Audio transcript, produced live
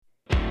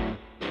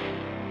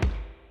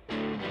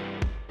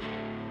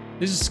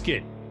This is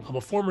Skid. I'm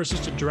a former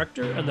assistant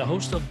director and the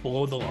host of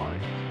Below the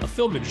Line, a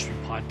film industry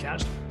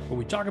podcast where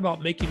we talk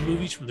about making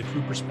movies from the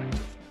crew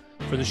perspective.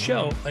 For the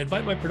show, I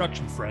invite my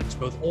production friends,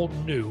 both old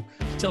and new,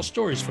 to tell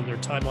stories from their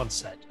time on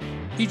set.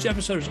 Each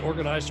episode is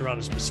organized around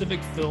a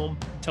specific film,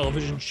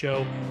 television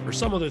show, or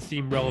some other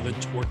theme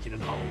relevant to working in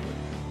Hollywood.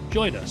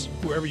 Join us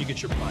wherever you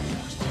get your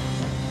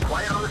podcasts.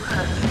 Quiet on the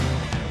set.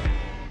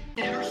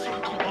 Inner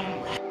circle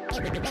only.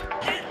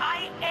 And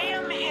I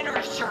am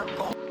inner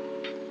circle.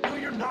 No,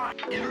 you're not.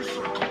 Inner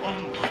circle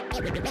only.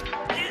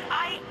 And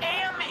I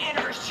am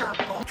inner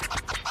circle.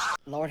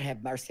 Lord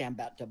have mercy, I'm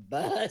about to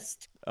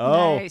bust.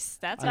 Oh, Nice.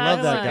 That's I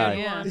love that one. guy.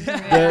 Yeah.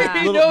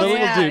 The little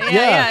dude.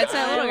 Yeah, it's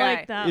that little I guy.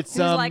 like that. It's He's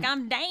like,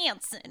 I'm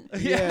dancing.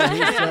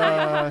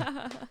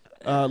 yeah,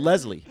 he's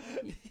Leslie,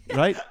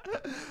 right?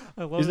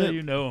 I love Isn't that it-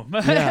 you know him.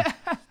 Yeah,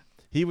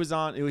 he was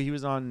on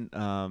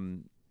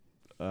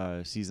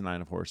season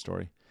 9 of Horror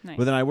Story. Nice.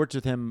 But then I worked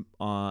with him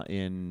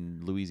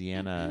in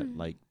Louisiana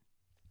like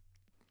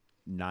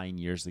 9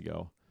 years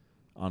ago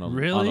on a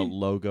Really?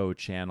 Logo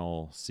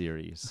Channel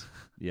series.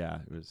 Yeah,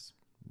 it was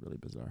really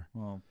bizarre.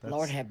 Well,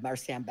 Lord have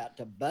mercy, I'm about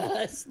to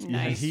bust.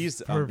 Nice.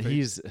 He's Perfect.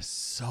 he's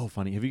so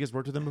funny. Have you guys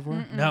worked with him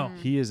before? No.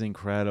 He is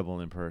incredible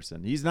in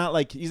person. He's not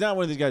one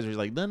of these guys who's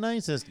like the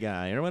nicest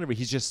guy or whatever.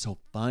 He's just so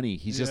funny.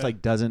 He's just Yeah.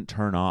 like doesn't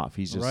turn off.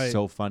 He's just Right.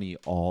 so funny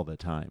all the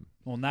time.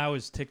 Well, now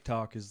his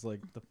TikTok is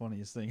like the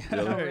funniest thing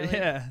Really? ever. Really?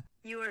 Yeah.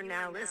 You are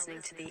now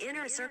listening to the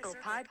Inner Circle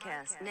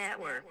Podcast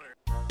Network.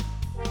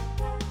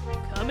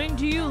 Coming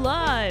to you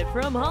live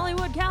from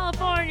Hollywood,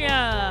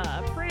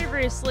 California.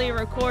 Previously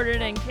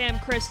recorded in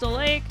Camp Crystal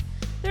Lake.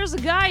 There's a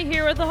guy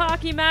here with a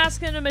hockey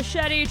mask and a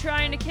machete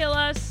trying to kill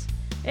us.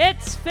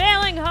 It's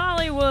Failing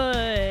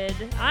Hollywood.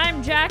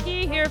 I'm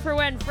Jackie, here for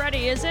when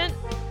Freddy isn't.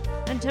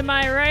 And to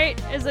my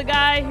right is a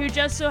guy who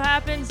just so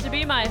happens to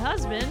be my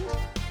husband,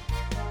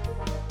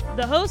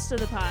 the host of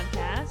the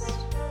podcast,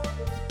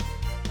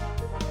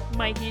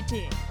 Mikey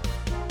T.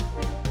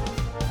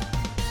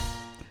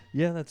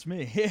 Yeah, that's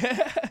me.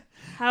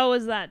 How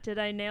was that? Did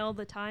I nail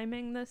the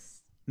timing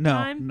this No,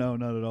 time? no,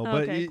 not at all.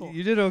 But Okay, cool.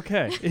 you did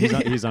okay.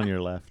 He's on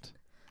your left.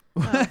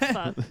 Oh,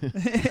 fuck.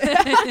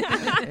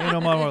 Ain't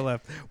no more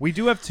left. We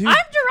do have two. I'm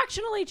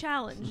directionally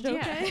challenged, Yeah.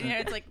 okay? Yeah,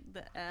 it's like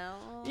the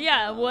L.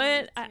 Yeah, the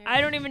what? L,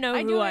 I don't even know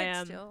I who do I it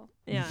am. Still.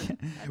 Yeah.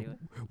 I do it.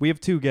 We have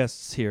two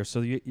guests here,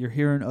 so you're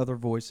hearing other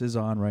voices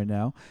on right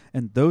now,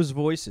 and those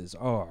voices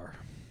are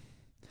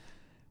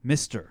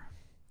Mr.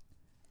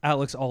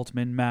 Alex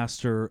Altman,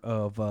 master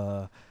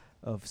of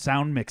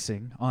sound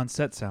mixing,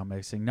 on-set sound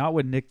mixing. Not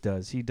what Nick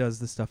does. He does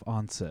the stuff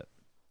on set.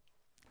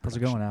 How's it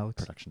going,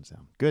 Alex? Production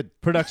sound. Good.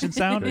 Production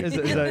sound? is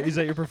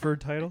that your preferred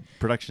title?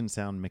 Production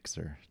sound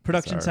mixer.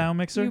 Production Sorry. sound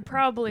mixer? You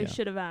probably Yeah.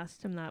 should have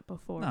asked him that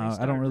before. we No, I don't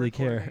started really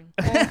care.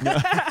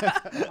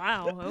 recording.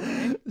 Wow,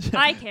 okay.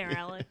 I care,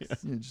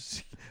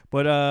 Alex.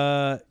 But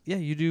yeah,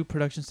 you do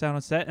production sound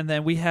on set, and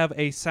then we have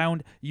a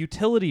sound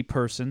utility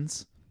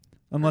persons.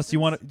 Unless you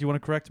want to, do you want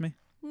to correct me?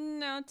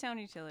 No, it's sound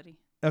utility.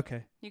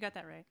 Okay. You got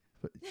that right.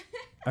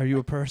 Are you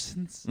a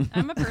persons?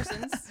 I'm a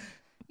person's.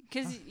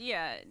 Because,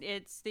 yeah,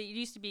 it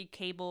used to be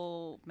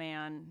cable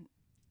man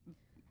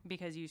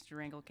because you used to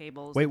wrangle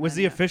cables. Wait, and was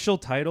then, the official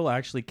title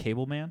actually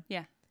cable man?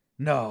 Yeah.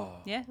 No.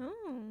 Yeah.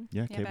 Hmm.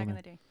 Yeah, Yeah, cable back in man.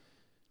 the day.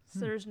 So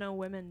there's no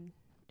women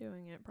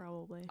doing it,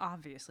 probably.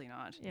 Obviously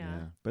not.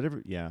 Yeah. But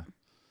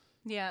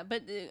Yeah,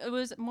 but it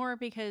was more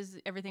because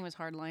everything was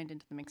hard-lined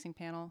into the mixing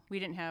panel. We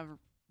didn't have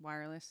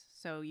wireless,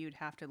 so you'd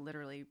have to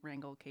literally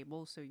wrangle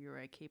cables, so you're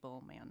a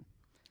cable man.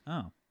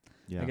 Oh.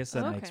 yeah. I guess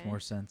that makes Okay. more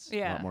sense. a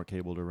Yeah. lot more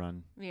cable to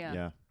run. Yeah.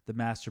 Yeah. The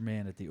master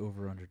man at the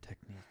over-under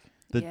technique.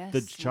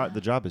 Yes, yeah.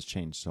 The job has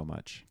changed so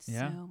much.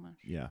 Yeah. So much.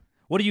 Yeah.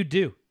 What do you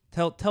do?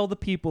 Tell the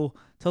people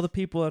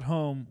at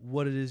home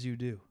what it is you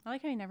do. I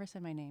like how you never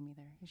said my name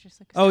either. It's just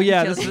like a Oh sound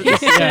yeah,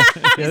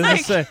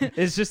 utility.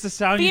 it's just a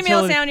sound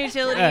Female utility. sound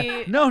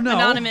utility. No,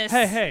 Anonymous.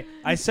 Hey,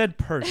 I said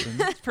person.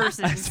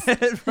 Persons.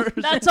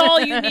 That's all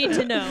you need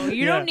to know.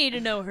 You Yeah. don't need to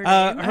know her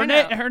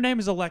name. Her name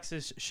is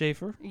Alexis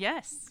Schaefer.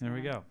 Yes. There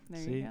we go. There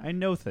you See, go. I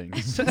know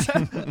things.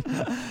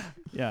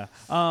 Yeah.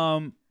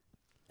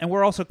 And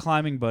we're also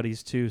climbing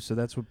buddies too, so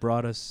that's what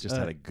brought us. Just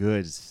had a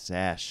good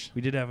sesh.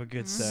 We did have a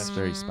good It's set.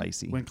 very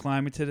spicy. Went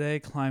climbing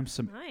today. Climbed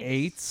some Nice.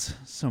 8s,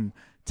 some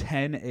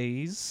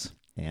 10As,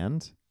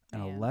 And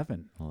and Yeah.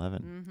 11.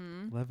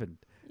 11. 11.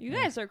 You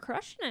guys are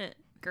crushing it.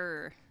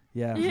 Grr.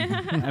 Yeah.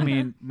 I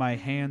mean, my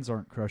hands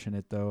aren't crushing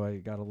it though. I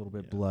got a little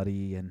bit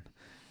bloody, and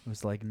it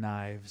was like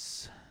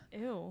knives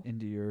Ew.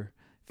 into your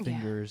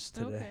fingers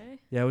today. Okay.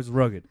 Yeah, it was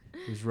rugged.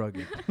 It was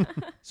rugged.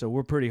 So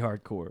we're pretty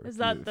hardcore. Is if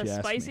that you the ask me.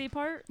 spicy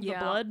part? Yeah.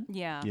 The blood?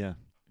 Yeah. Yeah.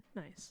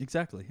 Nice.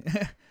 Exactly.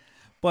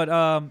 But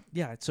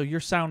yeah, so you're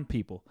sound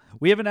people.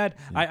 We haven't had.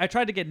 I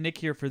tried to get Nick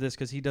here for this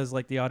because he does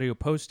like the audio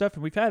post stuff,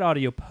 and we've had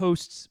audio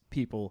posts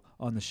people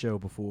on the show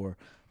before,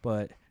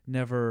 but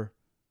never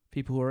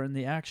people who are in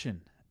the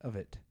action of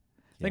it.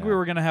 I think we Yeah.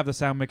 were gonna have the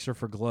sound mixer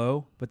for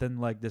Glow, but then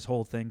like this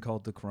whole thing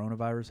called the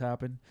coronavirus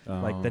happened,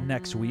 like the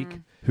next week.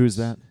 Who's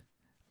that?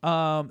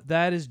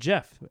 That is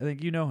Jeff. I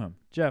think you know him,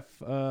 Jeff.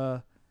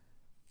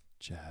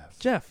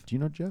 Jeff. Do you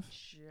know Jeff?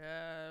 Jeff?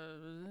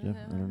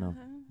 I don't know.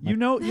 You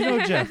know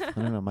Jeff. I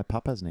don't know. My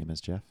papa's name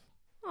is Jeff.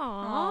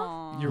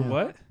 Aww. Your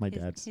what? My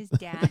dad's. His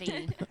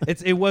daddy.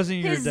 It wasn't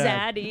your His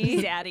dad.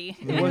 zaddy. Daddy.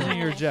 It wasn't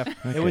your Jeff.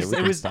 Okay, it was we it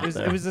can was stop it was,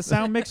 there. it was the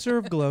sound mixer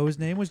of Glow. His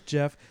name was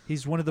Jeff.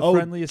 He's one of the Oh,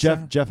 friendliest.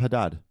 Jeff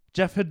Haddad.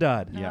 Jeff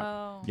Haddad. Yeah.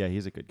 Oh. Yeah,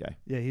 he's a good guy.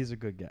 Yeah, he's a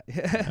good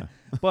guy.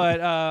 But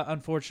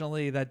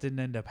unfortunately, that didn't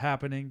end up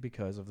happening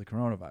because of the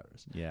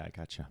coronavirus. Yeah, I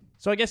gotcha.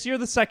 So I guess you're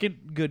the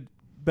second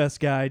best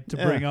guy to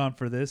bring on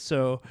for this.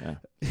 So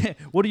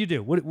what do you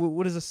do?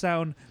 What does a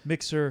sound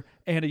mixer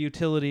and a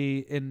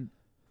utility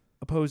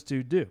opposed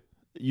to do?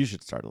 You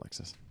should start,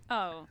 Alexis.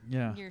 Oh,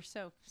 Yeah. You're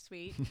so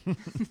sweet.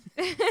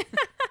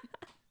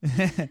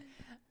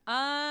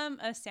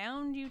 A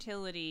sound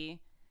utility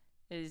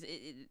is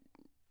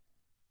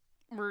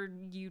we're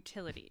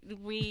utility.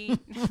 We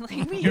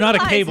You're not a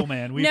utilize- cable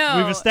man. We've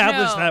No,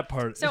 established no. that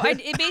part. So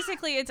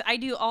I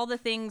do all the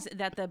things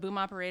that the boom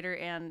operator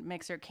and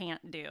mixer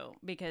can't do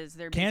because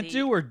they're can't busy.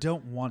 do or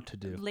don't want to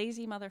do.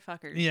 Lazy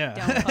motherfuckers. Yeah.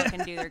 Don't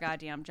fucking do their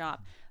goddamn job.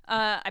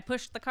 I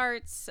push the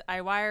carts, I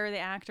wire the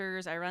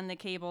actors, I run the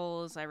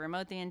cables, I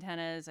remote the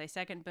antennas, I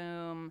second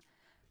boom.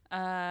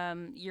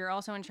 You're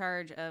also in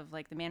charge of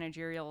like the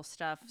managerial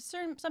stuff.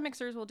 Some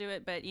mixers will do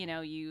it, but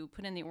you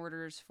put in the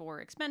orders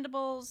for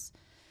expendables.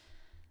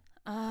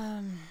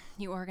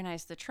 You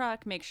organize the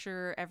truck, make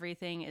sure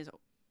everything is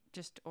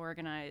just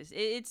organized.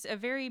 It's a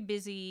very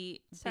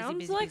busy. Sounds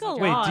busy, like busy a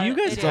job. Wait, do you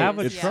guys It have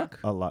is, a yeah. truck?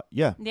 A lot.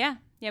 Yeah.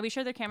 Yeah, we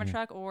share the camera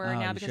truck, or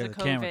now you because share of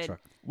the camera COVID. truck.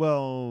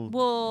 Well.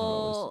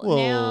 Well,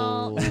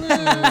 now.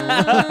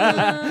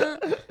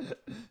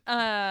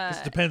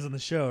 It depends on the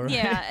show, right?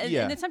 Yeah,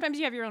 Yeah. and then sometimes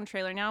you have your own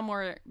trailer. Now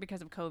more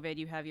because of COVID,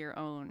 you have your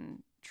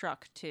own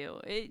truck too.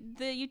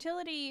 The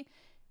utility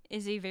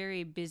is a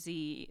very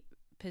busy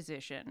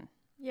position.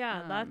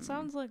 Yeah, that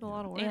sounds like a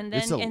lot of work. And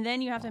It's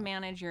then you have to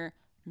manage your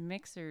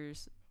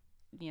mixers,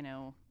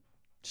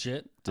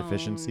 Shit.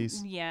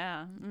 Deficiencies.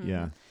 Yeah. mhm.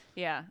 Yeah.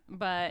 Yeah,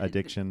 but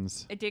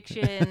Addictions.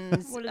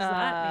 addictions. What does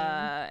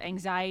that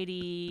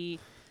Anxiety.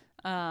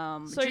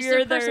 so just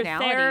you're their their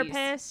personalities.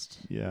 therapist.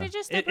 Yeah. They're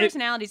just their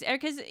personalities,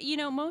 because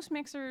most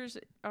mixers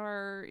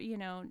are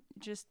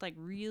just like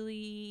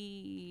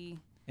really.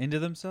 Into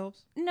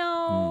themselves?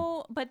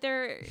 No, but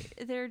they're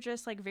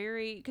just like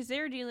very, because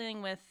they're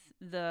dealing with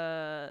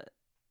the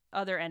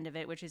other end of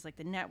it, which is like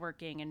the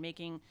networking and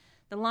making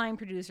the line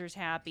producers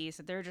happy.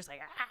 So they're just like,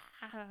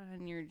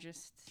 and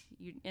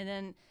and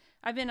then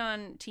I've been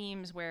on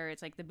teams where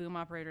it's like the boom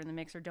operator and the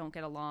mixer don't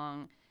get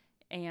along,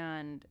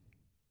 and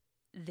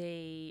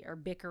they are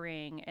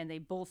bickering, and they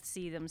both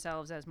see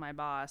themselves as my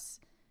boss,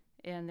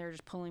 and they're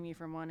just pulling me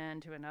from one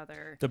end to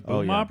another. The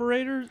boom yeah.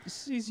 operator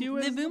sees you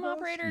as The boom boss?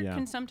 operator Yeah.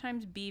 can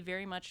sometimes be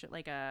very much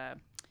like I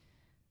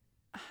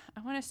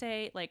want to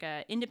say like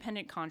a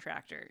independent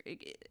contractor.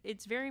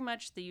 It's very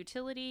much the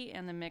utility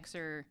and the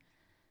mixer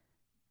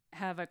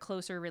have a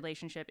closer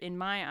relationship in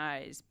my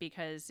eyes,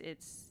 because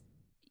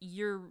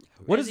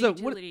What as is a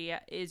the- what- utility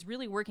is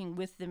really working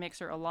with the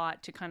mixer a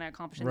lot to kind of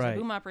accomplish things. Right.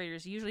 The boom operator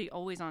is usually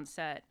always on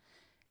set,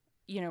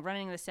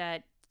 running the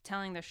set,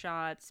 telling the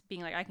shots,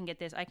 being like, I can get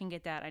this, I can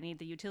get that, I need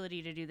the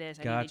utility to do this,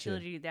 I need the Gotcha.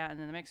 utility to do that, and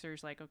then the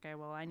mixer's like, okay,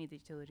 well, I need the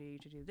utility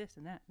to do this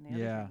and that and the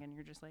Yeah. other thing, and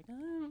you're just like,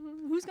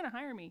 who's gonna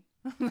hire me?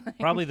 Like,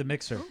 Probably the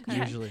mixer,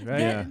 usually,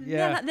 right?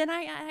 Then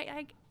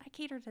I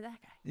cater to that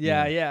guy.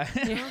 Yeah.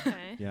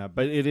 Okay. Yeah,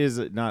 but it is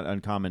not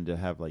uncommon to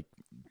have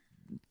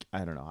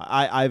I don't know.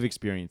 I've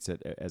experienced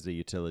it as a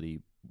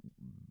utility,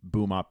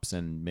 boom ups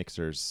and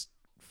mixers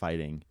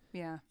fighting,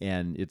 Yeah.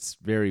 and it's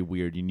very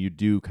weird. And you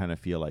do kind of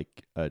feel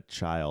like a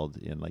child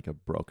in like a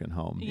broken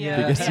home.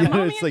 Yeah. because Yeah,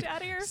 Mommy it's and like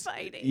Daddy are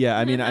fighting. Yeah,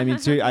 I mean,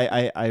 so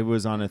I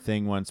was on a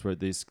thing once where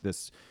this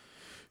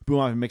boom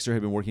up and mixer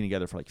had been working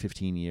together for like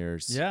 15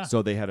 years. Yeah.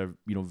 So they had a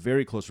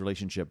very close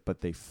relationship, but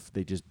they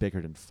just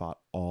bickered and fought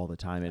all the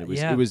time, and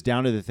Yeah. it was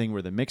down to the thing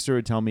where the mixer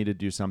would tell me to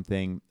do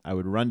something, I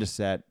would run to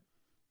set,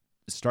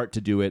 start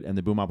to do it, and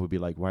the boom up would be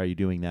like, "Why are you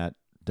doing that?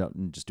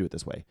 Don't just do it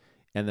this way."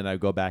 And then I'd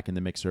go back, and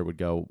the mixer would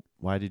go,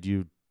 "Why did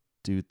you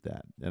do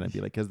that?" And I'd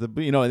be like, "Because and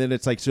then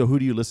it's like, so who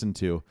do you listen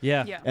to?"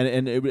 Yeah. Yeah.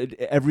 And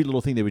every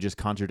little thing they would just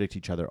contradict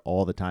each other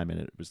all the time, and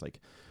it was like.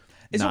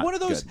 Is it not one of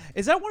those? good.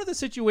 Is that one of the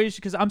situations?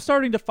 Because I'm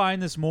starting to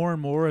find this more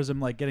and more as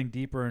I'm like getting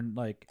deeper and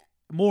like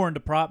more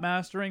into prop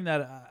mastering.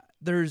 That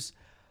there's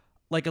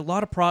like a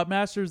lot of prop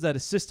masters that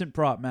assistant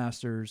prop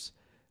masters,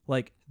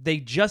 like they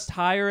just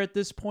hire at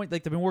this point.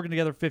 Like they've been working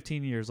together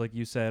 15 years, like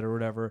you said, or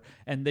whatever,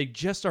 and they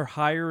just are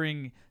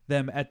hiring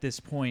them at this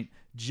point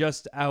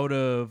just out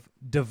of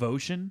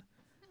devotion.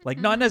 Like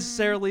not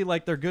necessarily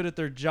like they're good at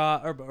their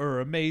job or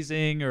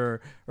amazing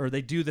or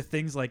they do the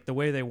things like the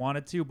way they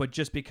wanted to, but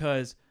just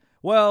because.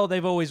 Well,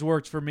 they've always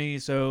worked for me,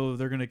 so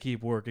they're going to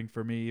keep working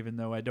for me, even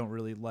though I don't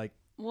really like...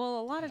 Well,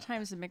 a lot of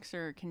times the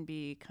mixer can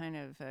be kind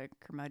of a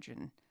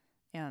curmudgeon,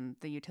 and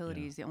the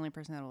utility is the only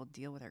person that will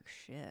deal with our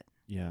shit.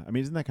 Yeah, I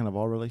mean, isn't that kind of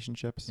all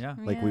relationships? Yeah.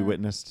 Like we Yeah.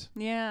 witnessed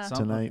Yeah. Some-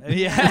 tonight.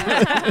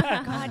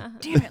 Yeah. God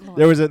damn it, Lord.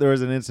 There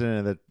was an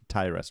incident at the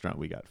Thai restaurant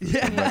we got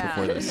right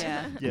before this.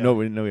 Yeah. Yeah. No,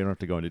 we don't have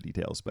to go into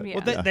details, but Yeah.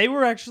 Well, they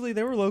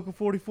were local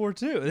 44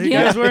 too. The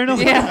Yeah. guy's wearing a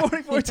local Yeah.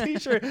 44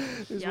 t-shirt.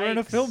 He was wearing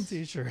a Yikes. film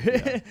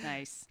t-shirt.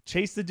 Nice.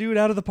 Chased the dude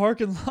out of the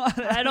parking lot.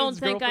 I don't His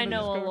think I girlfriend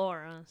know in his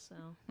car. Alora, so.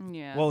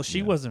 Yeah. Well, she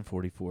Yeah. wasn't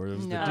 44. It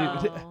was the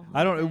dude. No.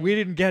 I don't. Okay. We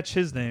didn't catch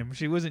his name.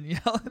 She wasn't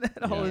yelling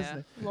at all his Yeah.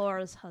 name.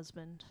 Laura's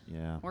husband.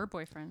 yeah, or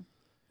boyfriend.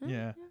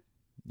 Yeah.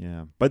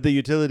 yeah. But the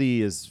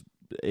utility is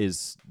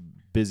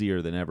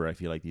busier than ever. I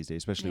feel like these days,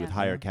 especially with Yeah.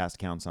 higher cast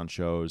counts on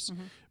shows,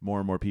 more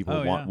and more people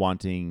Oh, yeah.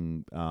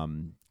 wanting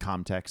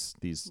Comtext,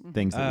 these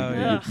things that Oh, you,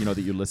 yeah. you know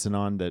that you listen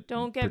on. That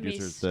Don't get me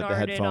producers, started the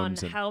on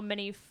headphones and, how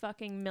many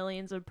fucking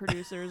millions of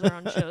producers are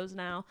on shows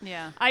now.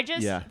 Yeah. I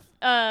just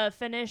Yeah.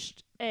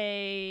 finished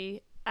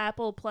a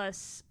Apple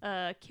Plus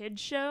kid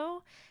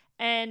show,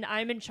 and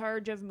I'm in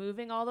charge of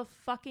moving all the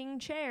fucking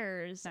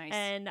chairs. Nice.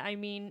 And I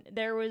mean,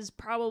 there was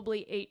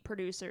probably 8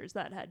 producers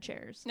that had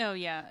chairs No,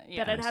 yeah.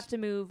 Yeah. that I'd have to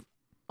move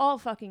all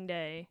fucking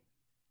day.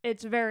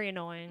 It's very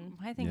annoying.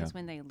 My thing Yeah. is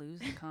when they lose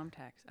the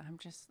context. I'm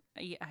just,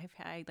 I've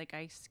had, like,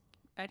 I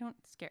don't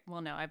scare.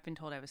 Well, no, I've been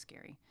told I was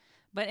scary,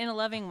 but in a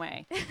loving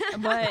way.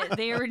 But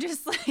they were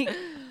just like,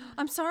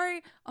 I'm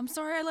sorry,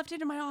 I left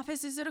it in my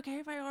office. Is it okay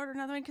if I order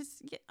another one?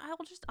 Because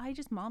I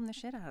just mom the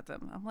shit out of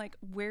them. I'm like,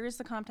 where's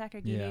the contact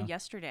I gave Yeah. you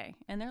yesterday?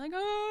 And they're like,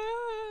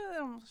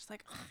 oh, I'm just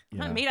like, I'm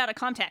Yeah. not made out of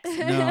context. No.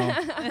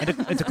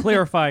 And to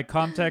clarify,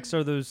 Comtext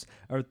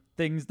are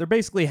things. They're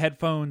basically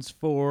headphones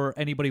for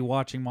anybody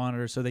watching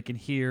monitors, so they can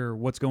hear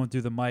what's going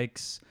through the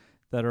mics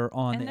that are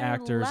on And the they're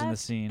actors in the left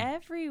scene.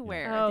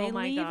 everywhere. Oh They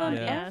my leave God, them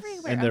yes.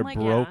 everywhere. and I'm they're like,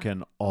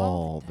 broken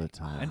all the the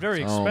time And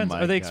very Oh expensive.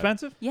 my Are they God.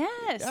 expensive?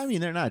 Yes. I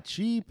mean, they're not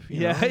cheap.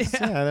 you Yeah, know? It's-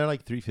 yeah. yeah, they're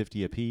like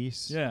 $3.50 a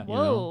piece. Yeah. you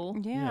know?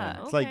 Whoa. yeah.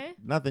 It's Okay. like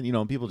nothing. You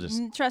know, people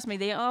just Trust me,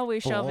 they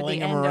always show up at the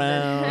fling end them of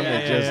around. the. Yeah, They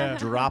yeah, just yeah.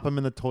 drop them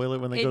in the toilet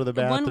when they go to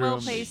the One bathroom.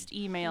 well-placed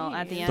email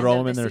at the end Throw of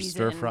 'em the in their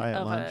season stir-fry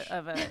at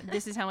of lunch.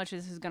 this is how much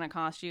this is going to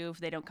cost you if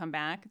they don't come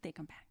back. They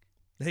come back.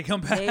 They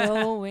come back. They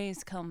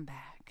always come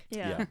back.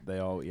 Yeah. They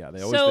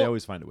So,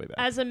 always find a way back.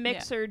 As a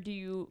mixer,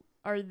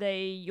 are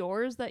they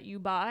yours that you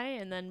buy,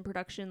 and then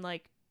production,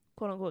 like,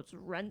 quote unquote,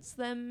 rents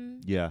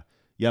them? Yeah,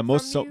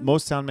 most from you?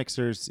 most sound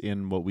mixers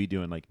in what we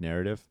do in like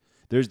narrative.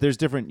 There's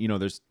different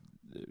there's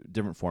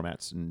different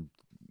formats and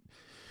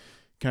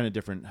kind of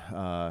different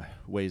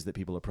ways that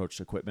people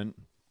approach equipment.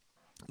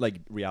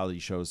 Like reality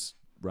shows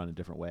run a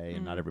different way,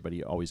 and not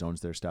everybody always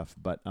owns their stuff.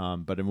 But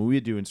when we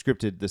do in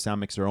scripted, the sound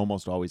mixer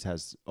almost always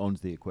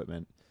owns the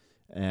equipment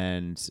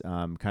and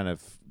kind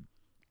of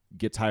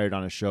gets hired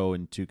on a show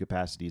in 2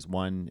 capacities.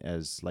 One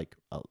as like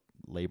a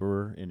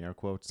laborer in air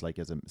quotes, like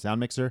as a sound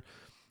mixer,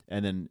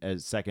 and then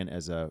as like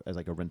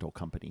a rental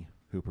company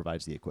who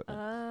provides the equipment.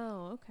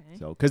 Oh, okay.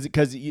 So because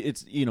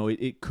it's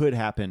it could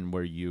happen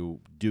where you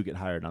do get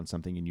hired on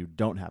something and you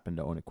don't happen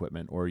to own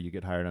equipment, or you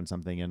get hired on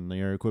something and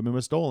your equipment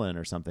was stolen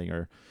or something,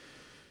 or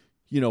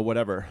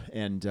whatever,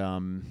 and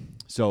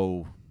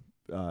so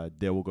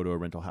they will go to a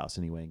rental house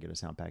anyway and get a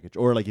sound package.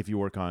 Or like if you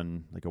work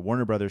on like a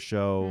Warner Brothers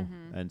show,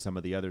 and some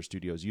of the other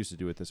studios used to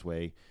do it this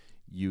way,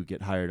 you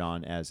get hired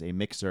on as a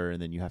mixer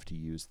and then you have to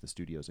use the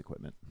studio's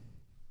equipment,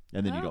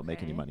 and then you don't make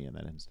any Okay. money in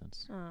that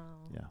instance. Oh.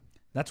 Yeah.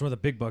 That's where the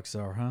big bucks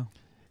are, huh?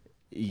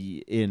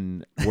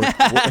 In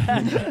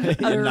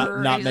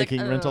not He's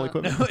making like, rental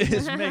equipment.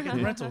 It's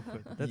making rental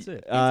equipment. That's it.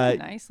 It's a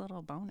nice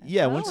little bonus.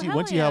 Yeah, Oh, once you hell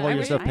have all yeah.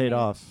 your I stuff wish paid I made-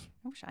 off.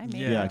 I wish I made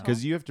Yeah. it. Yeah,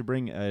 because you have to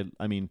bring.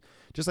 I mean,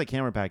 just like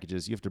camera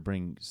packages, you have to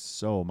bring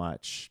so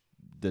much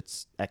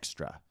that's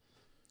extra.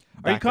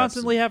 Are you Backups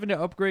constantly and- having to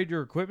upgrade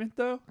your equipment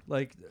though?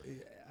 Like,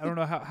 I don't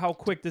know how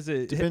quick does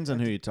it? Depends on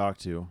who you talk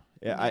to.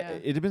 Yeah, Yeah.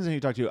 it depends on who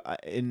you talk to.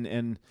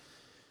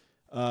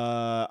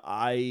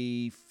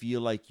 I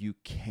feel like you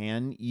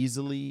can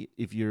easily,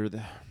 if you're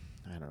the.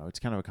 I don't know. It's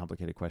kind of a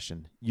complicated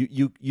question.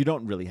 You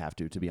don't really have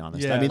to be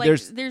honest. Yeah. I mean, Like,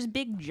 there's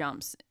big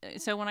jumps.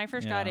 So when I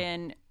first got Yeah.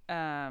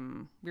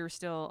 in, we were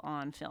still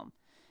on film,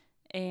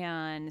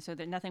 and so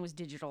that nothing was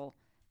digital.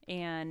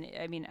 And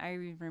I mean, I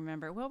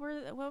remember what were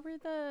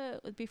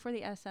the before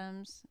the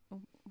SMs?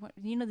 What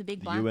the big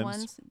The black UMs?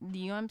 ones?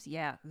 The UMs,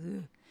 yeah,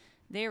 ugh.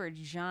 They were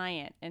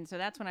giant. And so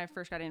that's when I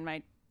first got in.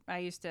 I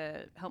used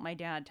to help my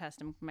dad test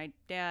them. My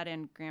dad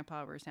and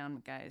grandpa were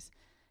sound guys.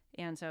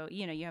 And so,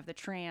 you have the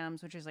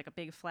trams, which is like a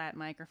big flat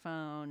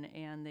microphone,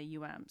 and the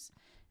UMs.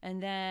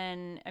 And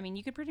then, I mean,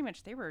 you could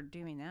they were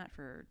doing that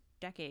for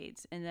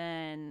decades. And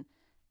then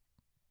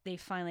they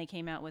finally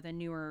came out with a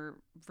newer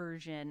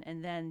version,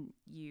 and then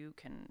you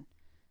can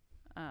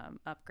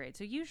upgrade.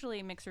 So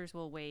usually mixers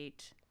will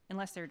wait,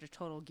 unless they're just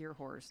total gear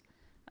whores,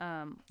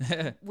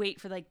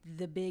 wait for like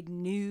the big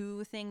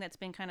new thing that's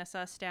been kind of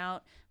sussed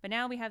out. But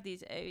now we have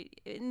these,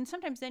 and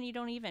sometimes then you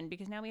don't even,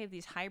 because now we have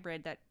these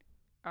hybrid that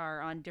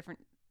are on different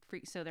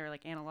so they're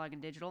like analog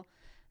and digital,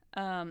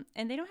 and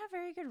they don't have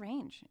very good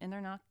range, and they're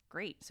not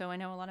great. So I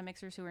know a lot of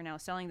mixers who are now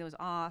selling those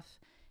off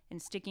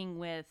and sticking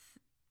with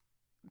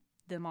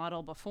the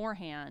model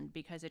beforehand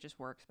because it just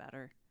works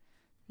better,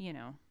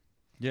 Yeah.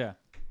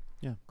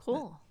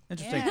 Cool.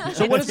 Interesting. Yeah.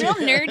 So what It's is real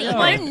it? nerdy. Yeah.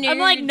 What I'm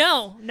like,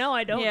 nerds. no,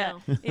 I don't Yeah.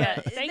 know. Yeah.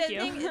 Thank The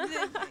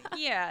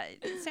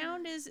you.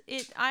 sound is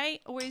it. I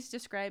always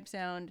describe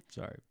sound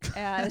Sorry.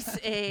 as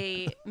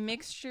a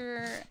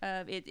mixture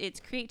of it's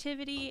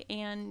creativity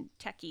and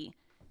techie,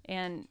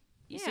 and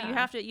so you Yeah.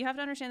 have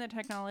to understand the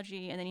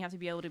technology, and then you have to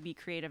be able to be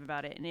creative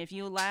about it. And if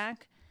you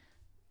lack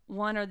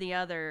one or the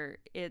other,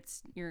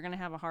 you're gonna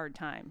have a hard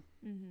time.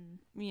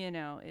 Mm-hmm. You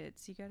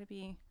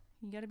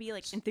gotta be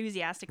like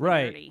enthusiastically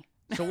Right. nerdy.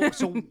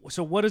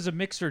 So what does a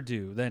mixer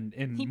do then?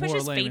 In He more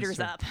pushes layman's faders terms?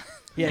 up.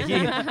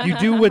 Yeah, you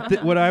do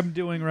what I'm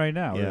doing right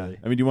now. Yeah. Really.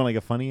 I mean, do you want like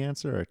a funny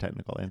answer or a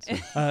technical answer?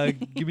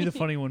 Give me the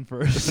funny one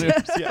first.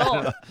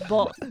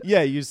 Both.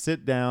 Yeah, you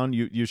sit down,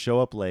 you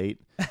show up late.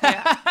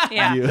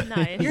 Yeah. You,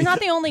 Nice. You're not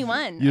the only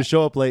one. you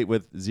show up late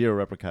with 0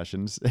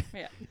 repercussions.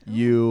 Yeah.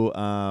 You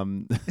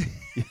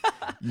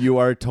you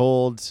are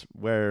told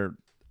where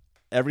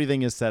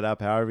everything is set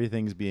up, how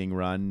everything's being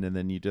run, and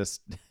then you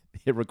just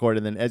hit record,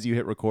 and then as you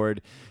hit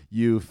record,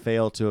 you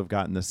fail to have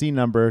gotten the scene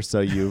number, so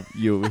you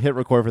hit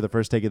record for the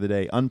first take of the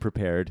day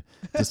unprepared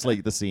to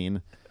slate the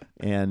scene,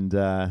 and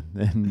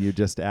then you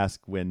just ask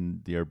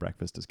when your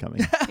breakfast is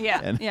coming. Yeah,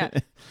 And- yeah.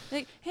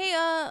 Like,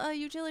 hey,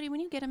 utility, when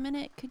you get a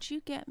minute, could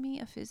you get me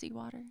a fizzy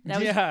water? That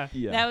was,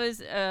 Yeah. That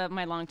was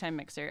my longtime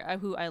mixer,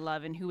 who I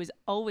love and who was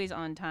always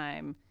on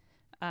time,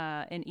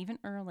 and even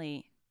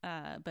early.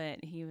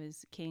 But he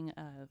was king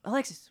of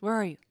Alexis. Where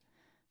are you?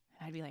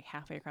 And I'd be like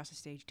halfway across the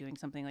stage doing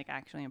something like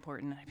actually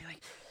important. And I'd be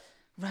like,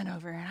 run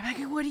over, and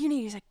I'm like, what do you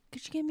need? He's like,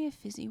 could you get me a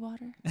fizzy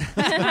water?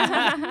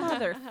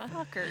 Motherfucker.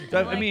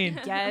 That- I'm I like, mean-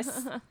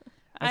 yes.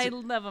 I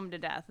love him to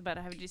death, but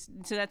I would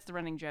so that's the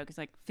running joke. It's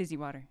like fizzy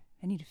water.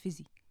 I need a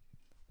fizzy.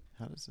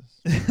 How does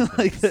this?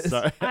 Like this.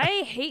 Sorry.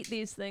 I hate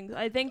these things.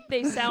 I think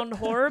they sound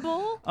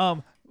horrible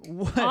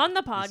What? on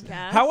the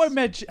podcast. How I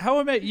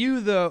met you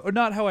though, or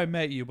not how I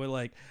met you, but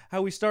like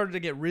how we started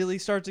to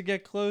start to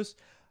get close.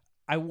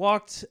 I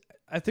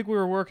think we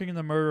were working in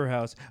the murder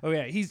house. Oh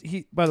yeah,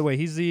 he by the way,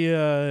 he's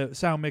the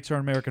sound mixer on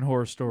American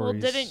Horror Well,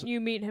 Stories. didn't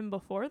you meet him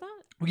before that?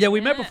 Yeah,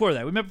 we met Yeah. before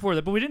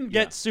that. But we didn't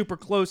get super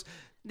close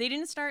They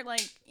didn't start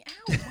like, ow,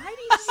 why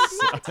did you do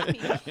that to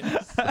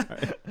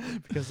me?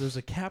 because there's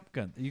a cap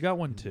gun. You got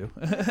one too.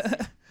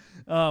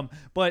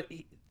 But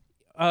we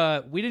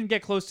didn't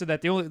get close to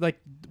that. The only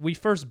we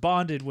first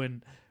bonded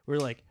when we were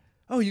like,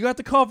 oh, you got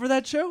the call for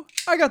that show?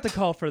 I got the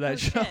call for that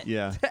show.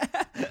 Yeah.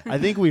 I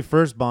think we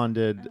first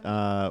bonded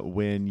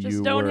when Just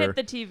you don't were. hit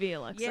the TV,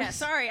 Alexis. Yeah,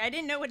 sorry, I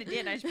didn't know what it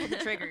did. I just pulled the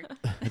trigger.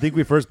 I think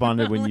we first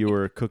bonded when you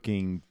were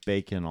cooking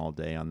bacon all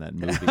day on that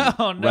movie,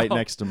 Oh, no. right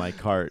next to my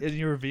cart, And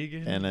you were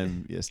vegan?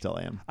 and still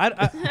am.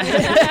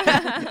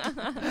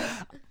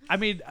 I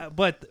mean,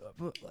 but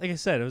like I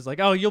said, it was like,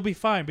 oh, you'll be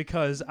fine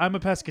because I'm a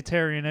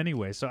pescatarian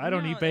anyway, so I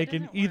don't No, eat that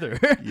bacon doesn't either.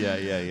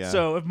 Yeah.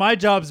 So if my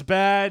job's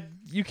bad,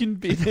 you can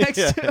be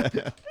next.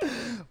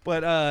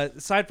 But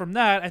aside from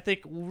that, I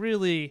think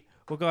really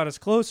what got us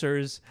closer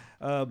is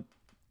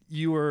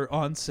you were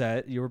on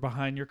set, you were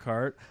behind your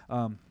cart,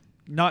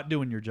 not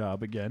doing your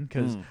job again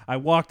because I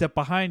walked up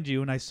behind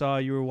you and I saw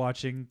you were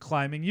watching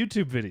climbing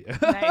YouTube video.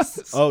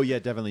 Nice. Oh yeah,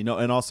 definitely. No,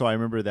 and also I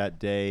remember that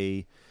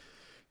day,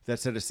 that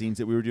set of scenes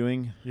that we were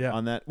doing. Yeah.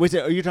 On that. Wait,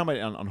 are you talking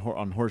about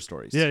on Horror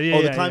Stories? Yeah, Oh, the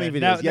yeah, climbing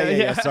yeah. videos. Now- Yeah.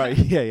 yeah. Sorry.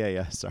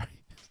 Yeah. Sorry.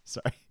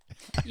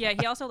 Yeah,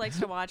 he also likes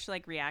to watch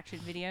like reaction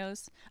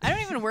videos. I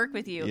don't even work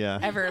with you Yeah.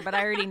 ever, but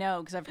I already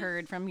know because I've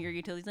heard from your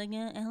utilities like,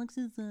 yeah, Alex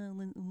is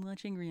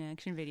watching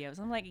reaction videos.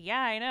 I'm like, yeah,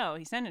 I know.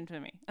 He sent them to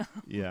me.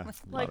 Yeah.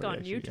 Like A lot on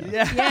of reaction,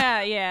 YouTube?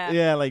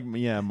 Yeah.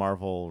 Yeah.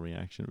 Marvel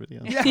reaction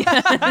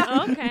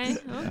videos. Okay.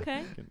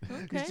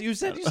 You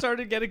said you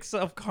started getting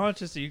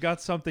self-conscious and you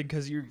got something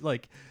because you're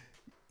like,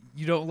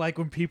 you don't like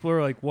when people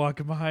are like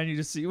walking behind you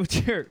to see what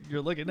you're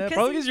looking at. 'Cause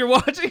Probably because you're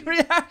watching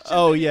reaction.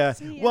 Oh yeah.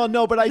 Well,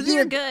 no, but I do.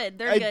 They're good.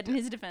 They're I- good. In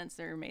his defense,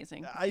 they're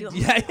amazing.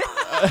 Yeah.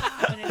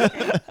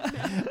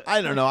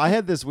 I don't know. I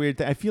had this weird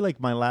thing. I feel like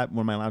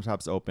when my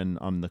laptop's open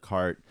on the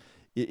cart,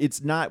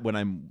 it's not when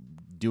I'm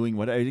doing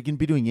what it can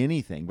be doing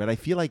anything, but I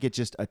feel like it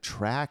just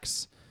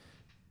attracts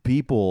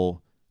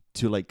people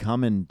to like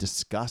come and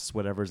discuss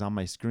whatever's on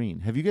my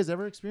screen. Have you guys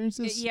ever experienced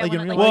this? Yeah, like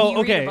when, in like, real Well, when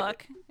you read okay. a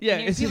book. Yeah,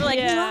 and it's- people are like,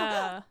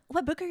 Yeah.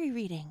 what book are you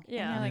reading?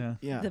 Yeah. And you're like,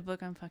 Yeah. the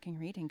book I'm fucking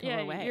reading. Go Yeah,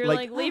 away. you're Like-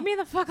 like, leave me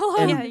the fuck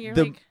alone. yeah, you're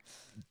the- like,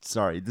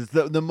 Sorry,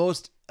 the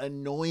most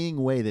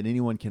annoying way that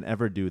anyone can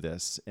ever do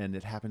this, and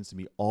it happens to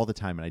me all the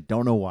time, and I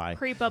don't know why.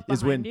 Creep up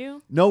is behind when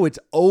you. no, it's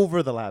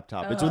over the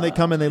laptop. It's when they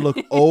come and they look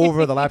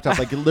over the laptop,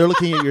 like they're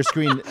looking at your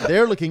screen.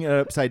 They're looking at it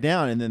upside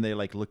down, and then they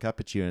like look up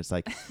at you, and it's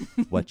like,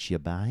 "What you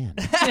buying?"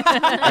 and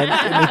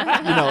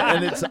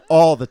it's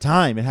all the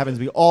time. It happens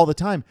to me all the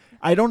time.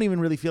 I don't even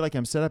really feel like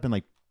I'm set up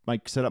in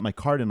set up my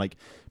card in like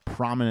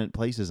prominent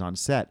places on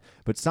set,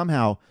 but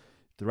somehow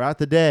throughout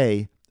the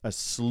day, a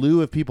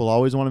slew of people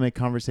always want to make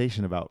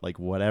conversation about like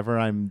whatever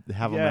I'm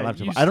have on Yeah, my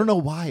laptop. you I don't know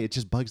why. It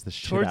just bugs the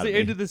shit Towards out the of me.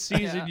 end of the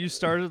season, Yeah. you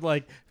started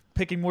like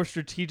picking more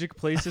strategic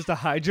places to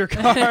hide your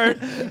car.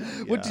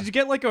 What did you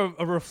get like a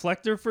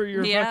reflector for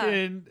your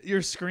fucking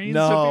your screen?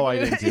 No, I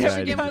didn't do You that. I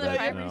should get didn't one do of the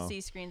that, privacy no.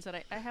 screens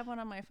that I have one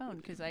on my phone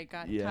because I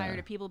got Yeah. tired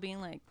of people being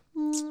like,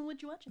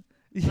 "What you watching?"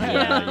 Yeah.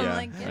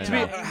 Like, I get To me,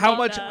 know. out. how Get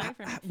much? away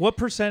from me. What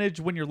percentage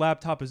when your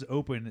laptop is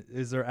open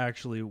is there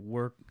actually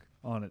work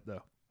on it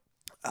though?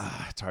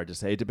 It's hard to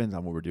say. It depends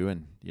on what we're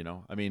doing. You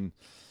know, I mean,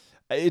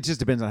 it just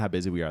depends on how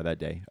busy we are that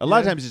day. A lot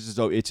of times it's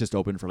just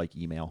open for like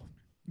email.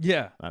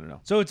 Yeah. I don't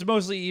know. So it's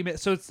mostly email.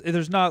 So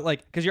there's not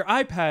like because your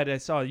iPad, I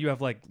saw you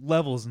have like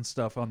levels and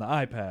stuff on the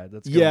iPad.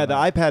 That's Yeah, the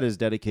going on. iPad is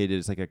dedicated.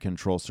 It's like a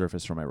control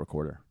surface for my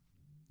recorder.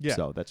 Yeah.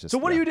 So that's just. So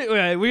what do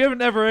yeah. you do? We haven't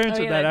never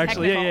answered yeah, that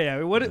actually. technical.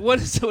 Yeah. What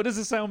does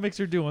the sound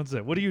mixer do on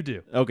set? What do you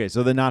do? Okay,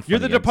 so the not. You're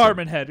funny the answer.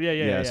 department head.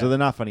 Yeah. So the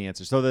not funny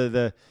answer. So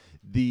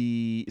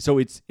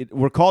so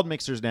we're called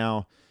mixers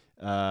now.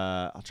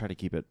 I'll try to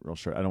keep it real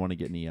short. I don't want to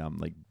get any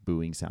like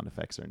booing sound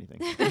effects or anything.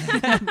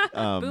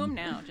 Boom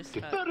now, just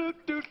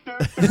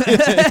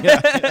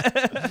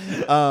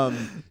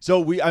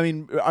So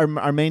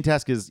our main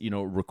task is,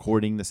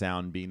 recording the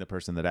sound, being the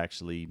person that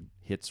actually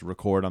hits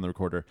record on the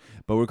recorder.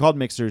 But we're called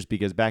mixers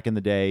because back in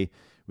the day,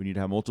 we need to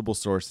have multiple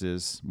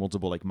sources,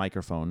 multiple like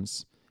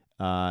microphones,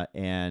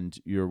 and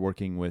you're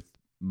working with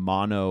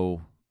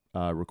mono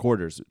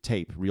recorders,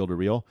 tape, reel to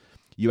reel.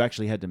 You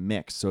actually had to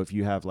mix. So if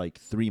you have like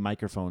 3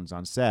 microphones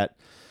on set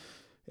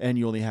and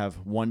you only have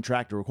 1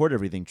 track to record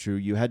everything true,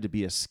 you had to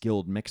be a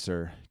skilled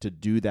mixer to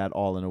do that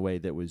all in a way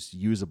that was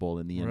usable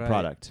in the end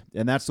product.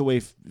 And that's the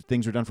way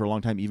things were done for a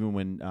long time, even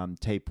when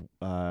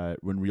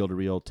when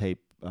reel-to-reel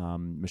tape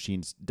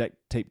machines,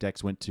 tape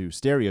decks went to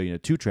stereo,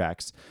 2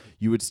 tracks,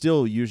 you would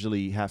still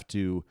usually have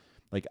to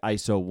like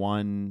ISO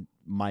 1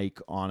 mic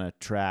on a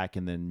track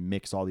and then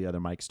mix all the other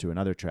mics to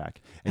another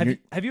track. And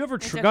Have you ever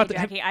It's got okay,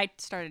 Jackie. I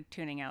started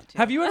tuning out too.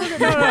 Have you ever?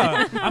 No.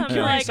 I'm curious.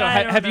 like, So,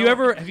 I don't have you know.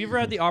 ever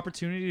had the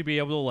opportunity to be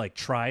able to like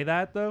try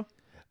that though?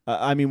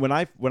 I mean, when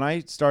I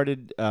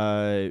started,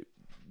 the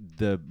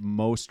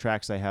most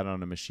tracks I had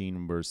on a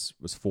machine was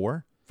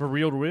 4. For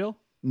reel to reel?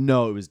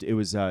 No, it was it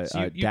was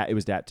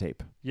DAT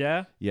tape.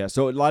 Yeah. Yeah,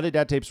 so a lot of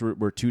DAT tapes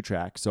were 2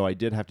 tracks, so I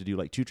did have to do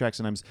like 2 tracks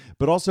sometimes.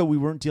 But also, we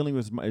weren't dealing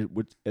with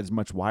as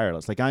much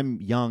wireless. Like I'm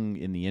young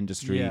in the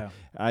industry. Yeah.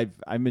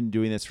 I've been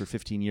doing this for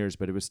 15 years,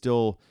 but it was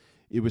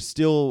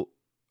still.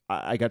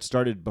 I got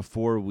started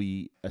before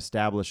we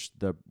established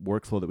the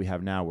workflow that we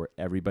have now, where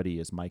everybody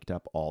is mic'd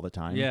up all the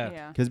time. Yeah.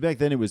 Yeah. Because back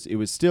then it was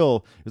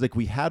like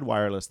we had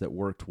wireless that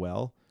worked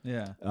well.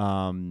 Yeah.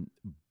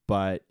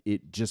 But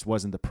it just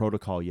wasn't the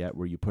protocol yet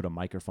where you put a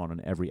microphone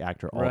on every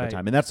actor all Right. the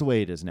time. And that's the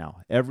way it is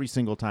now. Every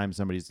single time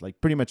somebody's like,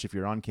 pretty much if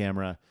you're on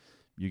camera,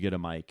 you get a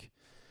mic.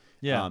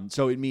 Yeah.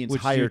 So it means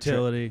Which higher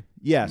utility?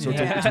 so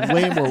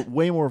it's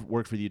way more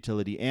work for the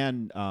utility,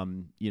 and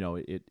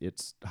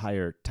it's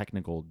higher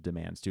technical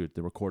demands too.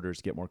 The recorders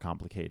get more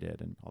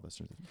complicated and all this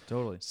sort of thing.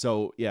 Totally.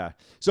 So yeah.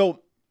 So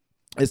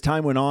as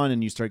time went on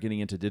and you start getting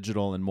into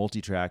digital and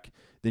multi-track,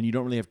 then you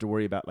don't really have to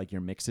worry about like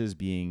your mixes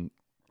being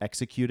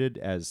executed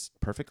as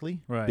perfectly,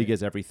 Right.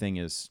 because everything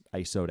is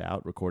ISO'd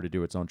out, recorded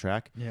to its own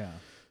track. Yeah.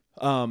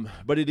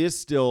 But it is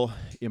still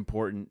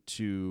important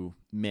to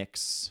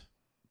mix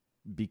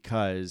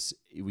because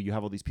you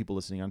have all these people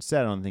listening on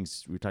set on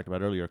things we talked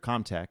about earlier,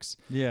 context.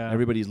 Yeah.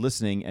 Everybody's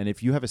listening, and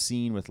if you have a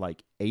scene with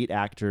like 8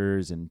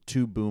 actors and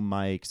 2 boom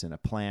mics and a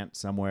plant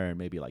somewhere and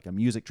maybe like a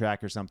music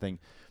track or something,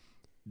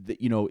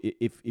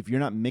 if you're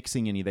not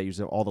mixing any of that, you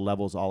have all the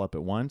levels all up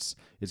at once,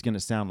 it's going to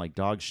sound like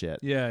dog shit.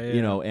 Yeah.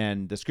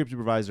 And the script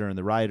supervisor and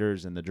the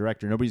writers and the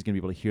director, nobody's going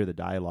to be able to hear the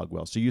dialogue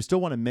well. So you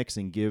still want to mix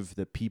and give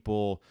the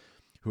people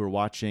who are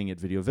watching at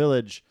Video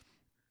Village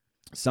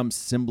some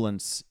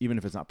semblance, even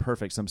if it's not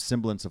perfect, some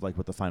semblance of like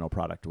what the final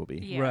product will be.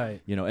 Yeah.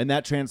 Right. And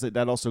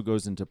that also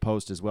goes into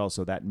post as well.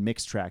 So that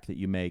mix track that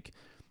you make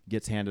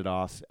gets handed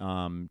off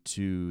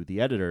to the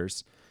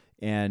editors,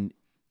 and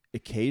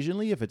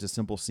occasionally, if it's a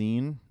simple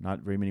scene, not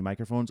very many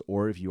microphones,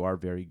 or if you are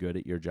very good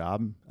at your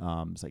job,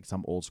 it's like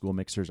some old school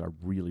mixers are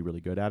really,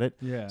 really good at it.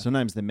 Yeah.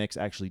 Sometimes the mix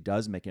actually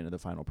does make it into the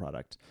final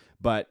product.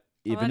 But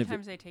A even lot if of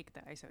times they take the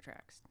ISO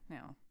tracks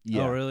now.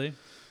 yeah, Oh, really?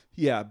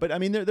 yeah, but I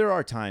mean, there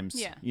are times,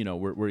 Yeah.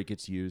 where it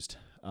gets used.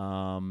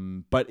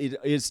 But it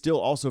is still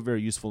also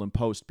very useful in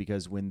post,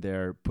 because when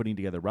they're putting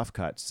together rough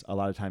cuts, a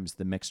lot of times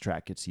the mix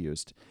track gets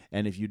used.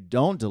 And if you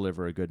don't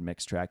deliver a good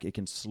mix track, it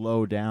can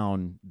slow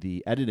down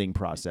the editing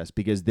process,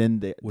 because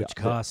then Which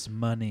costs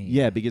money.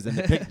 yeah, because then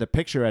the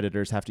picture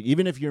editors have to,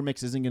 even if your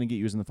mix isn't going to get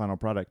used in the final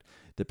product,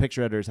 the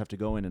picture editors have to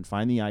go in and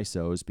find the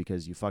ISOs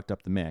because you fucked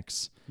up the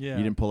mix. Yeah.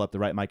 You didn't pull up the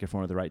right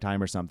microphone at the right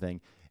time or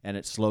something, and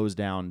it slows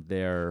down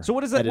their. So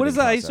what does that? What does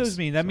editing the process. ISOs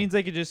mean? That So- means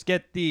they could just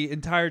get the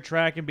entire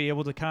track and be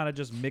able to kind of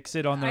just mix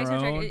it on their ISO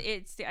own. track,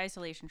 it's the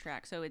isolation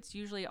track, so it's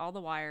usually all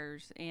the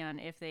wires, and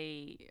if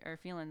they are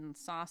feeling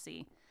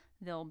saucy,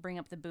 they'll bring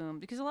up the boom,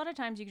 because a lot of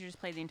times you can just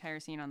play the entire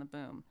scene on the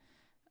boom.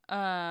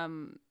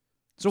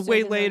 So So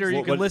way then later, those- you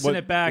Well, can what- listen what-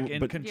 it back and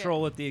but-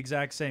 control it the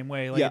exact same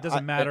way. Like Yeah, it doesn't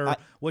I- matter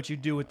what you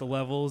do with the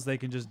levels; they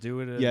can just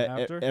do it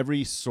after.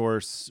 Every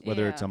source,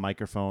 whether it's Yeah. a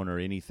microphone or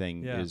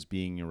anything, Yeah. is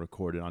being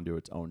recorded onto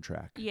its own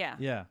track. Yeah.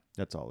 yeah,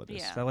 That's all it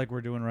is. Yeah. is that like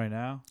we're doing right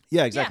now?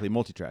 Yeah, exactly.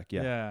 Multi-track.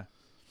 Yeah.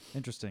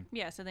 Interesting.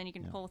 Yeah, so then you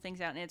can pull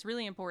things out, and it's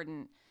really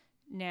important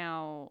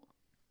now.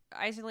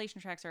 Isolation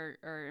tracks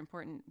are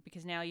important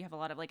because now you have a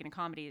lot of, like, in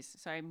comedies.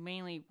 So I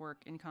mainly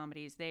work in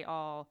comedies. They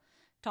all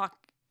talk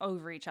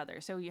over each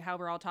other. So how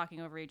we're all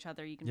talking over each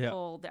other, you can Yeah.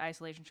 pull the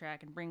isolation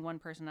track and bring one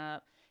person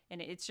up,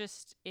 and it's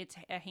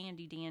a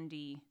handy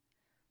dandy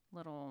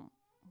little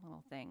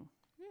thing.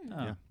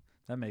 Oh, Yeah.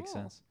 that makes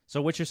Cool. sense.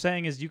 So what you're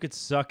saying is you could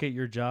suck at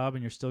your job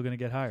and you're still going to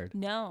get hired.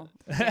 No,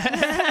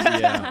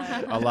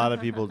 Yeah. A lot of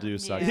people do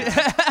suck.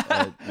 Yeah.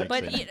 at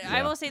but mixing. I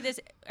Yeah. will say this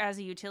as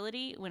a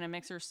utility: when a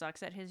mixer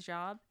sucks at his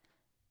job,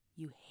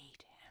 you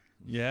hate him,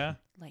 Yeah.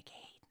 like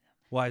hate him,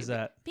 Why is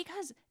that?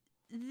 because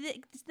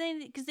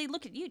they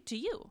look at you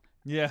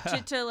Yeah.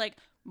 to like,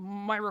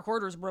 my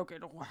recorder's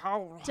broken.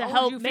 How To how would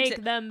help you fix make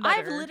it? them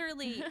I've better.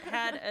 literally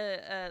had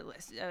a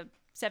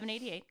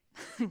 788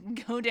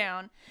 go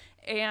down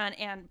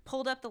and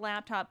pulled up the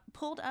laptop,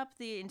 pulled up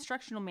the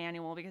instructional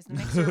manual because the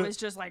mixer was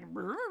just like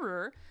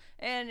brrr,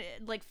 and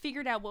like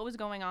figured out what was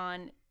going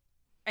on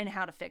and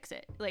how to fix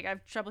it. Like,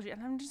 I've troubleshooted,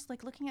 and I'm just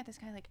like looking at this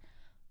guy like,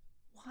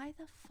 why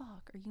the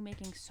fuck are you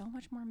making so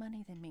much more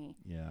money than me?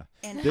 Yeah.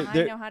 And There- I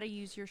there- know how to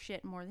use your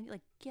shit more than you.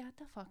 Like, get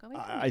the fuck away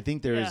from me. I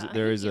think there is Yeah.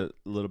 there is a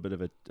little bit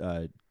of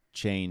a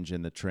change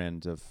in the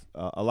trend of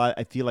a lot.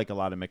 I feel like a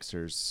lot of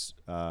mixers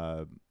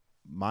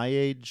my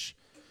age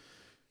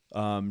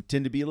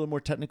tend to be a little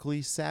more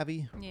technically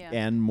savvy Yeah.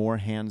 and more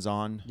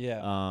hands-on.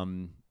 Yeah.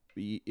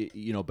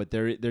 But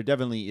there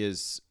definitely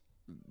is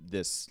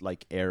this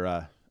like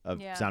era of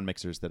Yeah. sound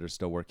mixers that are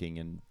still working,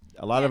 and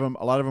a lot of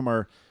them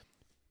are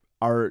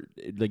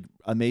like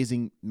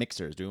amazing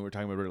mixers doing what we're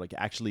talking about, like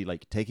actually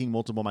like taking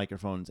multiple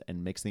microphones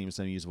and mixing them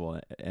something usable,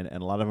 and a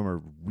lot of them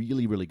are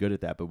really, really good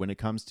at that. But when it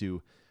comes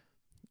to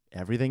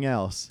everything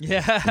else,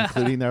 Yeah.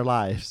 including their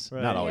lives,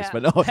 Right. not always, Yeah.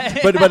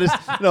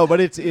 but no, but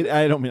it's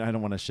I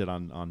don't want to shit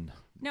on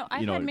No,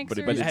 I've you know, had but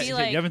mixers it's- be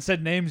like, you haven't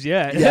said names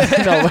yet. yeah,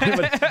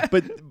 no,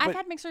 but I've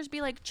had mixers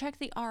be like, check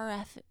the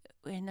RF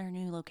in their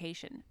new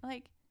location.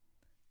 Like,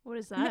 What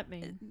does that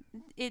mean?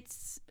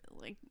 it's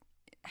like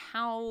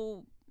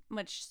how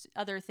much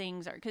other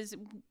things are, because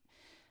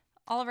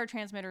all of our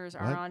transmitters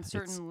are What? on It's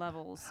certain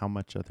levels. how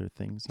much other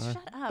things are?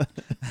 Shut up.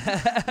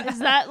 Is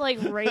that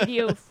like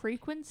radio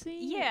frequency?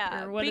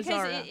 Yeah, Or what is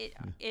because RF?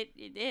 it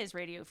is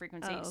radio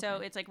frequency. Oh, So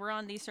okay. it's like we're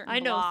on these certain I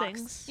know blocks.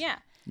 things. Yeah.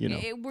 You know.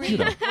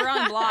 We're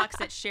on blocks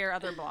that share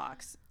other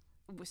blocks.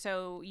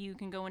 So you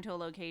can go into a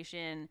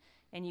location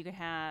and you can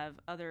have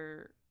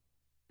other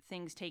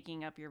things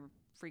taking up your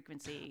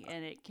frequency,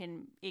 and it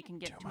can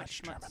get too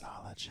much schmutz.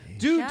 terminology.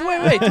 Dude,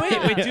 Shut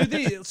wait. Do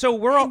the so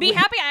we're all Be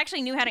happy I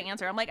actually knew how to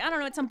answer. I'm like, I don't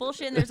know, it's some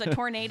bullshit and there's a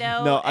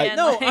tornado. No,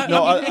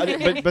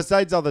 and but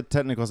besides all the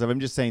technical stuff, I'm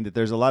just saying that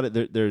there's a lot of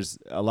there's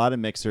a lot of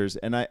mixers,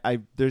 and I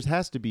there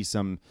has to be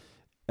some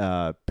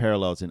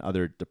parallels in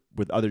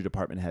with other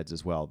department heads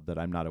as well that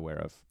I'm not aware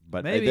of.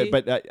 But Maybe.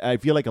 I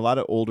feel like a lot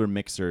of older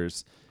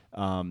mixers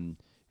come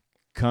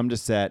to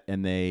set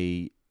and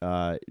they.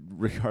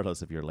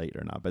 Regardless if you're late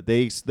or not, but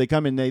they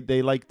come in,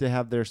 they like to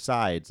have their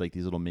sides, like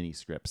these little mini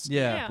scripts.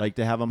 Yeah. Like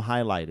to have them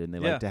highlighted, and they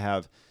Yeah. like to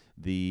have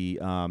the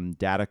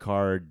data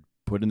card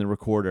put in the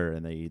recorder,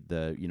 and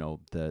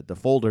the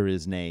folder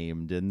is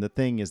named, and the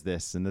thing is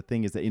this, and the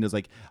thing is that. It's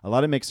like a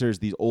lot of mixers,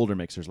 these older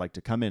mixers, like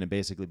to come in and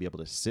basically be able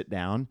to sit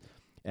down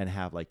and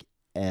have like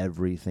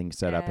everything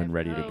set up and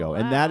ready to Oh, go.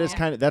 And that is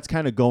wow. that's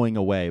kind of going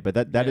away, but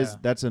Yeah.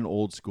 that's an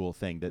old school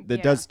thing that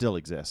Yeah. does still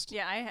exist.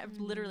 Yeah, I have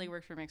literally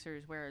worked for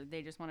mixers where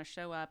they just want to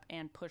show up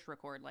and push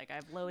record. Like,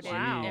 I've loaded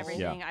Wow.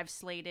 everything, Yeah. I've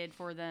slated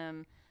for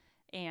them,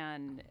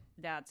 and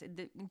that's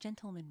the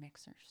gentleman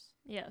mixers.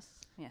 Yes.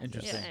 Yes.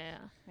 Interesting.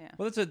 Yeah.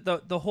 Well, that's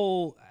the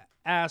whole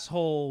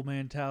asshole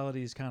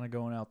mentality is kind of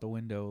going out the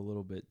window a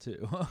little bit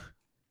too.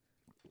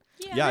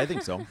 Yeah, I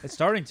think so. It's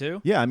starting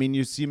to. Yeah, I mean,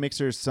 you see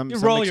mixers. Some You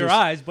some roll mixers, your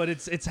eyes, but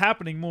it's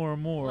happening more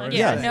and more. Well,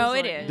 Yeah, Yeah. no,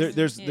 it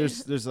There-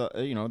 is. There's a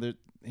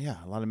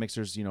a lot of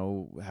mixers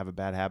have a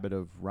bad habit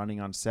of running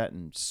on set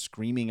and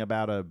screaming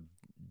about a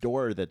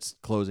door that's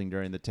closing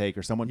during the take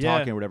or someone Yeah.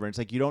 talking or whatever. And it's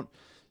like you don't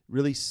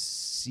really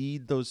see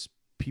those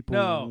people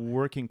No.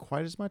 working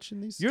quite as much in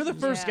these. You're the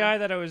first Yeah. guy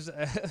that I was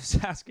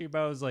asking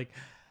about. I was like,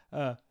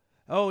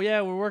 oh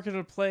yeah, we're working on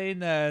a plane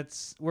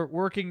that's we're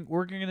working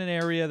in an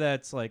area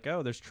that's like,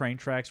 oh, there's train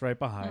tracks right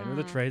behind, or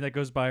the train that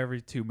goes by every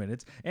 2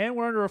 minutes, and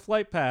we're under a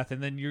flight path.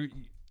 And then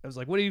I was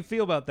like, what do you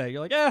feel about that? You're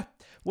like,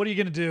 what are you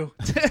gonna do?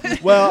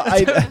 Well,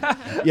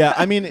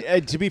 I mean,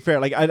 to be fair,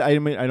 like I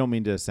mean, I don't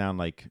mean to sound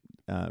like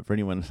for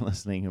anyone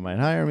listening who might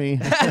hire me,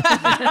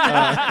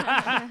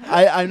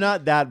 I'm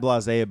not that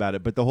blasé about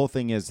it. But the whole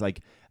thing is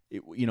like,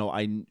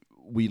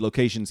 we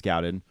location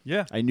scouted.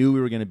 Yeah. I knew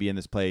we were going to be in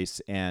this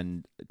place,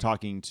 and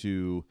talking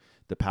to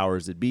the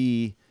powers that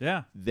be.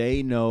 Yeah.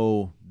 They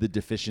know the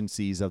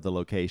deficiencies of the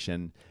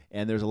location.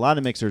 And there's a lot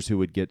of mixers who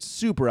would get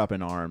super up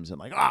in arms and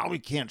like, we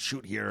can't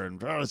shoot here,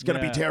 and it's going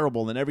to be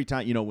terrible. And every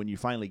time, when you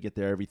finally get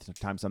there, every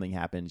time something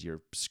happens, you're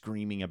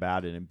screaming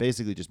about it and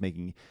basically just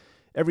making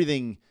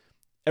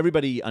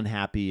everybody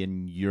unhappy,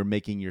 and you're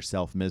making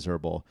yourself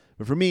miserable.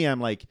 But for me,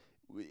 I'm like,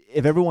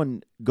 if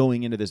everyone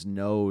going into this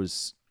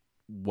knows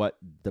what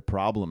the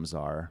problems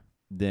are,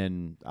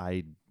 then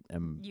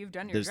You've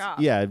done your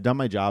job. Yeah, I've done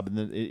my job, and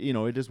then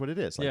it is what it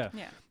is. Like,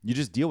 Yeah. you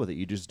just deal with it.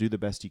 You just do the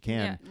best you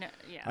can.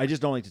 I just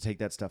don't like to take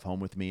that stuff home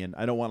with me, and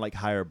I don't want like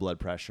higher blood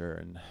pressure,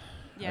 and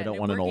I don't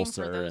want an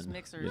ulcer. For those and,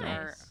 mixers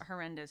are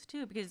horrendous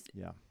too, because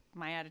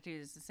my attitude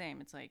is the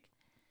same. It's like,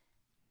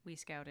 we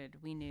scouted,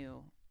 we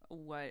knew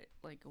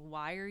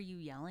why are you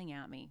yelling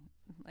at me?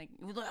 Like,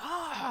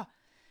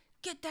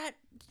 get that.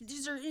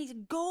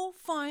 Go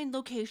find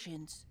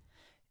locations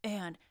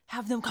and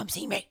have them come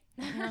see me.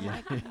 And you're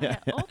like, okay.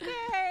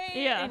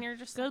 Yeah. And you're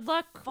just good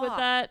luck with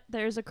that.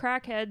 There's a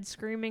crackhead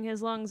screaming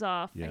his lungs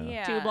off.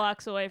 Yeah. 2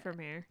 blocks away from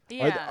here.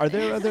 Yeah. Are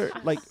there other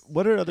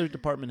what are other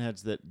department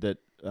heads that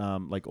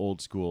like old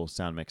school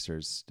sound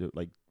mixers do,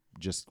 like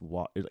just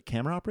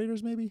camera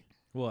operators maybe?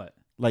 What?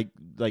 Like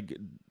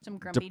some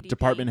grumpy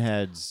department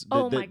heads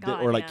or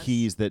like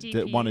keys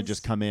that want to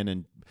just come in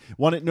and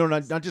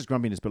not just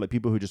grumpiness, but like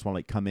people who just want to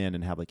like come in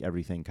and have like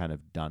everything kind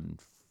of done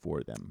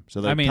for them.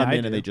 So they come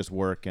in and they just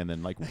work and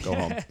then like go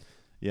home.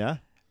 Yeah.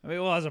 I mean,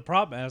 well, as a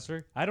prop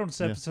master, I don't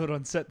episode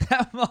on set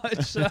that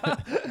much.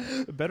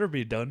 It better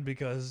be done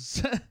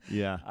because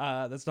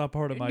that's not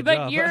part of my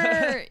job. But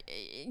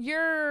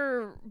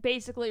you're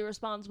basically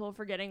responsible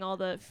for getting all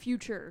the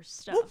future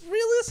stuff. Well,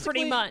 realistically,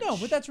 pretty much. No,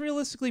 but that's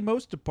realistically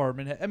most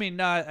department. I mean,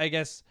 I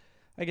guess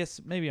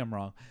maybe I'm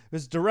wrong.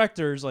 Because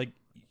directors, like,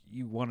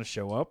 you want to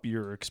show up,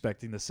 you're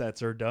expecting the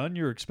sets are done,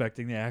 you're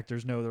expecting the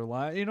actors know their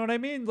line. You know what I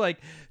mean? Like,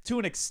 to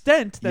an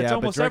extent, that's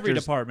almost every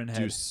department head.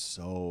 Do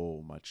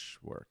so much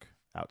work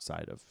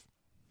outside of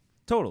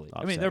totally.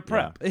 offset. I mean, they're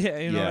prep. Yeah,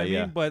 you know what I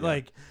mean? But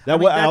like, that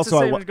that's the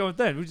same as going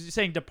then. We're just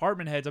saying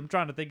department heads. I'm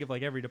trying to think of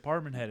like every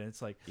department head, and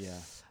it's like,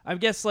 I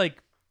guess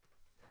like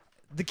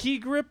the key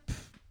grip,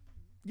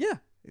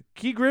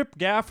 key grip,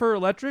 gaffer,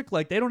 electric,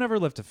 like they don't ever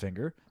lift a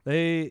finger.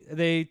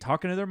 They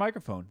talk into their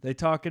microphone. They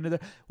talk into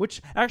which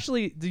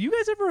actually, do you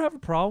guys ever have a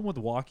problem with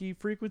walkie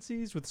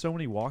frequencies with so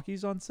many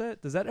walkies on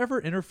set? Does that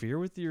ever interfere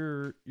with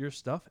your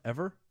stuff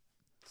ever?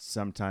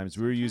 Sometimes.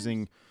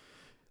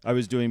 I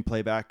was doing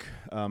playback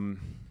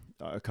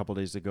a couple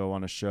days ago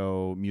on a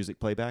show, music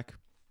playback,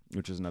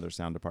 which is another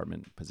sound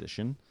department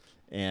position.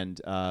 And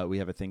we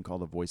have a thing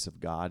called a Voice of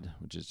God,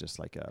 which is just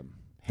like a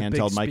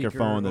handheld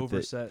microphone.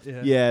 It's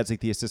like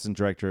the assistant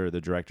director or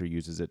the director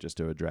uses it just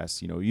to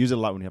address, use it a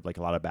lot when you have like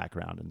a lot of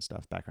background and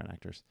stuff, background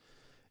actors.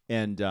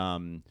 And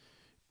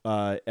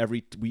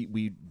we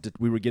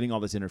were getting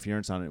all this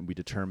interference on it, and we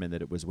determined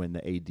that it was when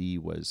the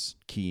AD was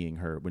keying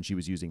her, when she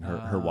was using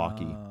her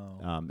walkie.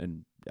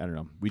 And I don't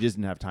know, we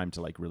didn't have time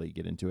to like really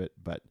get into it,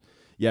 but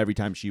every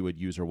time she would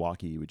use her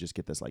walkie, you would just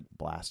get this like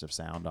blast of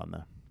sound on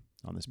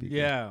the speaker.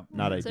 Yeah,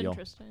 not That's ideal.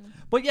 Interesting.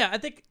 But I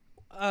think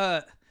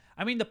I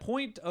mean the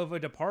point of a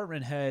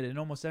department head in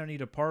almost any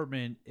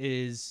department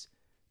is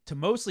to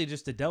mostly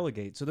just to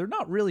delegate. So they're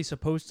not really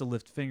supposed to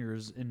lift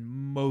fingers in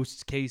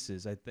most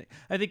cases.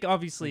 I think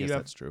obviously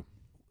that's true.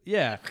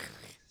 Yeah.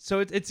 So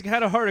it's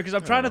kind of harder because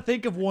I'm trying to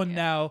think of one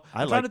now.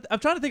 I'm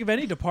trying to think of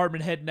any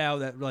department head now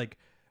that like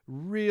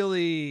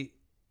really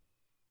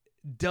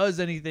does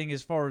anything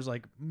as far as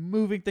like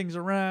moving things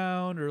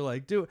around or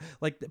like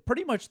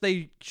pretty much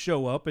they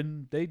show up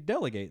and they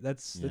delegate.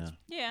 That's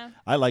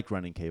I like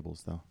running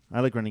cables though.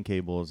 I like running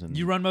cables, and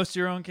you run most of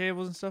your own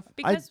cables and stuff.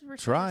 Because we're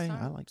try.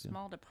 I like to.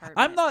 small department.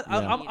 I'm not.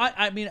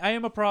 I mean, I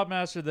am a prop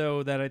master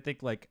though. That I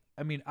think like.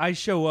 I mean, I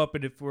show up,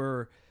 and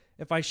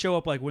if I show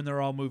up like when they're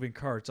all moving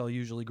carts, I'll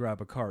usually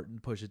grab a cart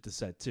and push it to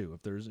set too.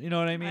 If there's, you know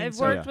what I mean. I've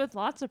worked with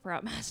lots of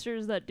prop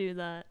masters that do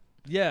that.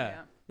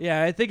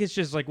 Yeah, I think it's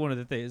just like one of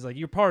the things. Like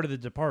you're part of the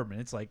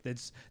department. It's like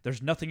there's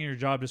nothing in your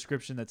job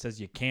description that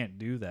says you can't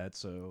do that.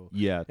 So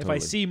if I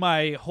see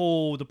my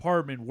whole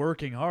department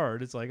working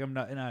hard, it's like I'm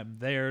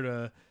there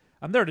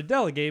to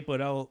delegate,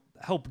 but I'll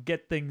help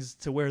get things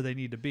to where they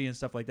need to be and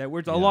stuff like that.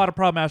 Where a lot of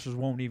prop masters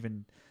won't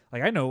even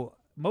like. I know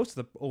most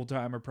of the old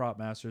timer prop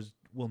masters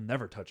will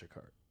never touch a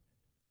cart.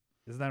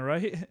 Isn't that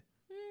right?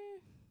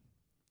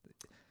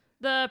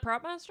 The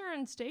prop master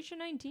in Station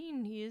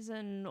 19, he's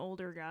an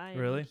older guy.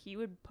 Really? And he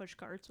would push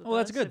carts with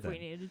that's us good if then. we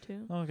needed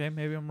to. Okay,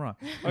 maybe I'm wrong.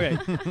 Okay.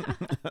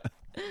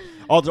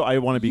 Also, I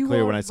want to be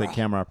clear when I said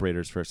camera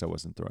operaters first, I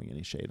wasn't throwing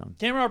any shade on.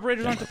 Camera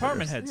operators aren't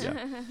department heads.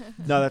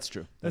 No, that's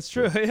true. That's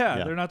true.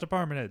 Yeah, they're not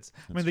department heads.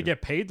 I mean, they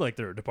get paid like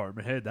they're a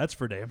department head. That's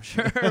for damn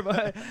sure.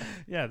 But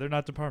yeah, they're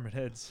not department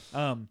heads.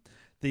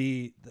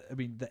 The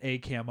A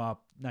cam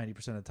op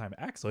 90% of the time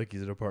acts like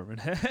he's a department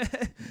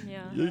head.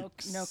 Yeah.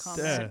 No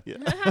comment. Yeah.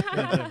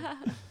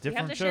 We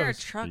have to share a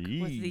truck with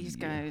these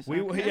guys.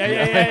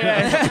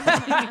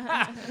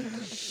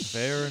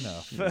 Fair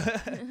enough.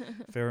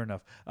 Fair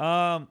enough.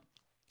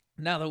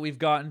 now that we've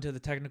gotten to the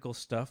technical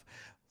stuff,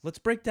 let's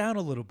break down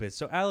a little bit.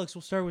 So, Alex,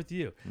 we'll start with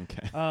you.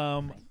 Okay.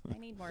 I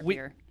need more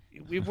beer.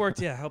 We've worked.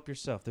 Yeah, help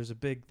yourself. There's a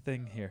big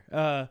thing here.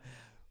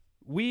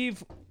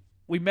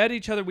 We met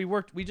each other.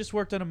 We just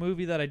worked on a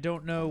movie that I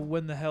don't know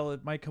when the hell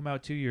it might come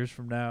out 2 years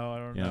from now. I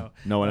don't know.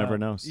 No one ever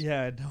knows.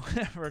 Yeah, no one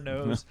ever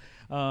knows.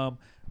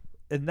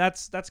 And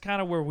that's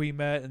kind of where we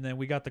met, and then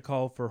we got the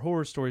call for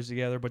Horror Stories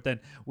together. But then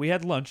we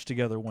had lunch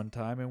together one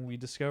time, and we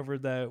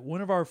discovered that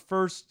one of our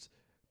first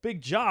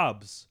big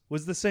jobs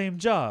was the same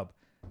job,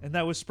 and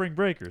that was Spring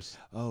Breakers.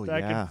 Oh,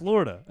 back yeah. in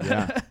Florida.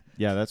 Yeah.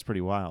 Yeah, that's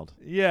pretty wild.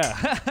 Yeah.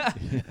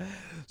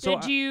 So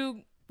Did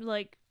you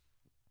like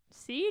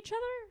see each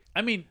other?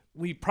 I mean,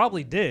 we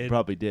probably did.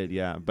 Probably did,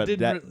 yeah. But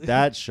Didn't really-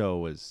 that show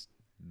was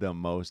the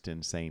most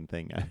insane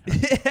thing I've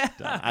ever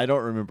done. I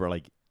don't remember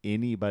like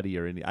anybody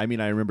or any. I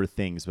mean, I remember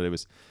things, but it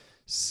was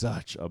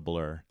such a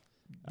blur.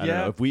 I don't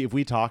know if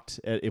we talked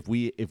if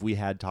we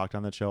had talked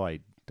on that show. I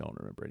don't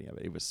remember any of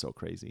it. It was so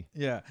crazy.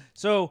 Yeah.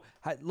 So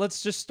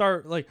let's just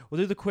start. Like, we'll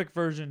do the quick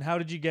version.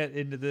 How'd you get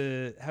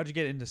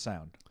into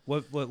sound?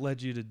 What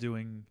led you to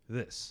doing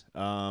this?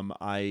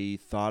 I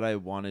thought I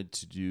wanted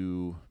to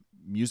do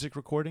music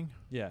recording.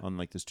 Yeah. On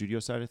like the studio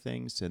side of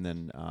things, and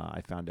then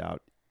I found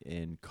out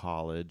in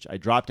college. I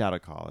dropped out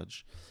of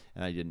college,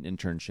 and I did an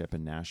internship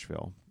in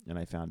Nashville, and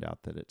I found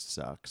out that it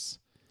sucks.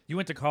 You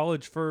went to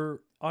college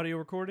for audio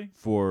recording?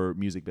 For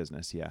music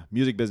business, yeah.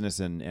 Music business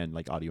and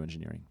like audio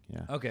engineering,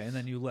 yeah. Okay, and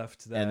then you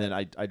left that. And then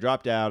I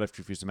dropped out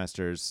after a few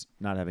semesters,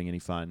 not having any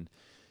fun.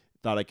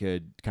 Thought I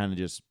could kind of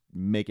just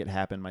make it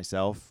happen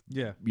myself,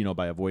 Yeah. you know,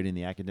 by avoiding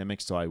the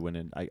academics. So I went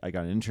in, I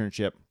got an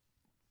internship,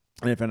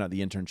 and I found out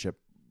the internship,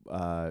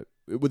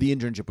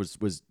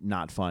 was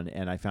not fun.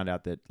 And I found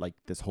out that like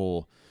this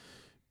whole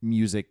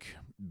music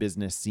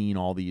business scene,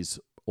 all these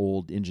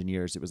old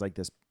engineers, it was like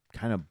this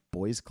kind of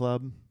boys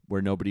club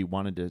where nobody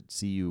wanted to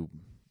see you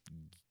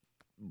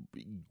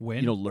Win?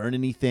 you know, learn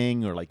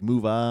anything or like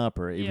move up,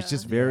 or it was Yeah.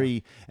 just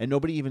very, and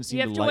nobody even seemed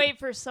You have to like, wait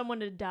for someone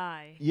to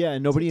die. yeah,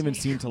 and nobody to even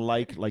take seemed to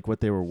like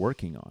what they were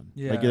working on.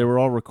 Yeah. Like they were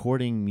all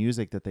recording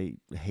music that they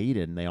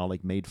hated, and they all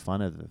like made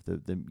fun of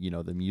the you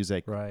know, the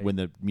music Right. when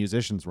the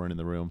musicians weren't in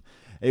the room.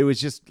 It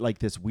was just like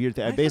this weird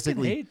thing. I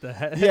basically hate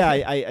that. yeah,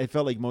 I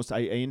felt like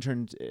I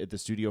interned at the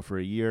studio for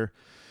a year,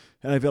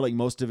 and I felt like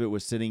most of it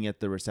was sitting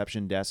at the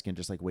reception desk and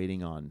just like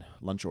waiting on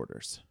lunch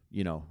orders,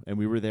 you know. And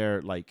we were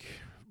there like,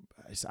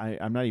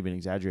 I'm not even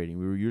exaggerating.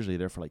 We were usually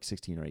there for like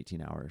 16 or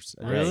 18 hours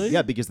a day. Really?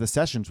 Yeah, because the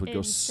sessions would go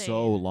Insane.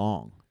 so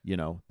long, you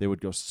know. They would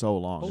go so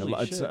long.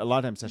 Holy shit. A lot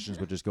of times sessions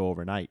would just go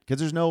overnight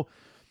because there's no,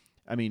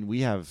 I mean,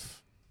 we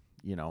have,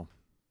 you know,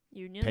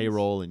 Unions?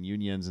 payroll and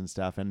unions and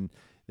stuff, and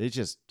they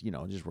just, you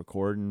know, just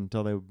record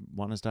until they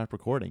want to stop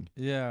recording.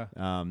 Yeah.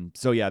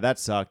 So yeah, that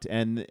sucked.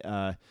 And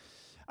I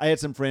had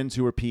some friends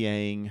who were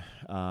PAing.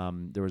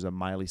 There was a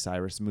Miley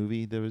Cyrus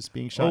movie that was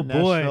being shot in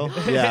Oh, boy.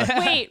 Nashville.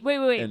 Yeah.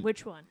 Wait. And-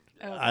 Which one?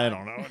 I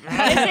don't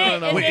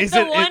know. Is it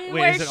the one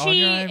where is it on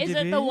your she? Is it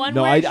the IMDb? one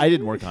No, where I she-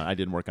 didn't work on it. I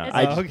didn't work on it. Is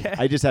I it- just, Okay.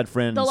 I just had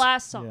friends. the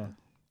last song Yeah.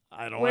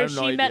 I don't where I have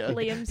no she met idea.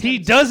 Liam. He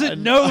Simpson.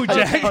 doesn't know,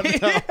 Jackie.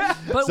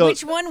 But So-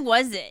 which one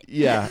was it?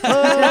 Yeah.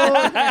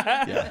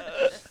 Yeah.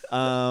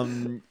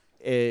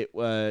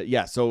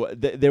 Yeah. So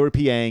they were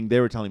PAing. They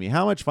were telling me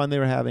how much fun they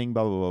were having.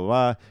 Blah blah blah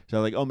blah. So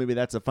I was like, oh, maybe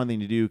that's a fun thing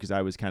to do, because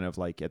I was kind of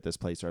like at this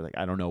place where like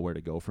I don't know where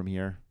to go from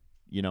here.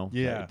 You know.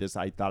 Yeah. Like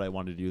I thought I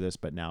wanted to do this,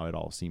 but now it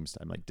all seems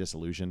I'm like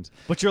disillusioned.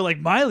 But you're like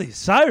Miley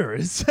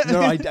Cyrus.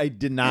 No, I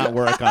did not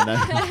work on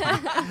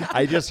that.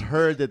 I just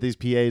heard that these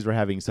PAs were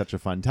having such a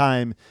fun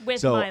time. With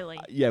So, Miley.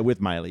 Yeah,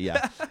 with Miley.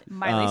 Yeah.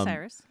 Miley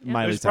Cyrus. Yeah.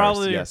 Miley There's Cyrus.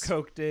 probably Yes. your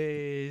Coke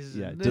days.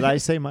 Yeah. and- Did I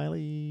say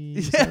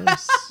Miley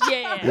Cyrus?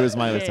 Yeah. It was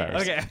Miley Yeah.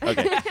 Cyrus.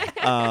 Okay.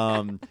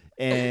 Okay.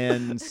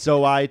 And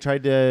so I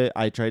tried to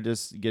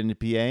get into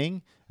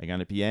PAing. I got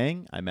into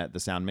PAing. I met the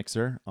sound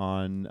mixer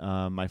on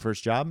my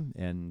first job,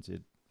 and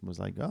it was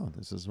like, oh,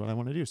 this is what I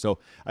want to do. So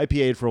I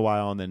PA'd for a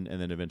while, and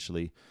then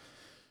eventually,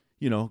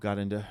 you know, got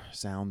into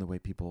sound the way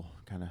people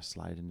kind of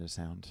slide into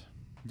sound.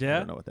 I Yeah.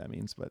 don't know what that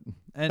means, but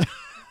And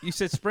you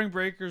said Spring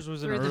Breakers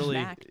was an Through the early.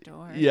 back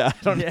door. yeah,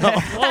 I don't know.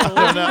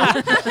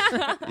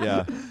 Yeah.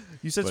 Yeah.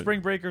 You said But-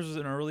 Spring Breakers was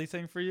an early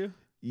thing for you,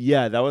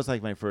 Yeah, that was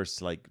like my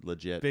first like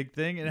legit big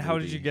thing. And how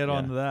did you movie, get yeah.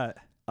 on that?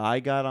 I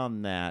got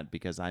on that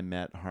because I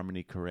met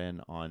Harmony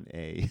Korine on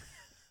a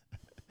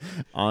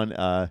on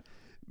a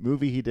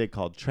movie he did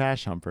called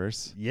Trash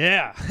Humpers.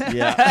 Yeah.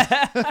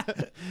 Yeah.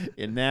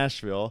 In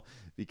Nashville,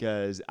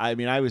 because I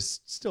mean I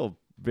was still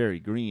very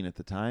green at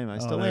the time. I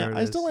still there am. it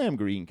I still is. am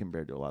green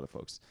compared to a lot of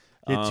folks.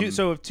 Yeah,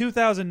 so if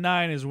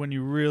 2009 is when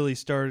you really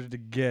started to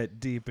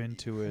get deep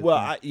into it.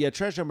 Well, then-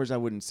 Trash Humpers I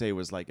wouldn't say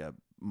was like a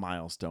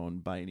milestone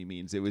by any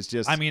means. It was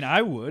just. I mean,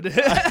 I would.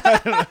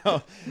 I don't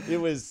know. It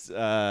was.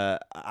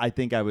 I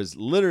think I was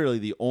literally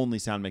the only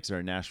sound mixer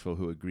in Nashville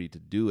who agreed to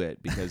do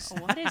it because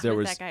What is there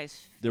with was that guy's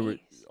face? there was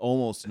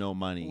almost no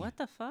money. What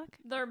the fuck?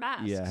 They're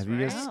masks. Yeah, have you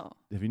right? guys? Oh.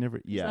 Have you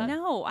never? Yeah,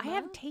 No, I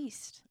have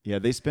taste. yeah.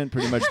 They spent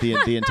pretty much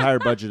the entire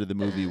budget of the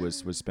movie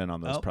was spent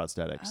on those Oh.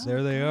 prosthetics.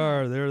 There they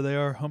are. There they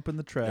are, humping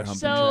the trash. humping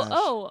So, trash.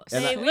 oh,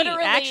 And they Sweet.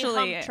 literally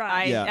Actually, hump trash.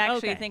 I Yeah.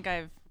 actually Okay. think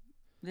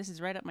this is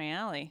right up my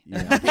alley.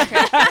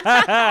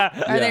 Yeah.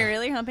 Are they Yeah.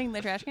 really humping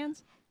the trash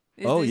cans?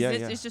 Oh, yeah,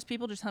 yeah. It's just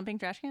people just humping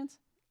trash cans?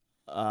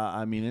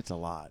 I mean, it's a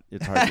lot.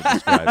 It's hard to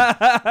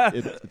describe.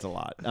 It's a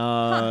lot.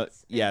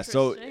 Yeah.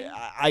 So interesting.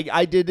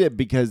 I did it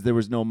because there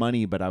was no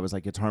money, but I was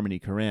like, it's Harmony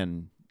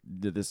Korine.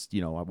 This, I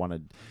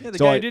wanted. Yeah, the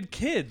so guy I- who did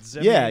Kids.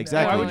 I Yeah, mean,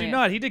 exactly. Why would Oh, you yeah.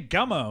 not? He did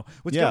Gummo.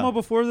 Was Yeah. Gummo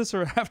before this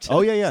or after? Oh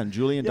yeah, and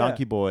Julian Yeah.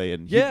 Donkey Boy,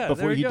 and Yeah,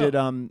 before there he you did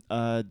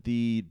go.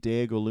 the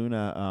Diego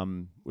Luna,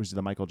 which is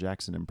the Michael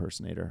Jackson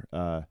impersonator.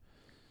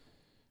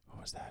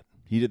 What was that?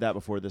 He did that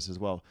before this as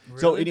well.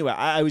 So Really? anyway,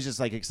 I was just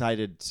like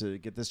excited to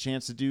get this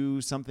chance to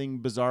do something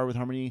bizarre with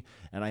Harmony,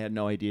 and I had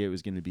no idea it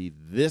was going to be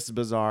this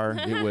bizarre.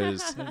 It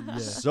was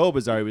so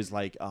bizarre. It was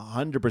like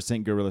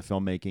 100% guerrilla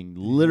filmmaking,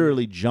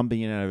 literally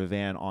jumping in and out of a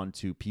van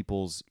onto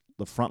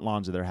the front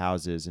lawns of their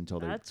houses until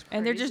they. That's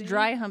And they're just crazy.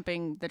 dry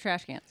humping the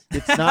trash cans.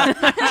 It's not.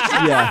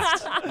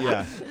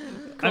 yeah.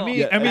 I mean,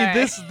 Yeah, I mean,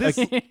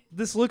 Alright.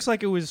 this looks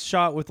like it was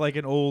shot with like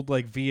an old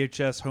like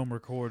VHS home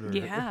recorder.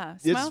 Yeah.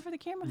 It's Smile for the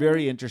camera.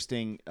 Very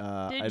interesting.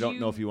 I Did don't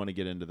know you- if you want to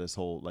get into this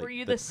whole like. Were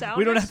you the- the sound?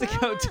 We don't have to mixer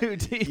go on that? too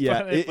deep.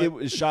 Yeah, on it, it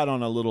was shot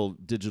on a little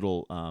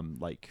digital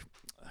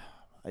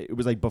it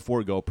was like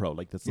before GoPro,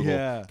 like this little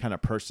Yeah. kind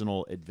of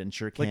personal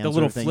adventure cam. like the sort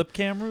little of thing. flip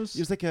cameras. It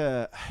was like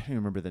I don't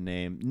remember the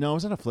name. No, it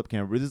was not a flip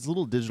camera. It was this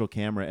little digital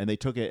camera, and they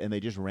took it and they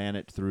just ran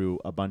it through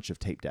a bunch of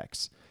tape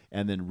decks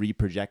and then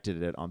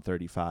reprojected it on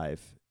 35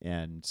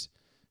 and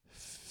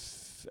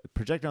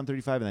projected on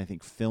 35 and I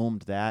think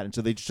filmed that. And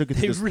so they just took it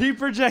They through this,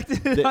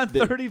 reprojected it on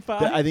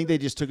 35. I think they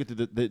just took it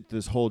through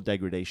this whole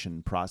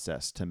degradation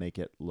process to make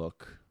it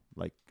look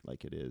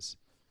like it is.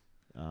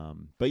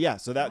 But yeah,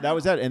 so that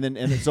was that, and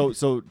then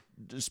so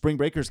Spring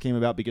Breakers came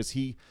about because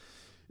he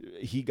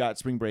got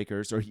Spring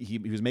Breakers, or he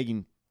was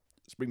making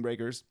Spring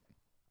Breakers,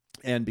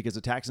 and because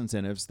of tax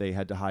incentives, they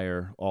had to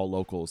hire all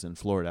locals in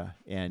Florida,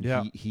 and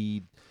Yeah.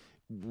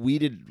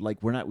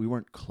 we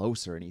weren't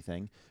close or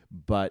anything,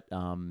 but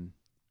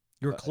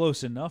You're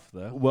close enough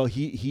though. well,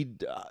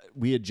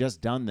 we had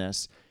just done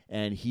this,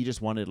 and he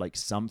just wanted like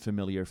some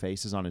familiar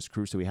faces on his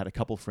crew. So we had a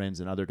couple friends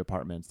in other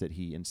departments that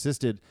he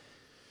insisted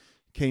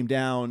came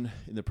down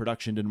in the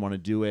production, didn't want to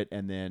do it,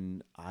 and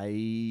then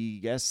I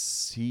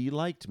guess he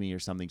liked me or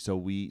something.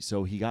 So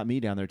he got me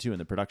down there too, and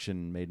the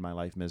production made my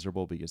life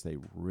miserable because they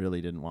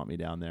really didn't want me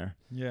down there.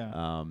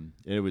 Yeah.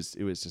 It was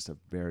just a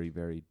very,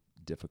 very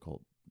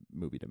difficult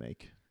movie to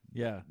make.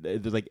 Yeah.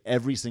 There's like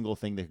every single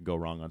thing that could go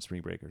wrong on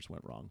Spring Breakers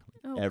went wrong.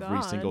 Oh, Every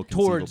God. single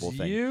Towards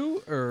conceivable thing.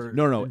 you or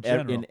No, in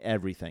general? in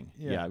everything.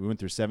 Yeah. Yeah, we went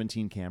through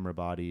 17 camera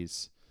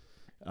bodies.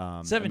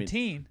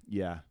 17.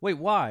 Yeah, Wait,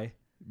 why?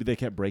 but they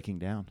kept breaking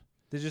down.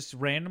 They just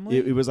randomly?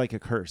 It was like a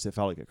curse. It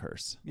felt like a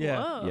curse.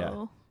 yeah. Whoa.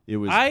 Yeah. It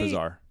was I-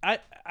 bizarre.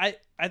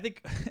 I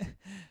think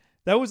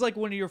that was like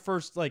one of your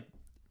first like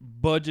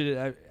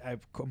budgeted.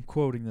 I'm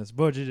quoting this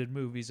budgeted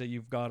movies that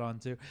you've got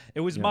onto. It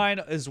was Yeah. mine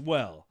as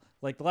well.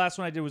 Like the last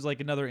one I did was like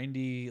another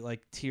indie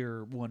like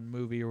tier 1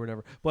 movie or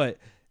whatever. But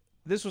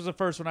this was the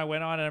first one I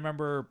went on, and I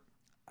remember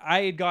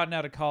I had gotten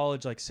out of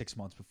college like 6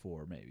 months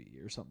before maybe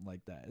or something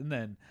like that, and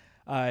then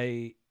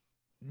I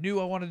knew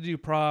I wanted to do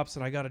props,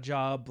 and I got a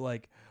job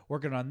like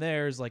working on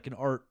theirs like an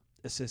art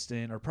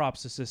assistant or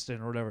props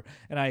assistant or whatever,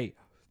 and I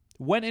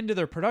went into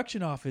their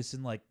production office,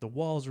 and like the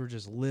walls were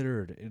just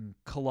littered in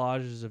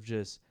collages of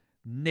just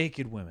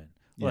naked women.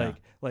 Yeah.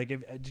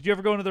 Did you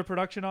ever go into their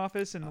production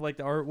office and like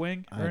the art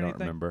wing or I don't anything?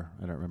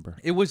 remember.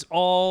 It was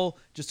all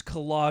just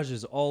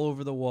collages all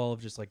over the wall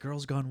of just like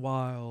Girls Gone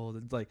Wild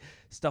and like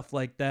stuff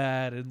like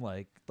that, and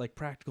like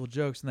practical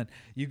jokes. And then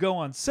you go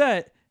on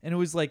set, and it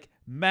was like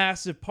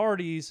massive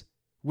parties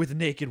with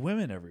naked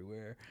women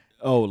everywhere.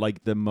 Oh,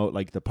 like the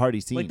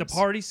party scenes. Like the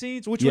party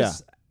scenes, which Yeah.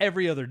 was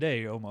every other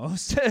day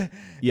almost.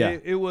 Yeah.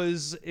 it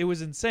was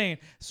insane.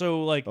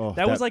 So like Oh,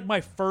 that was that- like my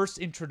first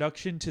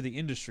introduction to the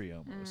industry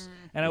almost,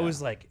 and I Yeah.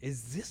 was like,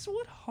 "Is this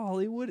what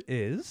Hollywood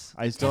is?"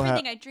 I still have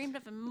Everything I dreamed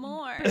of and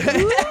more.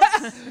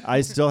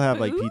 I still have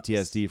like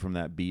PTSD from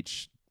that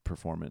beach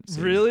performance.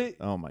 scene. Really?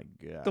 Oh my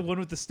god. The one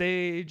with the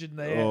stage and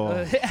the Oh,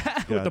 with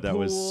God, the that pool.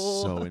 was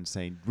so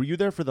insane. Were you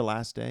there for the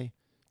last day?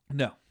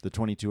 No. The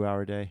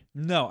 22-hour day?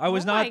 No, I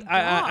was Oh my not.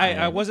 I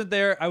God. wasn't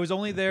there. I was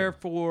only there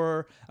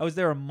for. I was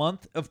there a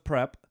month of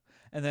prep,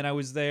 and then I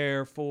was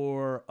there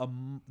for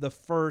the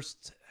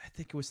first. I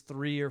think it was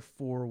 3 or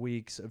 4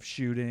 weeks of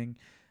shooting.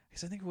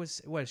 Because I think it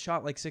was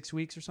shot like 6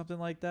 weeks or something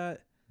like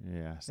that.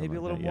 Yeah, something Maybe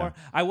a like little that, more.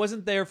 yeah. I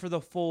wasn't there for the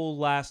full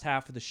last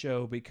half of the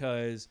show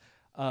because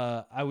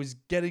I was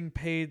getting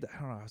paid. I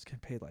don't know. I was getting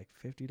paid like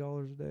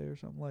 $50 a day or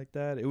something like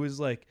that. It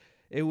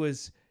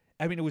was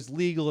I mean, it was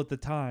legal at the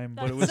time,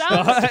 but it was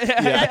sounds, not.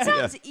 that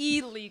sounds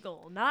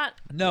illegal, not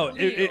No,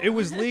 legal. it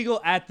was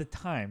legal at the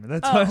time.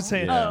 That's what I'm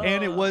saying. Yeah.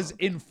 And it was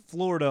in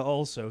Florida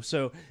also.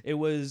 So it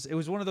was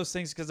one of those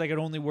things because I could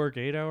only work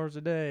 8 hours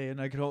a day, and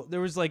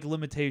there was like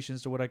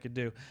limitations to what I could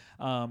do.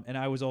 And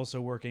I was also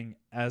working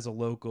as a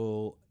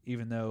local,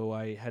 even though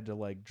I had to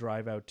like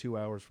drive out 2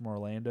 hours from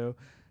Orlando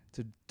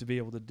to be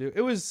able to do.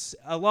 It was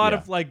a lot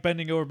of like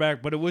bending over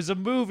back, but it was a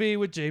movie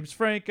with James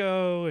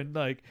Franco and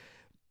like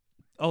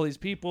all these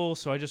people,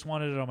 so I just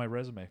wanted it on my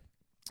resume.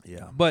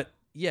 Yeah. But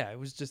yeah, it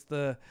was just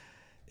it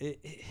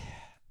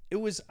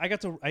was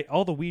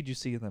all the weed you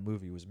see in that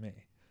movie was me.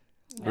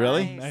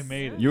 Really? I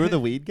made it. You were the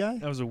weed guy?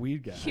 I was a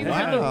weed guy. You were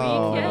the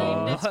Wow. weed guy.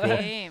 Game. That's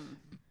game.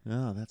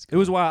 Oh, that's It cool.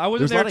 was wild. I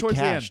wasn't There there was a lot towards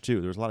of the end. cash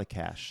too. There was a lot of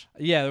cash.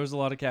 Yeah, there was a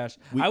lot of cash.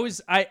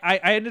 I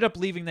ended up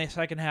leaving the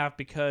second half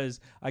because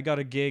I got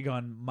a gig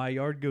on My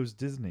Yard Goes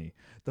Disney,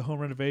 the home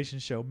renovation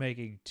show,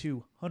 making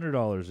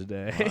 $200 a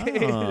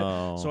day.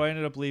 Wow. So I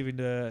ended up leaving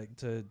to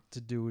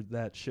do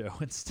that show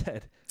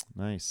instead.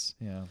 Nice.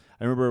 Yeah.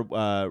 I remember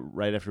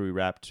right after we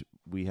wrapped,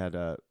 we had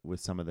with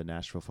some of the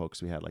Nashville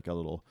folks, we had like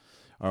our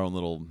own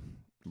little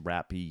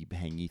rappy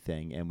hangy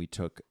thing, and we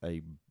took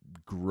a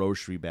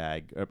grocery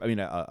bag,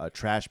 a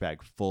trash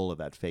bag full of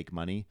that fake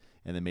money,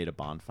 and then made a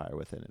bonfire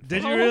with it.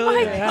 Did you Oh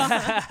really? my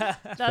God.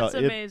 That's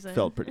amazing. It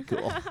felt pretty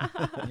cool.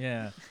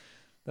 Yeah.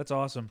 That's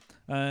awesome.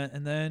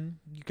 And then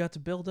you got to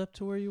build up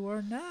to where you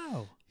are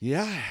now.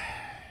 Yeah.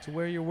 To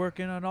where you're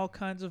working on all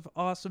kinds of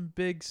awesome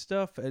big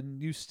stuff,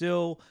 and you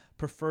still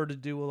prefer to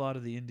do a lot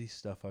of the indie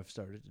stuff, I've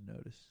started to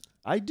notice.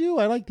 I do.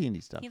 I like the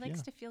indie stuff. He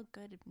likes to feel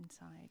good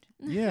inside.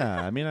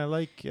 Yeah. I mean, I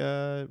like.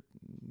 You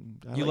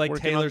like working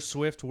Taylor on-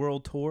 Swift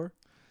World Tour?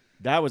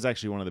 That was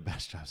actually one of the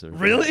best jobs I've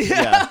ever Really?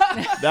 done.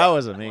 Yeah. That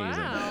was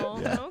amazing. Wow.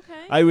 Yeah.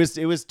 Okay.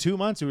 It was 2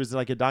 months. It was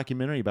like a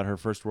documentary about her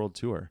first world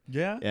tour.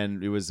 Yeah.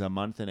 And it was a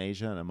month in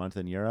Asia and a month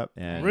in Europe.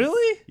 And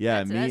Really?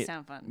 Yeah. That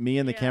sound fun. Me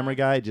and the Yeah. camera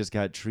guy just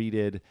got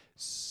treated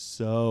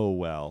so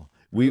well.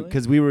 Really?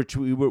 Because we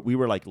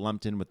were like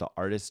lumped in with the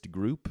artist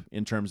group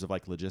in terms of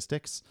like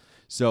logistics.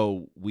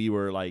 So we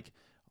were like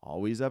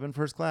always up in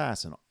first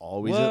class and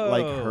always at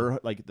like Whoa.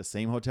 like the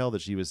same hotel that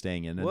she was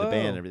staying in and the Whoa.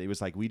 band and everything. It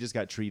was like we just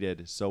got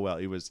treated so well.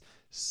 It was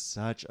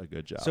such a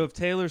good job. So if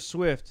Taylor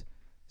Swift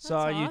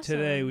saw That's you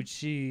today, awesome. would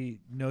she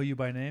know you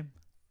by name?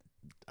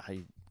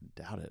 I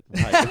doubt it.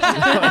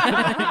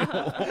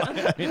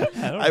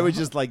 I was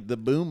just like the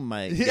boom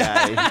mic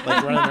guy, like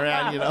running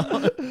around, you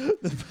know.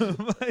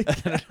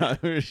 I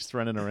was just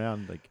running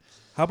around, like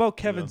How about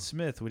Kevin know.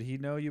 Smith? Would he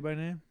know you by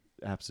name?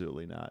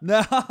 absolutely not.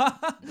 No.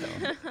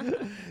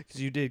 Because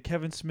you did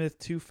Kevin Smith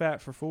Too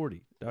Fat for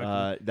 40.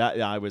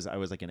 I was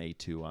like an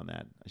A2 on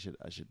that.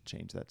 I should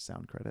change that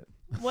sound credit.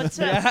 What's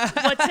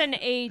an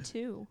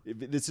A2?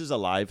 This is a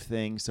live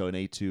thing, so an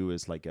A2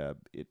 is like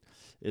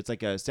it's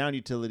like a sound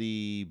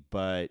utility,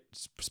 but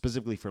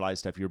specifically for live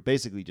stuff. You're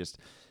basically just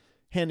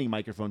handing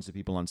microphones to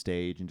people on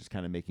stage and just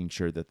kind of making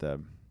sure that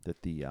the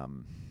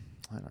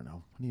I don't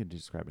know, how do you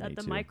describe an That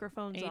A2? the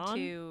microphone's on?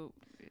 A2.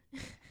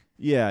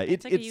 Yeah,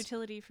 It's like a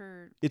utility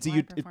for it's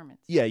live performance.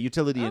 yeah,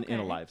 utility in a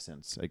Okay. live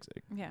sense.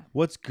 Exactly. Yeah.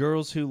 What's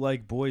Girls Who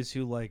Like Boys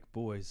Who Like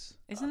Boys?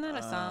 Isn't that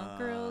a song?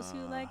 Girls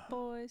who like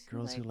boys.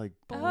 Girls who like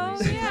boys. Oh,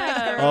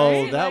 yeah.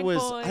 Oh, right? that Like was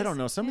boys. I don't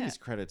know. Some Yeah. of these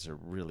credits are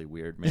really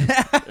weird, man.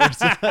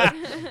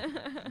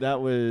 That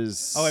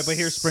was Oh, wait, but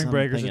here's Spring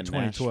Breakers something in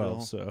 2012.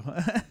 Nashville.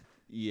 So,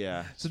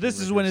 Yeah. so this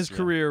is when his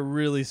career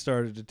really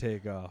started to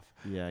take off.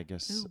 Yeah, I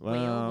guess. Ooh, Well,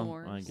 whale I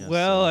wars. guess.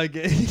 Well, so. I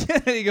guess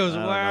he goes, I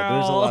don't know. wow.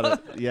 There's a lot of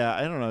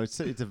I don't know. It's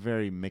a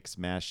very mixed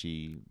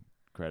mashy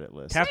credit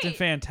list. Captain Wait.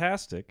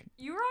 Fantastic.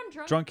 You were on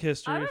Drunk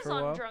History I was for a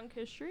on while. Drunk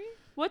History.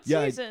 What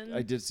Yeah, season?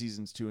 I did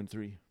seasons 2 and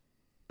 3.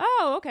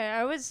 Oh, okay.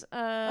 I was.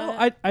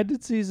 Oh, I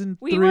did season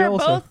we 3 were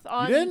also. both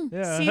on You did?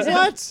 Yeah. season.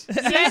 What?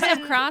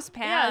 Season cross Yeah,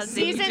 paths.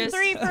 and you season just-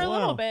 3 for a Wow.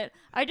 little bit.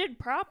 I did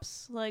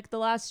props like the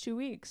last 2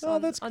 weeks. Oh,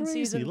 on, that's on crazy.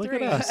 season Look 3.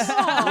 at us. Oh.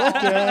 Look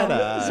at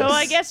us. So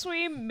I guess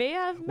we may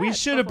have met We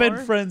should have been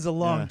before. friends a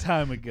long Yeah.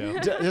 time ago.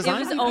 Does It was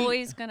IMDb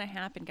always gonna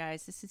happen,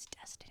 guys. This is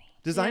destiny.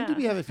 Does Yeah.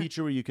 IMDb have a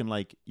feature where you can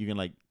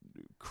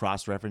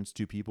cross-reference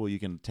two people? You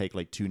can take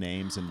like two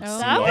names and Oh,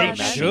 see that all would the be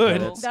matching should.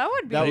 credits. That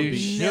would be. That would You be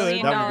should. that would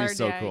be $1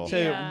 so million cool. idea. Tell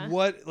you Yeah.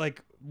 what,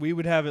 like we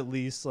would have at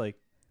least like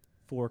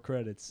 4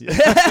 credits.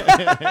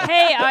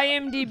 Hey,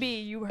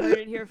 IMDb, you heard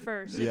it here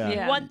first. Yeah. If you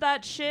Yeah. want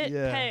that shit,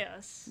 Yeah. pay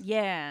us.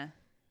 Yeah.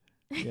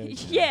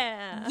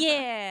 Yeah.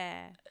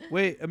 Yeah.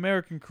 Wait,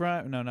 American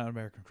Crime? No, not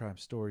American Crime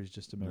Stories.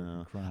 Just American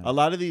No. Crime. A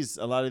lot of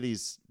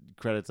these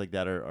credits like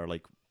that are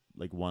like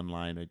one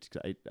line.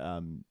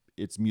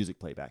 It's music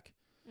playback.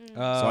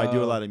 So I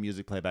do a lot of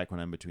music playback when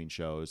I'm between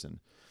shows, and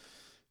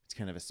it's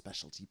kind of a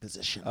specialty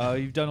position.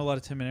 You've done a lot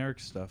of Tim and Eric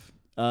stuff.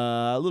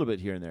 A little bit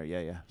here and there,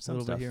 yeah. Some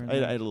little bit stuff. here and I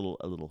there. had a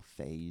little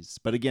phase,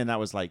 but again, that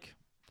was like,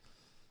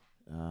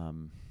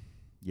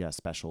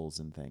 specials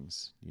and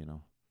things. You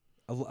know,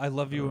 I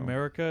Love You, Oh.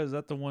 America. Is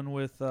that the one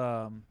with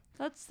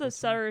That's the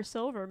Sarah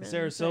Silverman.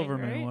 Sarah thing,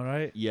 Silverman right? one,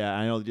 right? yeah.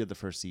 I know they did the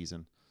first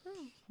season. Oh,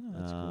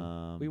 that's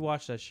cool. We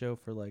watched that show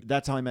for like.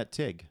 That's how I met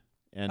Tig.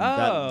 and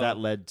Oh. that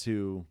led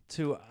to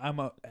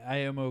I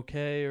am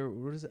okay, or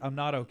what is it? I'm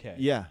not okay.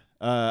 yeah.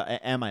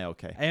 Am I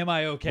okay? Am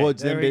I okay? Well,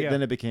 it's There we go.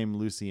 then it became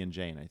Lucy and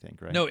Jane, I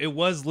think, right? No, it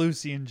was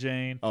Lucy and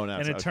Jane. Oh, no,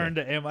 and it's it okay. turned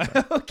to Am I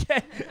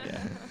Okay?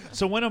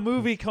 So when a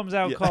movie comes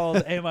out Yeah. called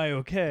Am I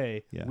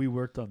Okay, Yeah. we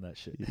worked on that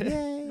shit.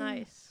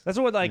 Nice. That's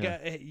what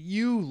Yeah.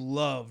 you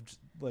loved,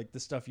 like the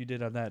stuff you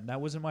did on that, and that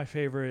wasn't my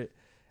favorite.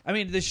 I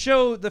mean, the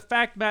show, the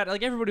fact matter,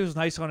 like everybody was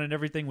nice on it, and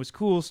everything was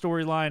cool,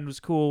 storyline was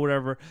cool,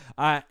 whatever.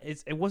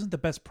 It wasn't the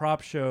best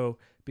prop show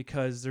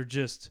because there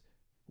just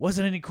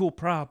wasn't any cool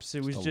props.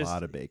 It was a just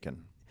lot of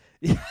bacon.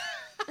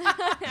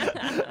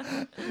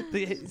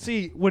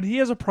 See, when he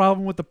has a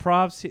problem with the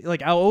props,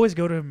 like I'll always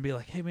go to him and be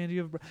like, "Hey man, do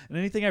you have?" And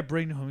anything I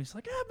bring to him, he's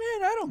like, "Ah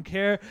man, I don't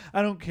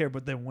care."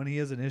 But then when he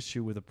has an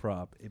issue with a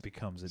prop, it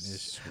becomes an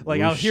issue.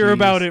 Like I'll hear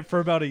about it for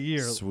about a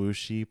year.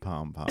 Swooshy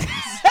pom poms.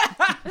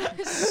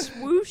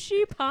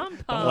 Swooshy pom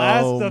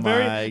pom.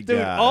 my dude,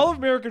 God. all of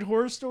American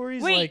Horror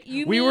Stories. Wait, like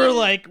you we were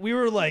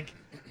mean- like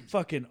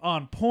fucking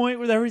on point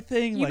with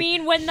everything. You like,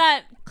 mean when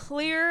that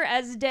clear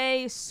as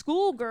day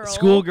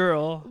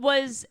schoolgirl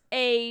was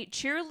a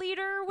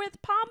cheerleader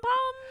with pom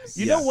poms?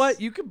 You know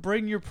what? You could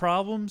bring your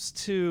problems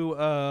to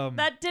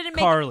That didn't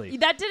make Carly.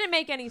 That didn't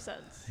make any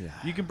sense.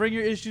 You can bring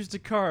your issues to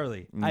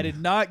Carly. Mm. I did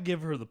not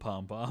give her the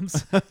pom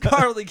poms.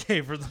 Carly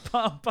gave her the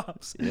pom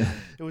poms.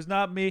 It was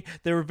not me.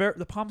 They were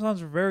the pom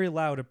poms were very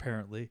loud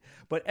apparently.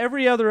 But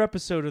every other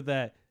episode of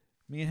that,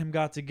 me and him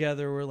got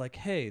together. We're like,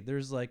 hey,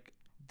 there's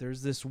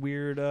this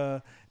weird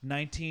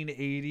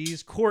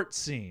 1980s court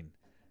scene.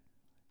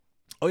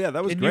 Oh yeah,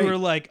 that was And great. you were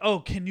like, oh,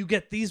 can you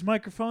get these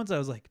microphones? I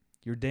was like,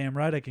 you're damn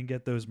right I can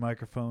get those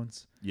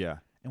microphones. yeah.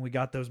 And we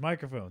got those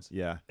microphones.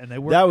 Yeah. And they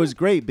were That was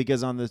great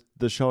because on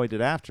the show I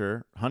did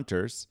after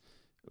Hunters,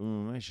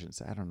 I shouldn't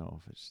say. I don't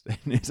know if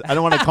it's. I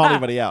don't want to call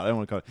anybody out. I don't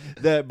want to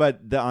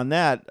call. On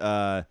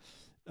that,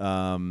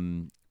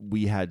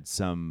 we had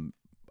some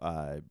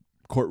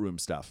courtroom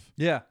stuff.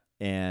 Yeah.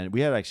 And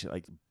we had actually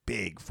like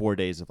big 4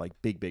 days of like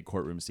big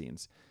courtroom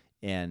scenes,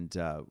 and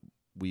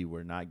we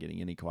were not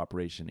getting any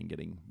cooperation in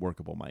getting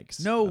workable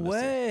mics. No on the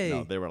set. way.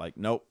 No, they were like,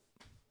 nope.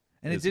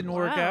 And it didn't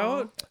work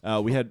Wow.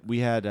 out. We had.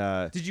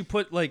 Did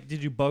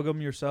you bug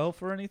them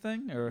yourself or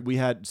anything? Or We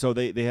had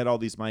they had all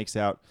these mics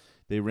out.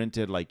 They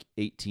rented like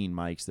 18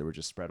 mics that were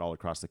just spread all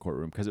across the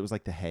courtroom because it was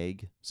like The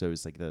Hague, so it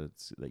was like the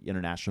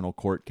international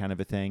court kind of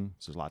a thing.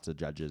 So there's lots of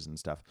judges and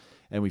stuff.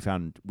 And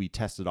we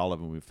tested all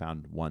of them. We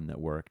found one that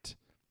worked,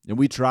 and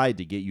we tried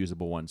to get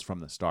usable ones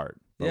from the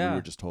start, but we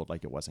were just told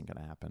like it wasn't going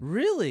to happen.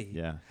 Really?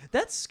 Yeah.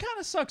 That's kind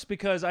of sucks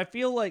because I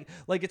feel like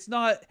it's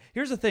not.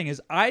 Here's the thing: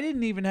 is I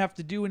didn't even have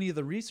to do any of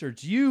the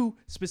research. You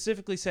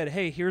specifically said,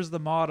 "Hey, here's the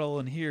model,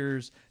 and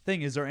here's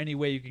thing. Is there any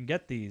way you can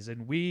get these?"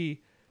 And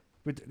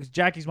but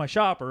Jackie's my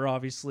shopper,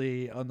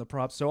 obviously, on the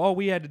props. So all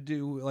we had to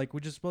do, like,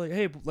 we just like,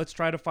 hey, let's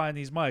try to find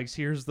these mics.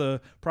 Here's the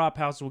prop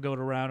house we'll go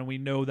around, and we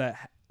know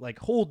that like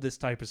hold this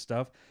type of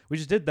stuff. We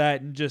just did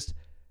that and just.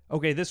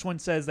 Okay, this one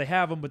says they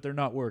have them, but they're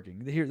not working.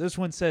 Here, this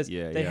one says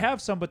they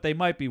have some, but they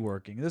might be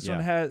working. This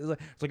one has,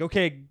 it's like,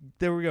 okay,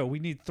 there we go. We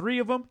need 3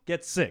 of them,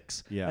 get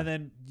 6. Yeah. And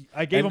then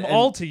I gave them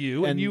all to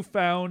you, and you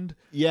found,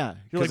 yeah,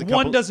 you're 'cause like, a couple-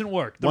 one doesn't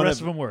work. The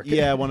rest of them work.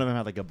 Yeah, one of them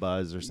had like a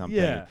buzz or something.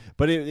 Yeah.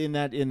 But in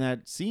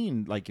that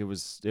scene, like it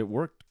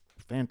worked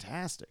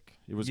fantastic.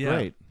 It was Yeah.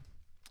 great.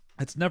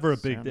 It's never a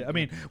big Sounded deal. I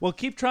mean, well,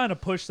 keep trying to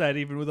push that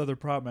even with other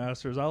prop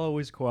masters. I'll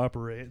always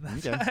cooperate.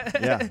 Okay.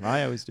 Yeah,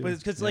 I always do. But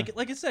because, Yeah.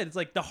 like I said, it's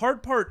like the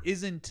hard part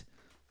isn't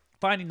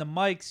finding the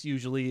mics.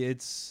 Usually,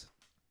 it's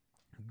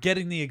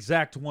getting the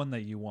exact one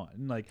that you want.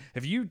 And like,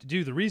 if you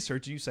do the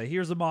research, and you say,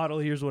 "Here's the model.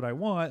 Here's what I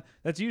want."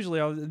 That's usually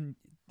all. And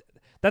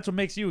that's what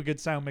makes you a good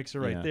sound mixer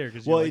right Yeah. there.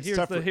 Because Well, like, it's here's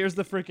tough the here's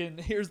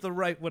the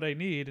right what I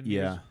need. And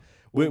Yeah. here's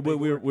We what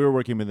we will make we were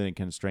working within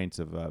constraints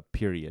of a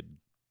period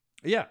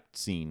yeah.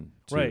 scene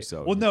too. Right.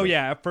 So well, no, but-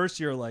 yeah. At first,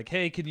 you're like,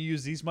 "Hey, can you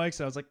use these mics?"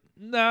 And I was like,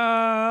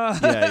 "Nah,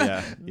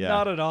 Yeah.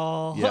 not at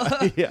all.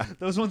 Yeah. Yeah.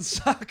 Those ones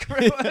suck."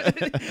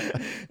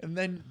 And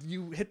then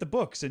you hit the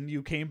books, and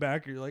you came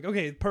back. And you're like,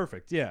 "Okay,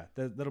 perfect. Yeah,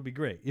 that'll be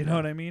great." You know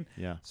what I mean?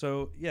 Yeah.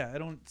 So yeah, I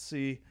don't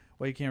see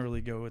why you can't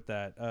really go with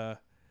that.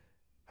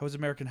 How was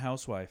American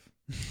Housewife?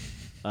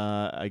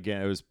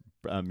 Again, it was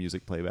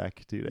music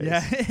playback 2 days.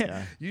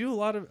 Yeah. You do a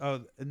lot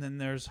of. And then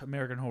there's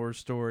American Horror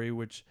Story,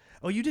 which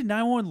you did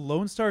 911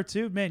 Lone Star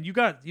too. Man, you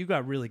got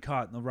really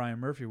caught in the Ryan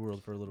Murphy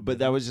world for a little bit. But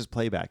that was just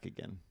playback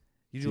again.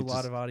 You do a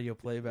lot of audio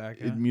playback.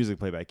 Huh? Music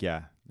playback,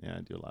 yeah. Yeah,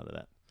 I do a lot of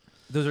that.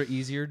 Those are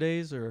easier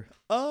days, or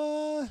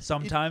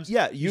sometimes.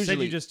 yeah, You said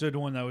usually you just did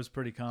one that was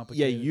pretty Yeah,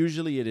 complicated.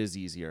 usually it is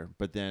easier.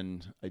 But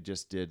then I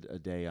just did a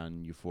day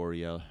on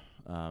Euphoria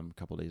a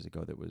couple days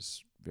ago that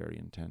was very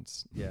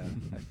intense. Yeah,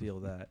 I feel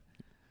that.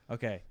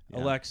 Okay, Yeah.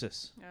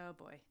 Alexis, Oh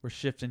boy. we're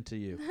shifting to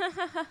you.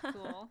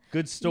 Cool.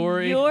 Good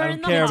story. You're I in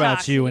don't the care hot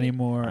about you seat.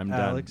 anymore, I'm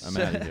Alex. done.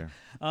 I'm out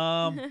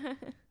of here.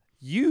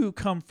 You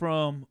come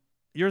from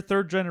your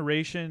third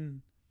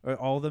generation. Are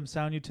all of them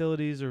sound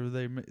utilities, or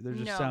they're just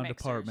No, sound mixers.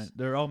 department?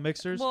 They're all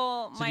mixers.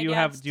 Well, so my do you dad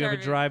have a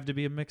started- drive to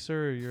be a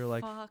mixer, or you're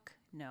like Fuck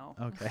no.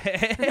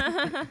 okay?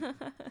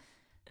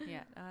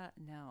 Yeah.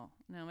 No.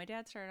 My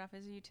dad started off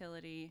as a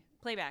utility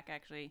playback,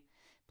 actually,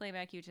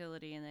 playback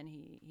utility, and then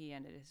he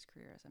ended his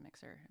career as a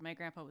mixer. My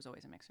grandpa was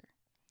always a mixer.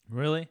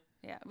 Really?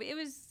 Yeah, but it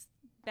was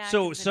back.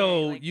 So in the so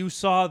day, like, you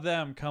saw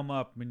them come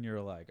up and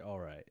you're like, all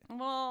right.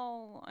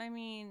 Well, I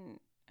mean.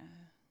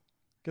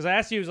 Because I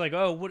asked you, it was like,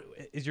 oh, what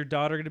is your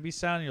daughter going to be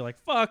sound? And you're like,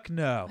 fuck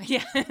no.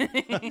 Yeah.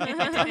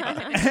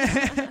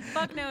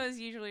 Fuck no is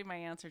usually my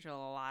answer to a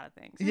lot of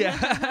things. Yeah.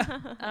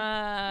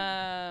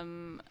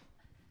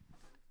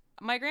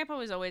 My grandpa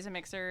was always a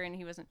mixer, and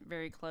he wasn't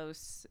very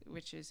close,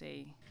 which is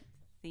a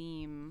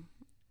theme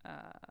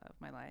of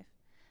my life.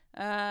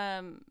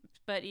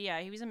 But yeah,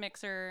 he was a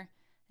mixer,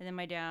 and then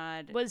my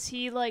dad. Was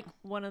he like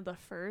one of the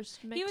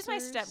first mixers? He was my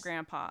step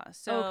grandpa.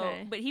 So,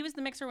 Okay. But he was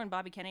the mixer when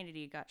Bobby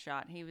Kennedy got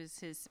shot. He was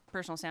his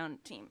personal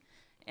sound team.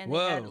 And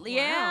Whoa. they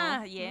had, yeah,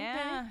 Wow.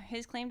 yeah,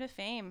 his claim to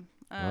fame.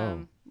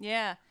 Oh.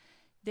 Yeah,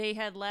 they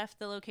had left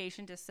the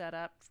location to set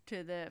up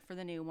for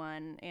the new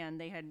one, and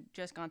they had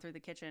just gone through the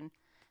kitchen,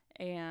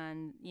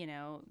 and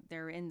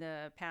they're in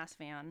the pass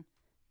van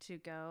to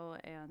go,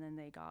 and then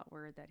they got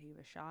word that he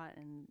was shot,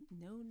 and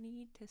no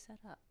need to set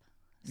up.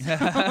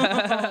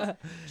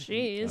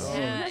 Jeez.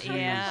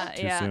 Yeah.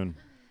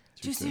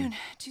 Too soon.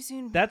 Too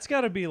soon. That's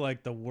got to be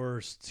like the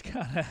worst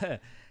kind of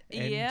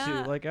end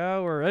Yeah. to, like,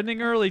 oh, we're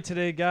ending early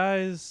today,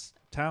 guys.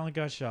 Talent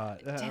got shot.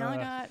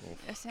 Talent got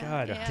a sound.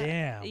 God yeah.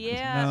 damn.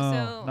 Yeah. No,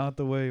 So not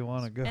the way you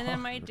want to go. and then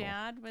my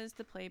dad was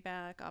the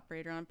playback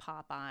operator on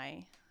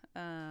Popeye,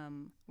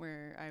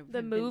 where I The had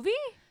been- movie?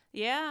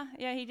 Yeah,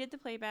 he did the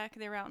playback.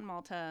 They were out in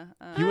Malta.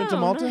 You went to Oh,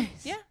 Malta?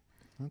 nice. Yeah,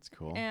 That's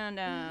cool. and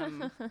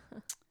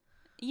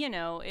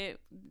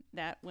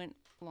that went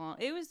long.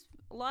 It was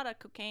a lot of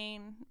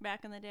cocaine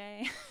back in the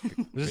day.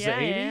 Was this Yeah,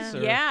 the 80s?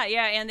 Or? yeah,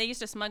 and they used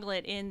to smuggle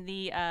it in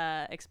the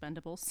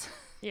Expendables.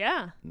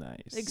 Yeah. Nice.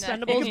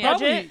 Expendables You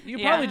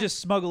budget. probably just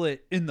smuggle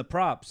it in the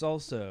props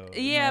also.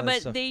 and Yeah, all that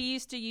but stuff. they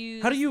used to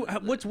use How do you?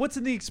 What's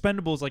in the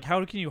Expendables? Like,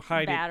 how can you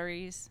hide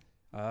batteries.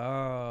 it?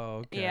 Oh,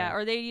 okay. Yeah,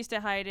 or they used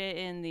to hide it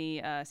in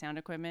the sound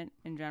equipment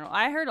in general.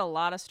 I heard a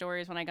lot of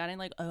stories when I got in,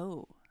 like,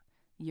 oh,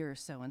 you're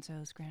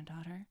so-and-so's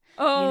granddaughter.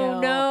 Oh,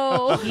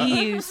 know, no.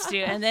 He used to.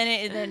 And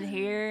then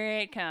here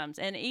it comes.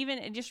 And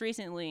even just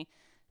recently,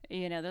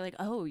 they're like,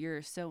 oh,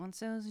 you're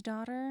so-and-so's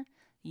daughter?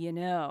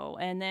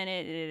 And then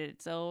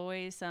it's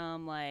always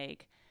some,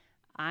 like,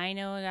 I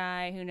know a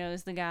guy who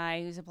knows the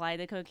guy who supplied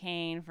the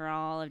cocaine for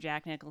all of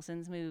Jack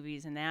Nicholson's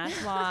movies, and that's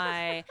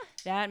why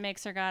that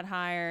mixer got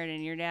hired,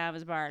 and your dad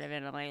was part of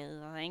it. I'm like,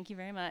 thank you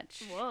very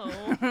much. Whoa.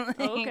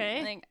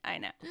 Okay. I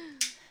know.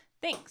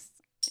 Thanks.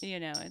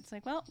 It's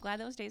like, well, glad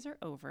those days are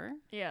over.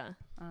 Yeah.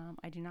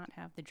 I do not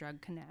have the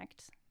drug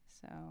connect,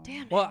 so.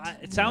 Damn it. Well,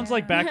 it sounds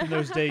like back in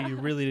those days, you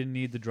really didn't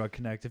need the drug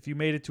connect. If you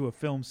made it to a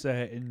film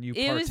set and you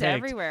It was partaked,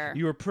 everywhere.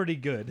 you were pretty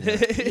good.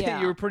 Yeah.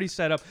 You were pretty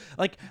set up.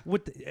 Like,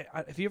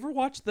 have you ever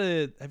watched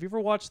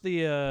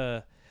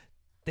the?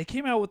 They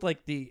came out with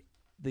like the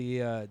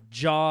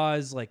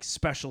Jaws like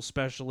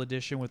special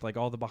edition with like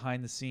all the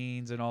behind the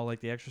scenes and all like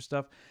the extra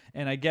stuff.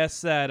 And I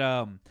guess that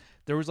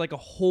there was like a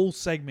whole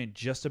segment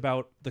just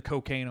about the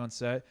cocaine on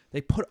set.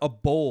 They put a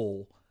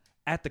bowl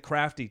at the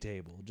crafty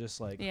table, just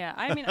like Yeah,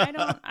 I mean, I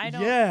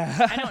don't,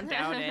 Yeah. I don't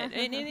doubt it.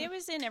 And it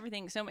was in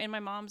everything. So, and my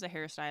mom's a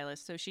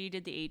hairstylist, so she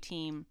did the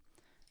A-Team.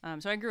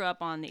 So I grew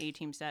up on the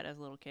A-Team set as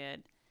a little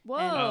kid. Whoa.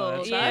 Oh,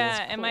 that's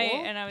Yeah, cool.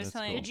 and I was That's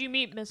telling cool. Did you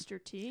meet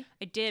Mr. T?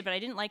 I did, but I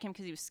didn't like him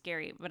because he was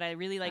scary. But I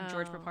really liked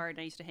George Oh. Papard, and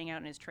I used to hang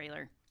out in his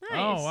trailer. Nice.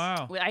 Oh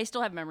wow, I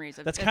still have memories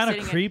of. that's of kind of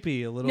sitting in-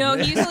 creepy a little No,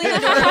 bit. he used to leave the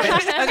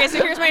door. Okay,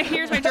 so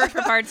here's my George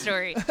Papard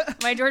story.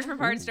 My George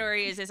Papard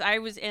story is I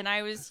was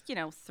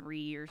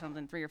 3 or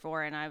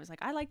 4, and I was like,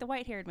 I like the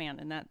white-haired man,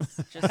 and that's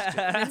that's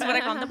what I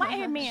call him, the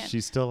white-haired man.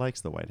 She still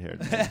likes the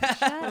white-haired.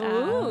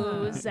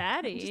 Ooh,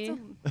 zaddy.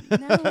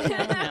 No.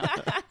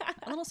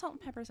 A little salt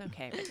and pepper is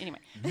okay, but anyway.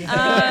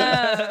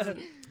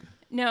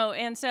 No,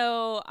 and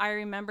so I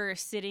remember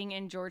sitting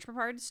in George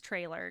Papard's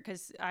trailer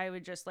because I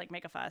would just like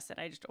make a fuss, and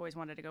I just always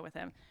wanted to go with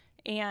him.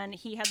 And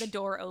he had the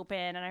door open,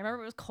 and I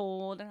remember it was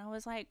cold, and I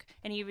was like,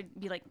 and he would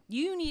be like,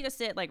 "You need to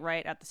sit like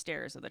right at the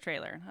stairs of the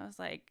trailer," and I was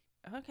like,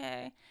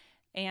 "Okay."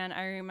 And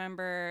I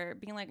remember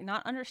being like,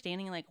 not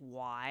understanding like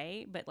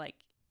why, but like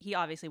he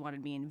obviously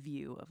wanted me in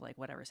view of like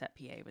whatever set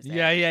PA was there.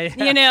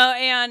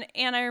 Yeah.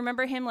 And I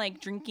remember him like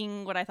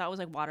drinking what I thought was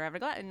like water out of a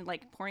glass and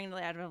like pouring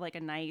it out of like a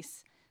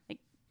nice like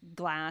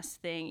glass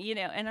thing,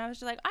 and I was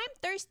just like, I'm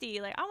thirsty,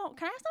 like can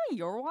I have some of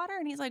your water?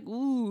 And he's like,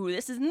 ooh,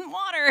 this isn't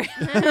water.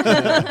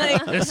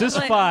 Like, This is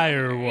like-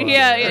 fire water.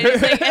 Yeah,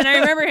 just like, and I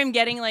remember him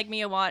getting like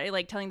me a water,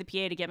 like telling the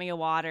PA to get me a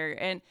water,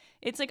 and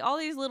it's like all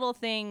these little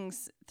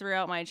things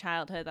throughout my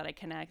childhood that I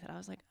connect that I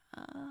was like,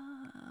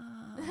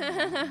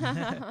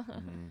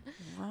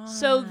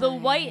 So the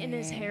white in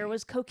his hair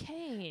was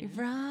cocaine.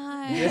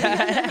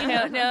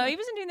 right. No, he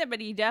wasn't doing that, but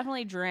he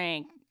definitely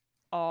drank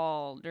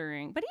all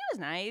during. But he was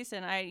nice,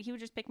 and he would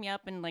just pick me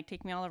up and like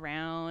take me all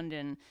around.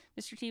 And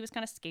Mr. T was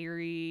kind of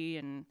scary,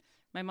 and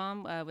My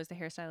mom was the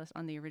hairstylist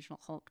on the original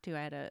Hulk too. I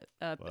had a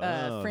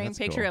Whoa, framed that's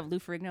picture cool. of Lou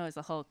Ferrigno as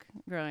the Hulk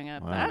growing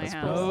up Wow, at my that's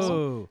house. cool.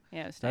 Oh,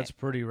 Yeah, it was that's tight.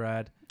 pretty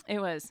rad. It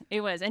was,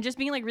 and just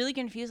being like really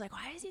confused, like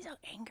why is he so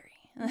angry?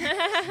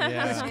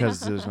 Yeah.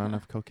 Because there's not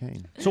enough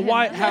cocaine. So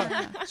why?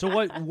 How? So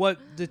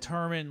what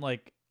determined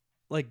like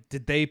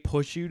did they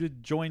push you to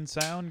join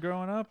sound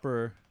growing up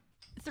or?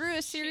 Through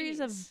a series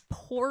of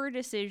poor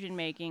decision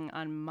making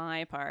on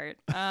my part.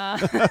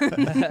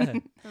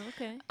 Okay.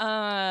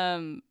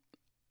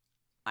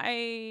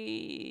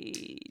 I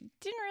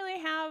didn't really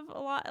have a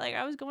lot. Like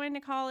I was going to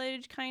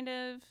college, kind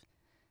of,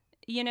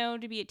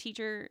 to be a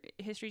teacher,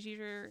 history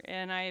teacher,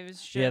 and I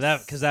was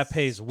just Because that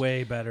pays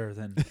way better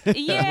than.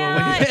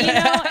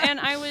 yeah, and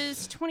I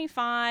was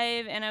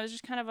 25, and I was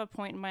just kind of a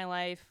point in my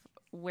life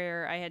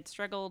where I had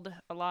struggled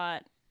a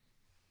lot,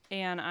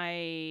 and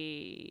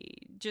I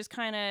just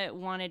kind of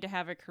wanted to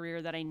have a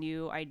career that I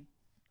knew I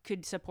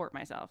could support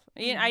myself.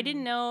 I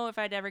didn't know if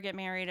I'd ever get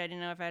married. I didn't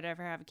know if I'd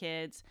ever have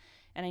kids.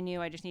 And I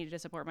knew I just needed to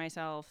support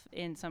myself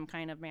in some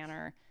kind of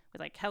manner with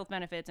like health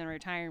benefits and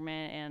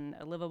retirement and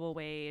a livable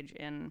wage.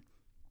 And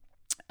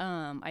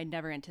I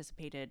never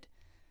anticipated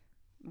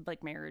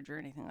like marriage or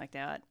anything like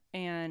that.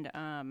 And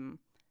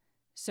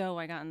so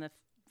I got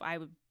I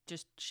would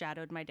just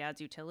shadowed my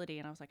dad's utility,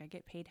 and I was like, I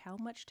get paid how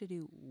much to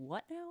do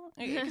what now?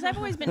 Because I've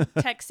always been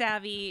tech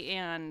savvy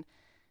and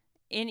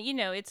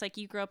it's like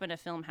you grew up in a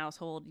film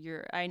household.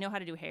 I know how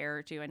to do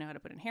hair too. I know how to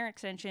put in hair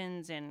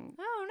extensions and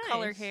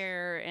color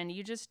hair, and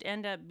you just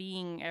end up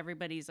being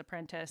everybody's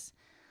apprentice.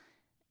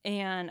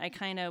 And I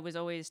kind of was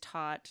always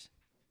taught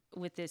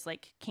with this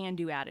like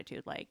can-do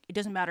attitude. Like it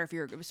doesn't matter if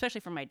you're,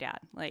 especially from my dad,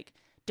 like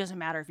doesn't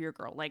matter if you're a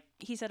girl. Like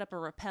he set up a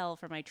rappel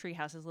for my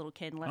treehouse as a little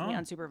kid and left me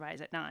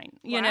unsupervised at 9.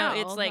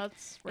 It's like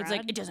it's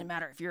like it doesn't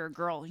matter if you're a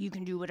girl. You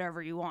can do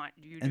whatever you want.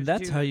 And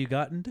that's how you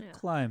got into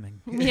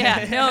climbing.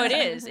 Yeah, no, it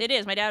is. It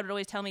is. My dad would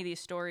always tell me these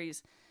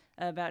stories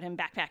about him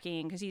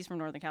backpacking because he's from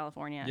Northern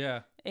California.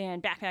 Yeah.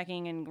 And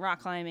backpacking and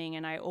rock climbing,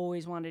 and I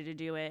always wanted to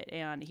do it,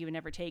 and he would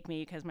never take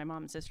me because my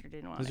mom and sister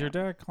didn't want to. Does your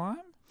dad climb?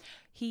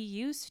 He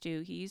used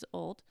to. He's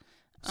old.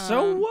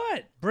 So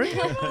what? Bring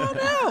him on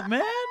out,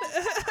 man.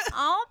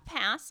 I'll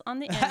pass on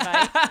the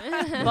invite,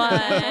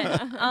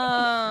 but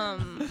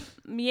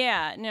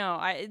yeah, no,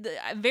 I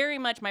very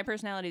much my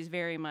personality is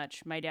very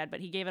much my dad, but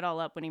he gave it all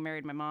up when he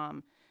married my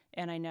mom,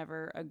 and I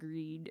never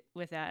agreed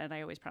with that, and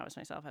I always promised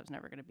myself I was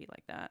never going to be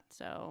like that,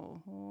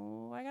 so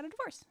I got a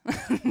divorce.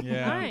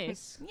 Yeah.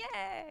 Nice.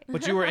 Yay!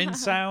 But you were in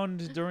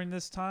sound during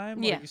this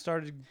time? Like Yeah. you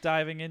started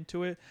diving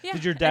into it? Yeah,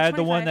 Did your at dad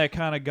the one 25. that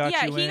kind of got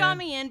Yeah, you in? he got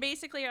me in.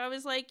 Basically, I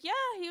was like, yeah.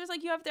 He was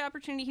like, you have the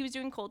opportunity. He was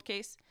doing Cold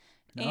Case,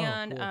 Oh,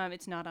 and cool.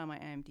 It's not on my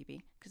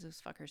IMDb because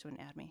those fuckers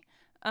wouldn't add me.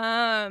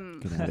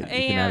 You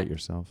can add it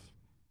yourself.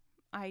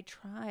 I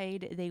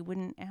tried. They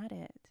wouldn't add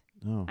it.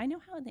 Oh. I know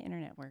how the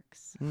internet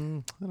works. I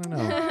don't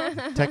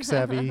know. Tech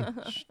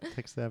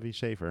savvy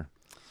Schaefer.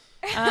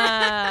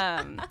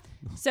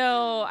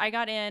 So I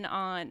got in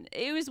on.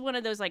 It was one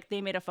of those like they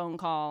made a phone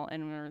call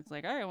and we were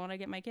like, all right, I want to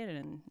get my kid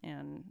in,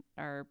 and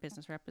our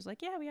business rep was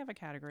like, yeah, we have a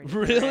category.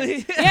 for it."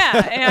 Really?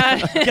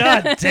 Yeah. And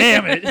God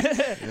damn it.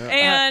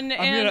 And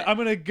I'm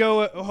gonna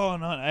go.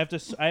 Hold on. I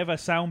have a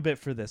sound bit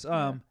for this.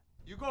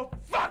 You go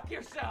fuck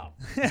yourself.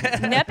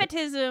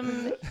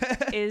 nepotism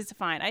is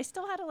fine. I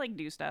still had to like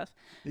do stuff.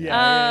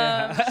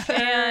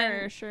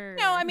 Sure, sure.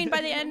 No, I mean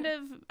by the end of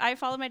I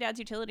followed my dad's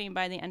utility, and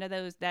by the end of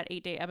that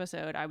 8-day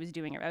episode, I was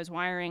doing it. I was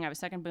wiring, I was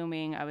second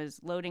booming, I was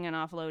loading and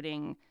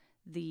offloading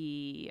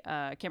the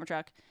camera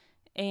truck,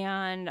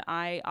 and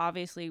I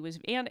obviously was.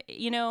 And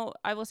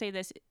I will say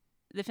this: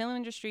 the film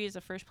industry is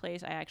the first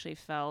place I actually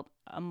felt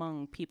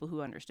among people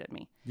who understood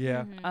me.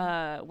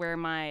 Yeah. Where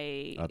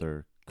my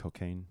Other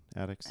cocaine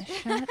addicts.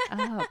 shut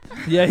up.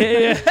 Yeah.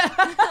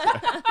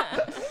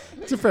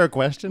 It's a fair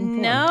question. Come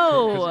on.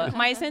 No,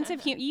 my sense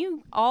of humor.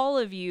 All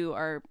of you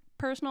are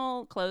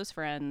personal, close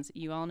friends.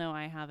 You all know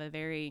I have a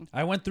very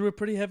I went through a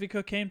pretty heavy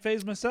cocaine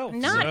phase myself.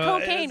 not so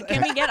cocaine.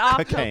 Can we get off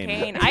Cocaine.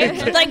 cocaine?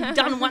 I've like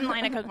done one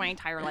line of coke my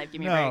entire life.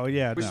 Give me a No, break.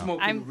 yeah, We're no.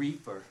 smoking I'm-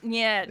 reefer.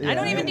 Yeah, I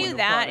don't Yeah. even I do wasn't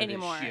that part of this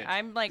anymore. shit.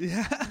 I'm like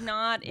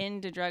not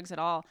into drugs at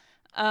all.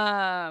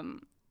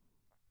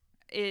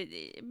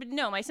 But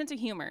no, my sense of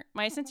humor.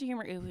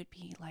 It would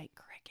be like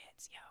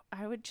crickets.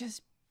 I would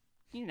just,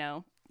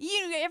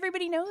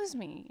 everybody knows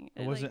me.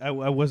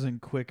 I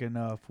wasn't quick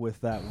enough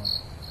with that one.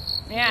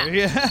 Yeah.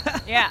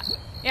 Yeah.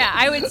 Yeah.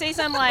 I would say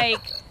something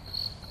like,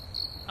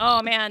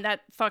 oh man,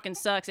 that fucking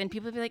sucks. And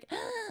people would be like,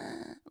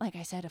 like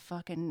I said a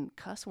fucking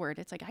cuss word.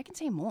 It's like, I can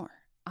say more.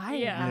 I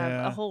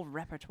have a whole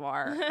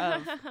repertoire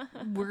of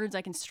words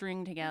I can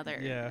string together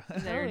Yeah.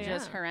 that are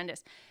just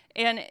horrendous.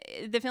 And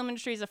the film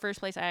industry is the first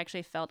place I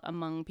actually felt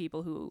among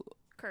people who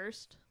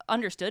Cursed.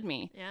 understood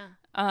me. Yeah.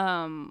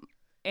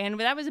 And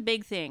that was a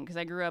big thing because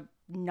I grew up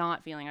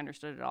not feeling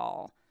understood at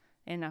all.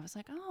 And I was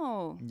like,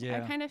 oh,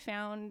 Yeah. I kind of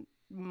found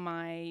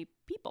my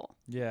people.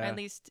 Yeah. At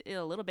least a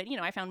little bit.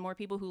 I found more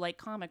people who like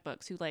comic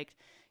books, who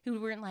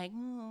weren't like,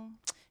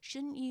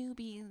 shouldn't you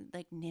be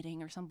like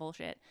knitting or some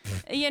bullshit,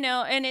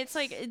 And it's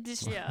like,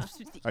 Yeah.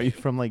 Are you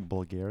from like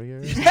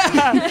Bulgaria?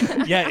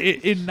 Yeah,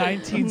 in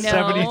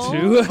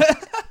 1972.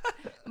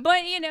 But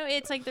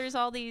it's like there's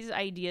all these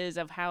ideas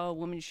of how a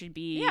woman should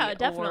be. Yeah,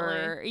 definitely.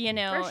 Or,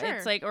 For sure.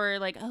 it's like, or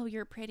like, oh,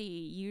 you're pretty,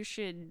 you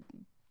should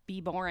be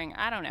boring.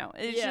 I don't know.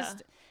 It's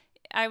just,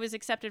 I was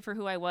accepted for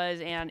who I was,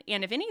 and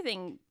if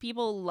anything,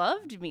 people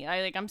loved me.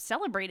 I'm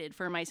celebrated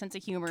for my sense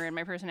of humor and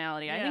my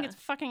personality. I think it's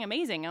fucking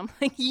amazing. I'm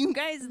like, you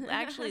guys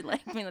actually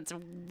like me. That's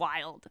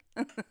wild.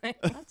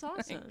 That's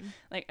awesome.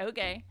 Like,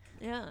 okay.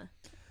 Yeah.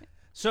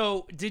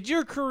 So, did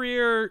your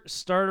career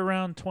start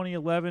around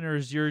 2011, or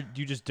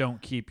you just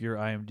don't keep your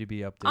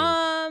IMDb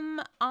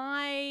updated?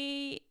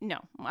 I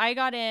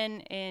got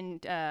in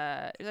and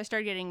I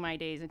started getting my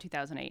days in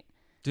 2008.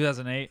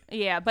 2008.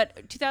 Yeah,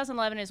 but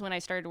 2011 is when I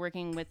started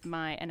working with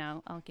and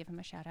I'll give him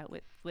a shout out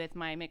with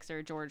my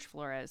mixer George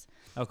Flores.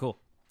 Oh, cool.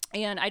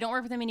 And I don't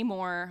work with him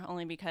anymore,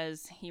 only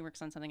because he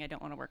works on something I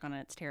don't want to work on,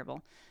 and it's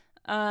terrible.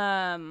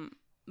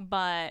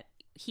 But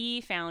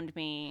he found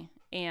me,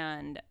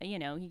 and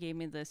he gave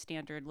me the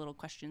standard little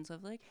questions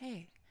of like,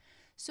 hey,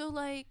 so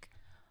like,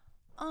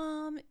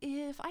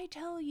 if I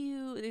tell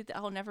you,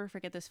 I'll never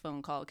forget this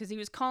phone call, because he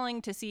was calling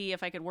to see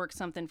if I could work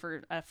something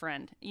for a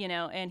friend,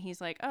 and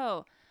he's like,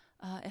 oh,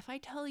 if I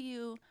tell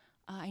you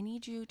I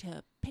need you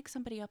to pick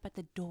somebody up at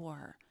the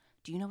door,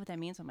 do you know what that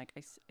means? I'm like,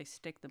 I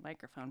stick the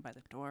microphone by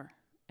the door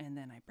and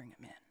then I bring him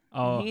in.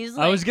 Oh, He's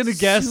I was like, gonna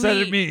guess that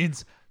it "Sweet."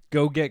 means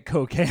go get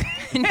cocaine.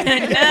 No.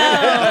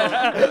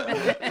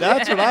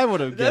 That's what I would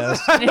have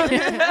guessed.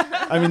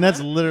 I mean,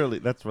 that's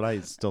what I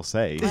still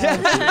say.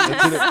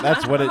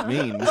 That's what it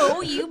means.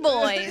 Oh, you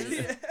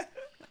boys.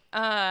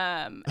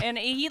 And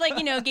he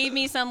gave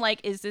me some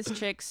is this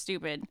chick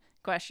stupid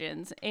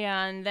questions,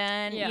 and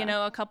then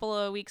a couple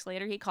of weeks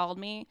later he called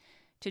me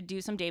to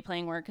do some day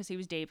playing work, because he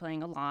was day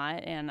playing a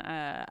lot, and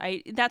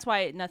that's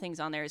why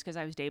nothing's on there, is because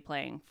I was day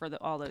playing for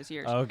all those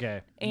years.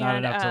 Okay, and, not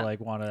enough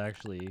to want to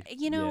actually.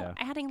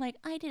 Adding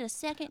I did a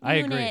second I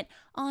agree. unit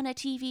on a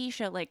TV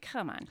show.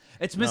 Come on.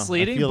 It's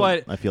misleading,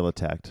 but I feel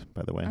attacked.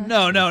 By the way,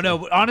 no.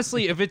 But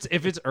honestly, if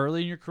it's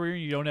early in your career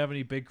and you don't have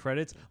any big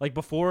credits,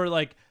 before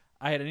I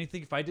had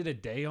anything, if I did a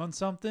day on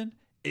something,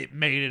 it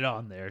made it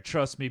on there.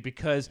 Trust me,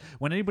 because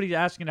when anybody's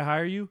asking to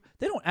hire you,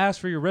 they don't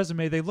ask for your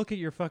resume. They look at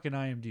your fucking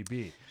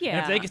IMDb. Yeah. And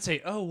if they could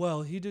say, "Oh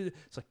well, he did,"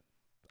 it's like,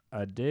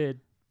 I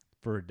did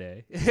for a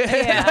day.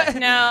 Yeah.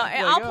 No,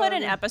 I'll put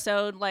an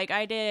episode.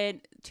 I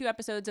did 2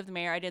 episodes of The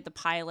Mayor. I did the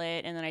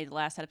pilot, and then I did the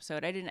last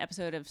episode. I did an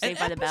episode of Saved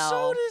by the Bell.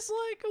 An episode is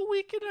a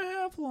week and a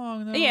half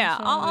long. Though, yeah,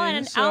 I'll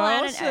add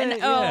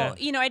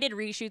yeah. I did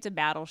reshoots of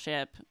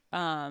Battleship.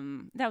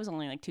 That was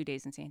only 2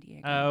 days in San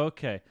Diego. Oh,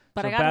 okay.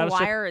 But so I got to Battleship-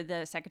 wire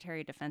the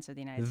Secretary of Defense of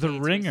the United The States.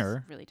 which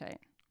Ringer. is really tight.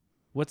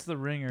 What's the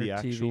Ringer The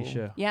TV actual-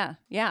 show?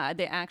 Yeah,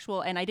 the actual,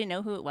 and I didn't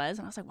know who it was,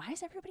 and I was like, why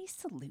is everybody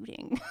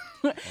saluting?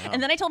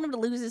 And then I told him to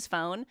lose his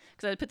phone,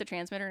 because I put the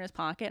transmitter in his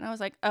pocket, and I was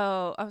like,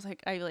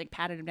 I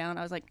patted him down.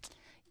 I was like,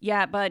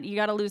 yeah, but you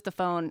got to lose the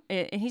phone.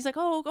 And he's like,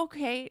 oh,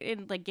 okay,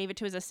 and gave it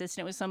to his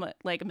assistant. It was some a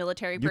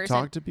military you person.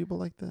 talk to people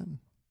like that?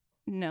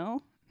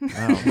 No.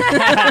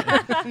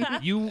 Oh.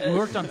 You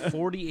worked on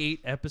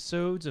 48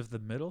 episodes of The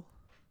Middle?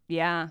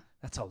 Yeah.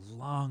 That's a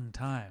long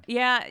time.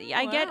 Yeah,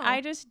 wow. I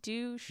just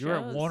do shows. You were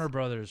at Warner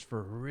Brothers for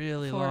a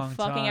really for long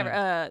fucking time.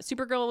 ever.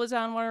 Supergirl was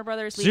on Warner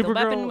Brothers. Lethal Supergirl-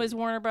 Weapon was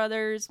Warner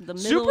Brothers. The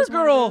Middle was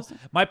Warner Supergirl.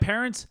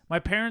 Brothers. My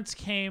parents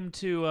came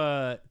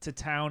to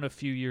town a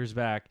few years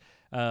back.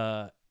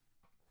 I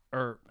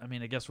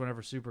guess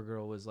whenever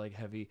Supergirl was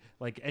heavy,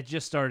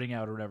 just starting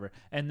out or whatever.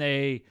 And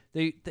they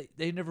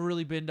never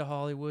really been to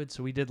Hollywood,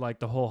 so we did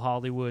the whole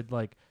Hollywood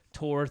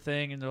tour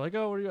thing, and they're like,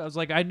 "Oh, what are you?" I was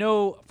like, "I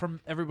know from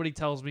everybody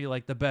tells me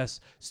the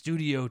best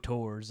studio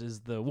tours is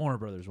the Warner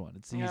Brothers one.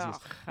 It's the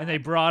easiest." And they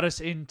brought us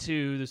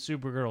into the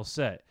Supergirl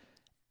set,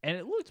 and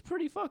it looked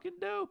pretty fucking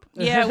dope.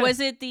 Yeah, was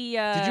it the?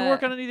 Did you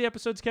work on any of the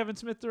episodes Kevin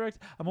Smith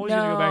directed? I'm always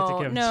gonna go back to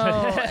Kevin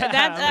No, Smith.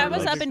 that I'm a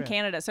was up big in fan.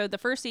 Canada. So the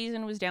first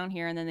season was down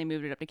here, and then they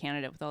moved it up to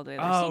Canada with all the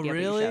other CW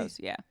really? shows.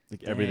 Yeah,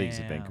 Everything's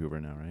in Damn.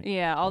 Vancouver now, right?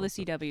 yeah, all the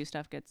CW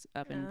stuff gets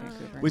up in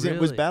Vancouver. Was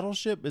Really?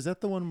 Battleship? Is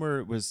that the one where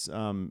it was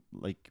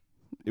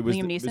it was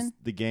Liam it was Neeson?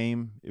 the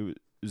game? It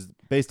was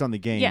based on the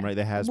game, Yeah. right?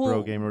 The Hasbro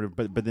Well- game, or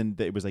whatever. But then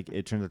it was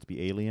it turns out to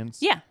be aliens.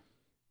 Yeah,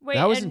 Wait,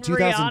 That was and in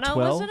 2012?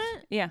 Rihanna was in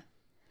it?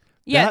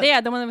 yeah,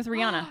 That- the one with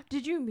Rihanna.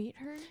 Did you meet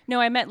her?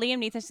 No, I met Liam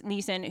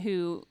Neeson,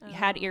 who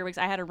had earwigs.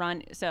 I had to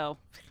run,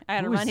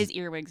 Who is his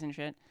earwigs and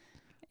shit.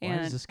 Why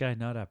And does this guy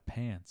not have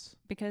pants?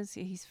 because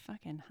he's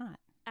fucking hot.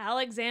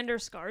 Alexander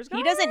Skarsgård?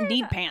 He doesn't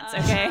need pants,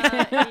 okay?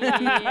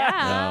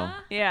 Yeah.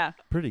 Yeah,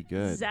 Pretty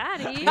good.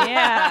 Zaddy.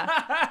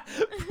 yeah,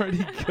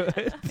 Pretty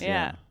good.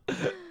 yeah.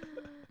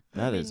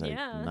 That is a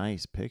yeah.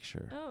 nice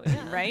picture. Oh,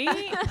 yeah.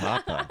 Right?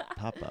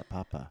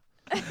 Papa.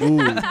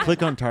 Ooh,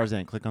 click on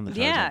Tarzan. Click on the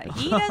Tarzan. Yeah, picture.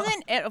 he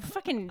doesn't.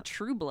 Fucking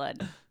True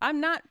Blood. I'm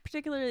not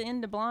particularly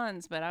into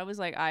blondes, but I was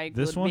like, I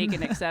This would one? make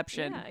an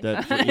exception.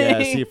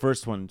 See,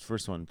 first one,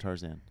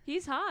 Tarzan.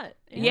 He's hot.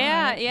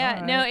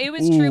 Yeah. No, it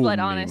was Ooh, True Blood,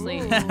 me. honestly.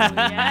 Ooh,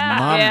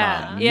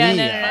 Yeah. Mamma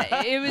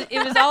No.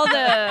 It was all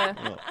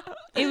the.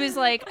 It was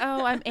like,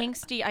 oh, I'm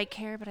angsty. I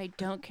care, but I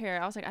don't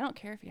care. I was like, I don't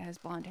care if he has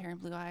blonde hair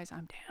and blue eyes.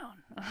 I'm down.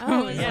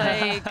 I was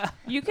like,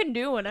 You can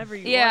do whatever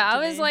you yeah. want.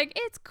 I to was me. like,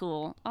 it's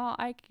cool. Oh,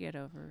 I can get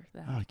over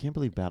that. Oh, I can't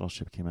believe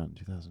Battleship came out in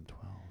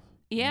 2012.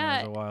 That Yeah.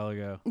 was a while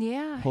ago.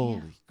 Yeah.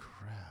 Holy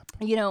crap.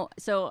 You know,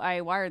 so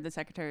I wired the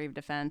Secretary of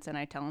Defense and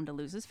I tell him to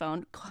lose his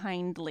phone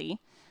kindly.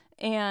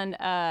 And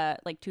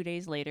like 2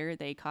 days later,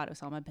 they caught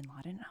Osama bin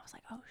Laden. And I was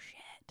like, oh,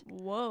 shit.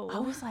 whoa. I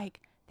was like,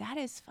 that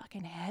is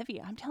fucking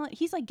heavy. I'm telling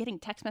he's like getting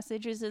text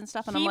messages and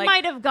stuff. And he I'm like,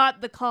 might have got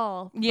the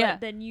call. yeah.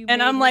 But then you and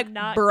made I'm him like,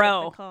 not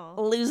bro, get the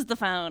call. lose the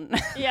phone.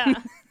 Yeah.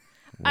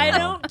 I Wow.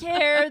 don't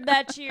care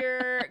that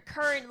you're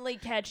currently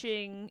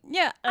catching.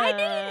 Yeah, I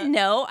didn't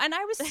know, and I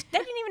didn't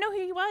even know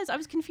who he was. I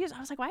was confused. I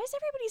was like, "Why is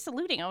everybody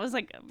saluting?" I was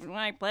like,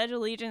 "I pledge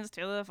allegiance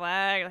to the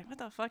flag." Like, what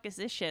the fuck is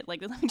this shit?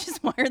 Like, let me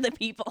just wire the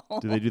people.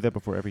 Do they do that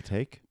before every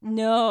take?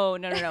 No.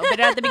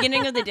 But at the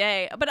beginning of the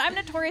day, but I'm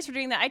notorious for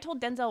doing that. I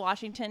told Denzel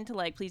Washington to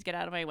like, please get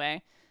out of my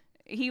way.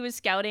 He was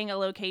scouting a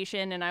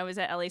location, and I was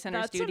at LA Center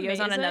That's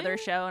Studios on another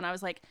amazing. show, and I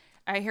was like.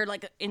 I heard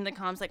like in the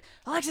comms like,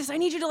 Alexis, I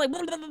need you to like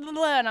blah, blah, blah, blah,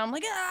 blah. And I'm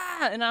like,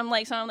 ah, and I'm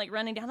like, so I'm like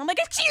running down. I'm like,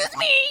 excuse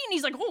me, and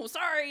he's like, oh,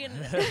 sorry,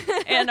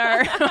 and our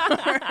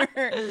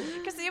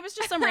because it was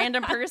just some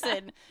random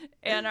person,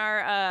 and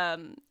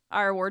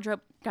our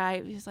wardrobe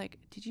guy was like,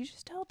 did you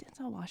just tell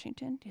Denzel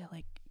Washington to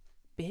like,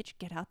 bitch,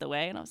 get out the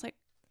way? And I was like,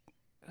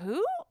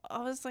 who? I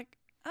was like,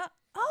 oh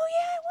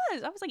yeah, it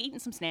was. I was like eating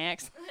some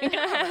snacks.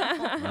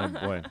 Oh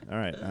boy. All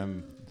right.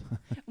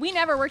 We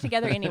never worked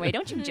together anyway.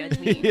 Don't you judge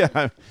me.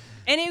 Yeah.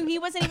 And he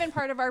wasn't even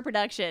part of our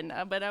production,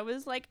 but I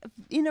was like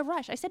in a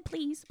rush. I said,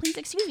 please,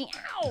 excuse me.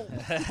 Ow.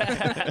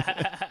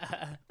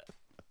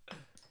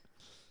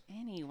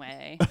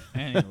 Anyway.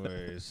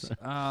 Anyways,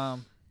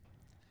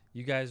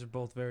 you guys are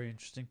both very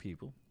interesting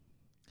people.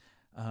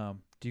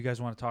 Do you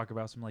guys want to talk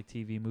about some like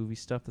TV movie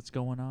stuff that's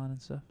going on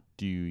and stuff?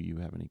 Do you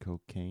have any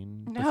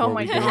cocaine? No, before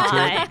my we get into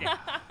it? God.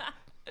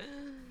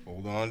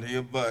 Hold on to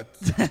your butt.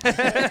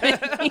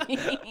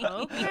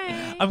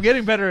 Okay. I'm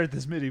getting better at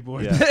this MIDI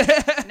board. Yeah.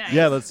 Nice.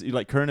 Yeah. Let's you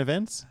like current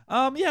events.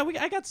 Yeah,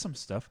 I got some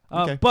stuff.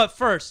 Okay. But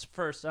first,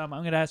 I'm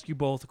gonna ask you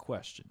both a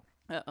question.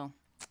 Uh-oh.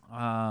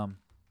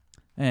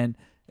 And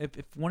if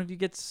one of you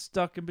gets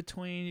stuck in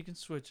between, you can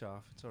switch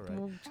off. It's all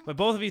right. But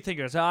both of you think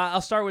it. So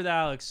I'll start with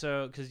Alex,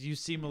 so because you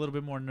seem a little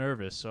bit more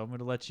nervous, so I'm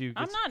gonna let you.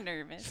 I'm not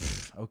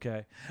nervous.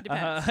 Okay.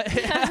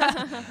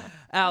 Depends.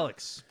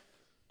 Alex.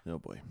 Oh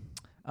boy.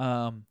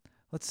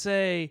 Let's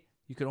say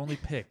you could only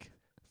pick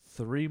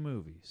 3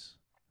 movies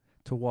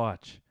to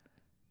watch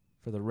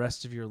for the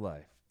rest of your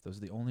life. Those are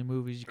the only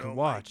movies you can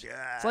watch.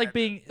 It's like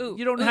being. Ooh,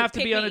 you don't ooh, have to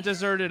pick be on a me.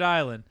 deserted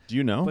island. Do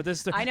you know? But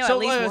this. I know so at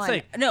least let's one.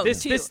 think, No,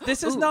 this 2.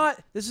 this is Ooh. not.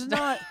 This is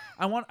not.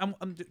 I'm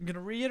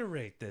gonna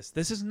reiterate this.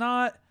 This is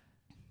not.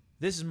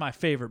 This is my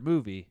favorite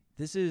movie.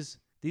 These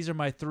are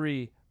my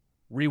 3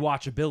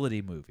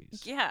 rewatchability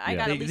movies. Yeah, I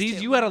got at least These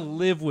 2. you got to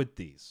live with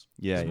these.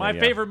 Yeah, It's yeah, my yeah.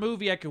 favorite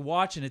movie I could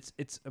watch, and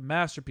it's a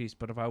masterpiece.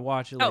 But if I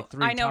watch it like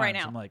 3 I know times, right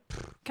now. I'm like,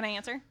 Can I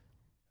answer?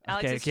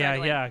 Alex okay, is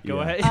struggling. go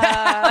Yeah. ahead.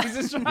 Alex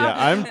is struggling.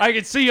 Yeah, I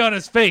can see on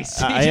his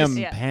face. I am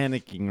Yeah.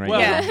 panicking right Well,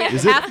 now. Yeah,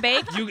 Is it? half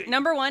baked.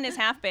 Number 1 is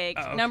half baked.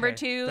 Oh, okay. Number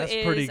 2 That's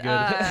is pretty good.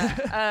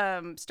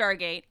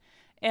 Stargate.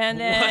 And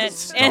then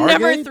What? and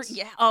number Stargate? 3,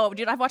 yeah. Oh,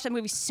 dude, I've watched that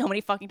movie so many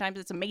fucking times.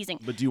 It's amazing.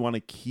 But do you want to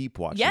keep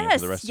watching it Yes, for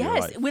the rest of your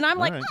yes. life? When I'm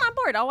like, All right. oh, I'm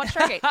bored, I'll watch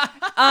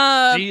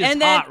Stargate. She is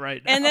and then, hot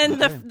right now. And then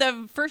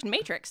the first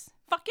Matrix.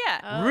 Fuck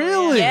yeah. Oh,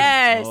 Really?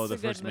 Yes. Oh, the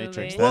It's a good first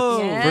Matrix. movie. Whoa.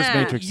 That's, First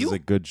Yeah. Matrix is a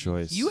good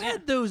choice. You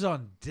had those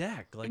on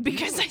deck, like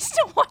Because I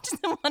still watch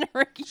them on a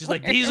regular. she's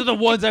like, these are the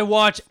ones I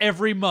watch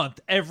every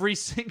month, every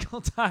single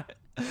time.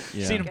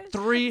 Yeah. Seen them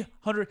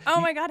 300. Oh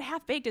my god,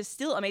 Half Baked is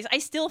still amazing. I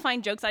still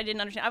find jokes I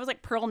didn't understand. I was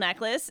like, pearl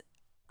necklace.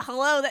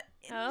 Hello, that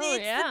Oh,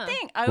 it's yeah. the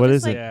thing. I What was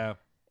is like, it?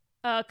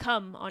 Yeah.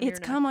 Come on your It's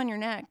neck. come on your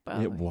neck,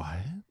 but What?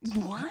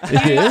 what?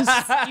 It is?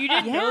 You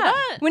didn't know Yeah.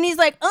 that? When he's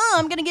like, "Oh,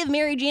 I'm gonna give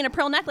Mary Jane a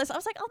pearl necklace," I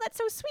was like, "Oh, that's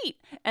so sweet."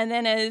 And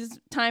then as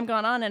time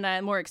gone on and I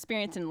had more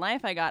experience in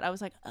life, I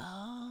was like,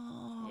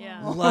 "Oh,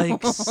 Yeah.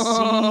 Like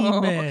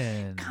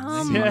semen.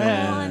 Come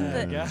Yeah. on,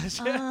 the-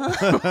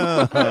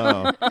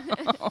 Gotcha.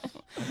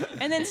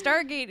 And then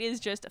Stargate is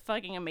just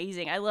fucking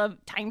amazing. I love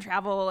time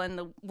travel and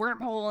the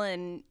wormhole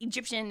and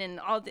Egyptian and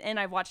all. And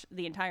I've watched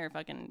the entire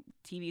fucking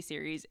TV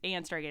series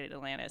and Stargate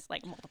Atlantis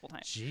like multiple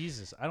times.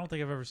 Jesus, I don't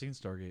think I've ever seen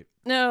Stargate.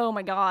 Oh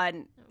my god.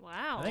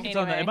 Wow. I think it's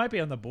on the, Anyway. it might be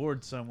on the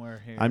board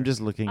somewhere here. I'm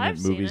just looking I've at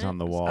seen movies it. on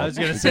the wall. I was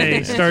gonna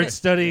say, start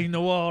studying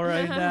the wall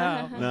right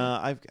now. No,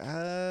 I've.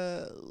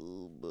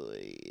 Oh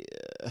boy.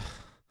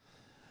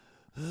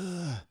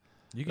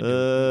 You can do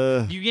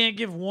it. You can't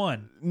give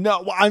one.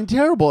 No, well, I'm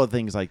terrible at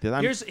things like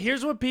this.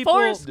 Here's what people.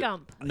 Forrest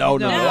Gump. No.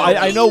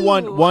 I know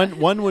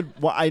one would.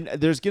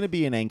 There's gonna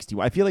be an angsty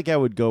one. I feel like I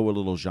would go a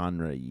little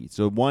genre-y.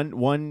 So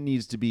one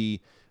needs to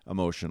be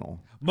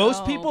emotional.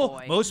 Most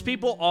boy.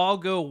 people all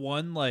go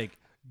one like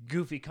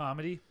goofy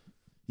comedy.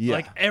 Yeah.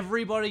 Like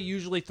everybody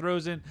usually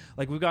throws in,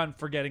 like we've gotten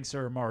Forgetting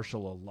Sarah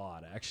Marshall a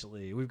lot.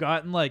 Actually, we've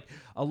gotten like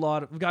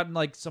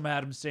some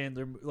Adam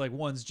Sandler like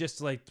ones just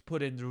to, like to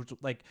put in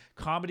like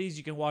comedies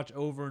you can watch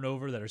over and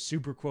over that are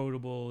super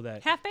quotable.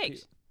 That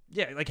Half-Baked.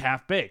 Yeah, like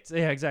Half-Baked.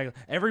 Yeah, exactly.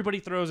 Everybody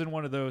throws in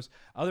one of those.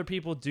 Other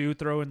people do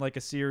throw in like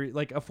a series,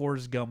 like a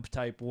Forrest Gump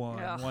type one,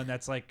 Ugh. one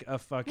that's like a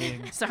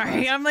fucking.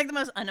 Sorry, I'm like the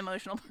most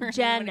unemotional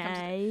person. when it comes to-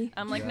 Jenny.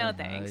 I'm like, no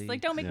thanks. Like,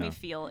 don't make me Yeah.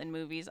 feel in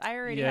movies. I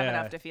already have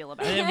enough to feel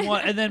about.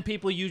 And then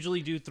people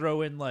usually do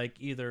throw in like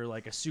either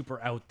like a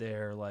super out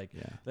there like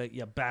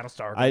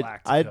Battlestar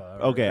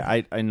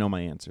Galactica. I know my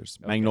answers.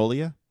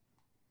 Magnolia.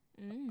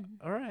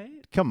 All right.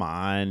 Come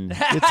on,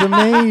 it's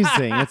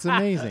amazing. It's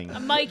amazing.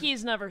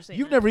 Mikey's never seen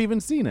You've it. never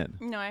even seen it.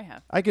 No, I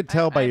have. I could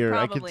tell by your.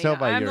 I could probably tell not.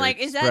 by I'm your like,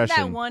 is expression.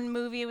 that one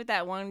movie with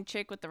that one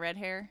chick with the red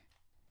hair?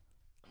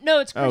 No,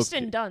 it's Okay.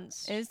 Kristen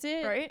Dunst. Is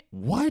it? Right?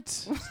 What?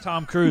 It's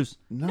Tom Cruise.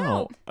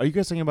 No. Are you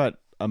guys talking about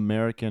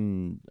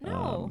American?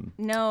 No.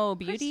 No,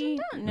 Beauty.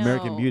 Kristen Dunst. No,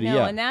 American Beauty, No,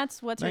 yeah. and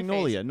that's what's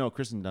Magnolia. her face. No,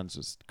 Kristen Dunst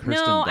is.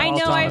 No, I know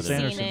Thomas I've seen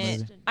Anderson it.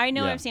 movie. I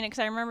know Yeah. I've seen it because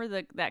I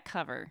remember that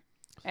cover.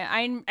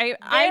 And I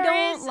There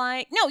don't is-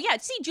 like. No, yeah.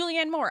 See,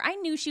 Julianne Moore. I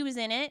knew she was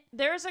in it.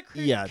 There's a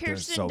Yeah,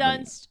 there's Kirsten so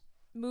many. Dunst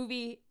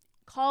movie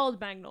called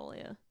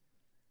Magnolia.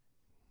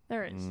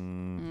 There is.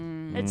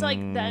 It's like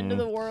the end of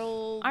the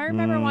world. I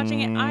remember watching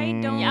it. I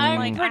don't. Yeah, I'm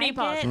like, pretty I get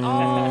positive.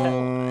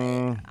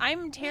 all.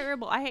 I'm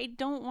terrible. I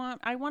don't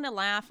want. I want to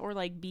laugh or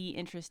like be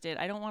interested.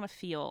 I don't want to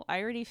feel. I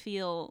already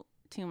feel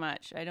too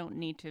much. I don't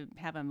need to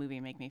have a movie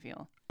make me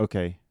feel.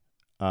 Okay.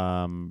 2.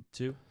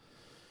 Can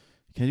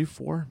I do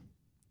 4?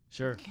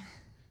 Sure.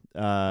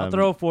 I'll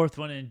throw a fourth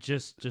one in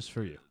just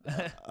for you.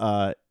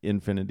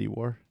 Infinity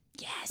War.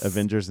 Yes.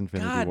 Avengers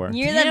Infinity God, War.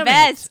 You're Damn the it.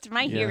 best,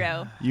 my Yeah.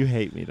 hero. You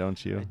hate me,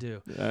 don't you? I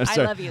do. I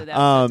Sorry. love you though.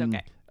 So it's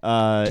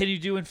okay. Can you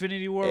do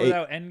Infinity War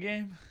without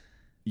Endgame?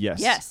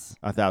 Yes. Yes.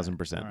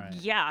 1,000%. All right.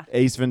 Yeah.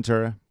 Ace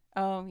Ventura.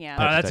 Oh yeah.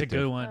 Pet That's a Detective.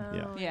 good one.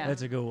 Yeah. Yeah.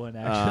 That's a good one,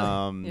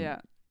 actually. Yeah.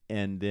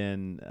 And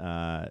then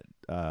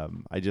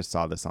I just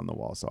saw this on the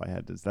wall, so I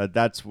had to.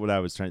 That's what I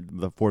was trying.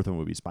 The fourth one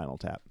would be Spinal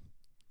Tap.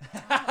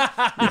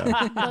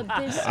 Yeah. But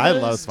this I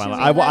love goes Spinal.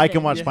 to I can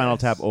 11. watch Spinal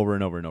Yes. Tap over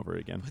and over and over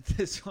again. But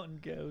this one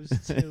goes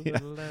to Yeah.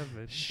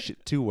 11.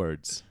 Shit, 2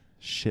 words.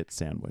 Shit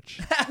sandwich.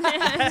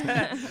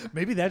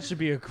 Maybe that should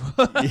be a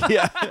quote.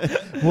 Yeah.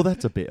 Well,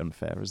 that's a bit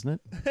unfair,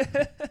 isn't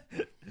it?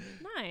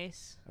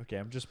 Nice. Okay,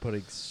 I'm just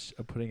putting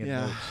a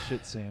Yeah. note,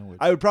 shit sandwich.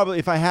 I would probably,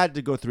 if I had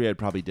to go 3, I'd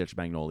probably ditch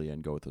Magnolia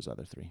and go with those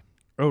other 3.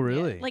 Oh,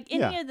 really? Like any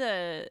Yeah. of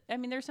the, I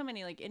mean, there's so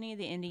many. Like any of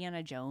the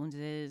Indiana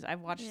Joneses.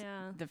 I've watched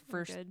Yeah, the they're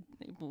first good.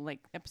 like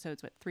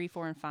episodes, 3,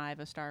 4, and 5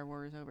 of Star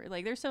Wars over.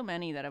 Like there's so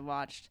many that I've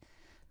watched,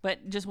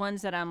 but just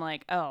ones that I'm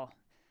like, oh,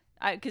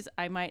 because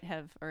I might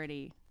have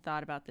already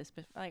thought about this,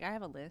 but like I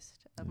have a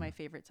list of my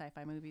favorite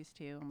sci-fi movies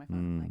too on my phone.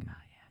 I'm like,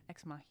 oh yeah,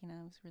 Ex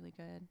Machina was really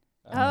good.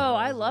 Oh,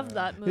 I love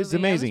that movie. It's That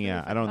was amazing, really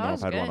yeah. fun. I don't That know was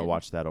if I'd want to good.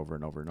 watch that over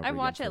and over and over I again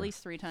watch it for- at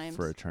least 3 times.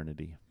 for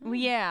eternity. Well,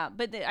 yeah,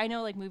 but I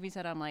know like movies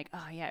that I'm like,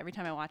 oh yeah, every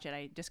time I watch it,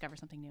 I discover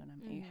something new and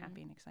I'm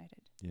happy and excited.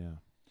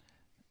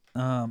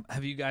 Yeah.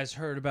 Have you guys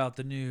heard about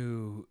the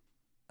new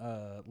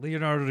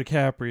Leonardo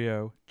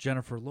DiCaprio,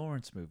 Jennifer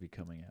Lawrence movie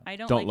coming out? I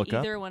don't, Don't like Look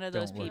Up? either one of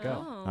those Don't Look people.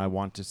 Up. Oh. I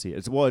want to see it.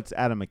 It's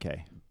Adam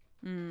McKay.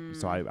 Mm.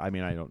 So I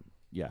mean, I don't.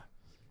 Yeah.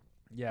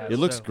 Yeah, It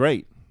looks so-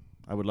 great.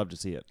 I would love to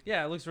see it.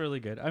 Yeah, it looks really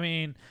good. I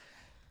mean,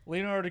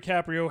 Leonardo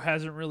DiCaprio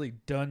hasn't really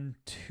done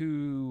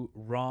too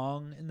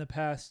wrong in the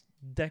past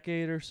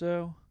decade or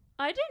so.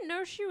 I didn't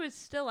know she was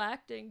still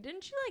acting.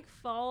 Didn't she like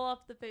fall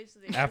off the face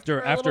of the earth After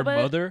for a little bit?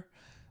 Mother,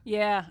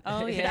 Yeah.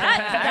 Oh yeah.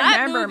 That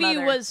I remember movie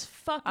Mother. was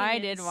fucking I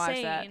did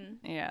watch that. insane.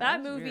 Yeah,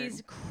 That that's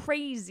movie's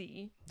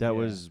crazy. That Yeah.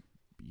 was,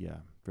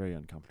 very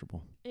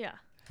uncomfortable. Yeah.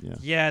 Yeah.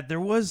 yeah, there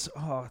was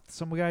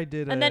some guy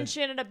did. And then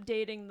she ended up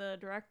dating the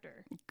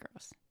director.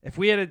 Gross. If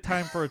we had a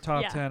time for a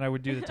top Yeah. 10, I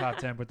would do the top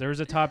 10. But there was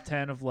a top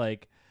 10 of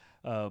like,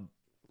 a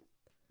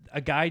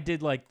guy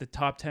did like the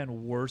top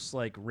 10 worst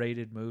like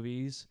rated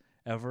movies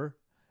ever,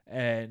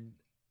 and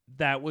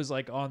that was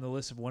like on the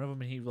list of one of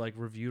them, and he like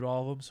reviewed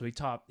all of them. So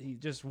he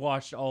just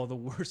watched all the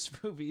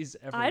worst movies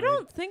ever. I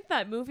don't think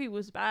that movie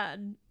was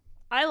bad.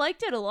 I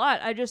liked it a lot.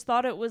 I just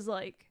thought it was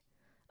like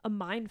a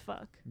mind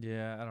fuck.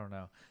 Yeah, I don't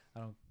know. I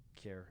don't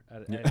care. I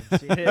didn't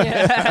see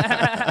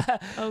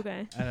it.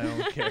 Okay. I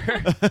don't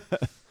care.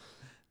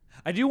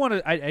 I do want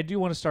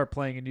to start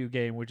playing a new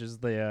game, which is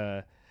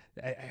the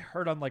I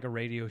heard on like a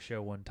radio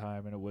show one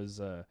time, and it was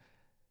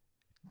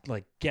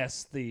like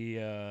guess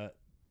the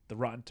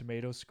Rotten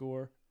Tomato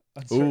score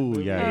on certain Ooh,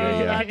 movies.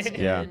 yeah. That's good.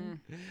 Yeah.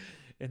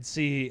 And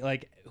see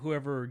like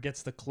whoever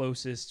gets the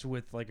closest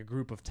with like a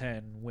group of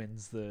 10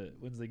 wins the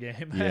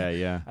game.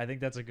 Yeah. I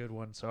think that's a good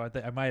one. So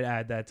I might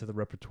add that to the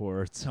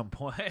repertoire at some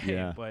point.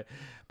 Yeah. But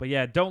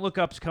yeah, Don't Look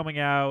Up's coming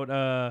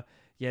out.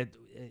 Yeah,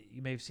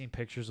 you may have seen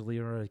pictures of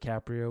Leonardo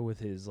DiCaprio with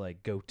his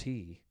like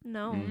goatee.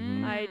 No,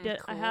 Mhm. I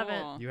Cool.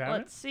 haven't. You haven't?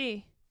 Let's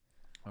see.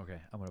 Okay,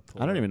 I'm gonna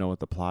pull. I don't it even know what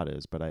the plot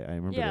is, but I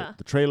remember Yeah.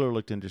 the trailer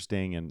looked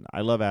interesting, and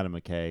I love Adam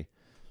McKay.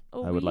 A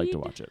I would like to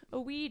weed- watch it.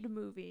 A weed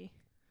movie.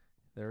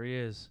 There he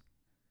is.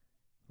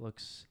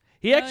 Looks.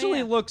 He actually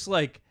yeah. looks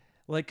like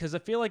because I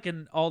feel like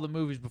in all the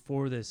movies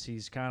before this,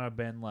 he's kind of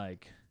been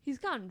like He's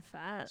gotten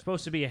fat.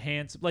 supposed to be a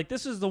handsome. Like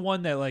this is the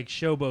one that like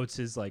showboats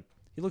his like.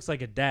 He looks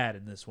like a dad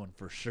in this one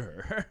for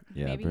sure.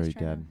 Yeah, Maybe very he's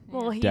trying dad. to-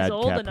 Well, he's Dad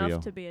old Caprio.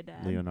 enough to be a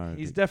dad. Leonardo.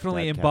 He's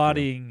definitely Dad Caprio.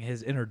 embodying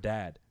his inner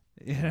dad.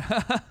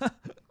 Yeah.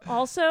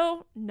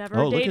 Also, never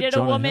Oh, look at dated a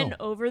Jonah woman Hill.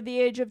 over the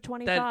age of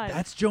 25.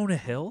 That's Jonah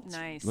Hill.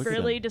 Nice. Look at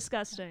really him.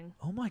 disgusting.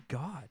 Oh my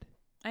god.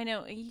 I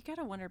know. You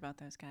gotta wonder about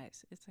those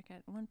guys. It's like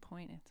at one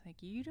point, it's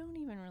like you don't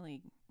even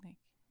really like.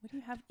 What do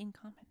you have in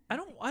common? I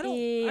don't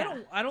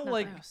Yeah.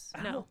 like Gross.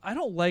 I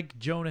don't like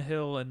Jonah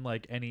Hill in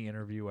like any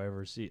interview I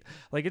ever see.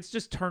 Like it's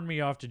just turned me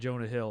off to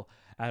Jonah Hill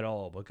at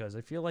all because I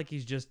feel like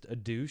he's just a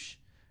douche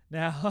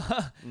now.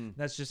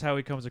 That's just how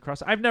he comes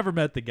across. I've never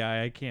met the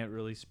guy. I can't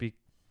really speak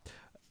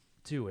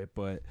to it,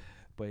 but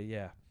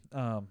yeah.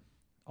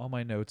 All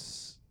my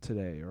notes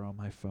today are on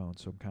my phone,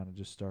 so I'm kind of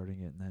just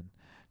starting it and then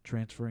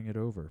transferring it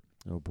over.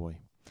 Oh boy.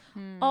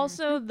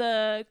 Also,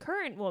 the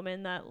current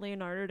woman that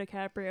Leonardo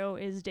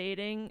DiCaprio is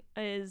dating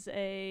is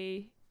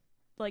a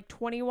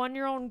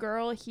 21-year-old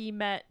girl he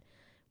met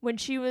when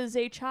she was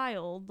a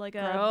child, like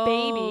a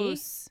baby,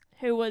 Gross.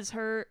 who was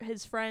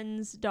his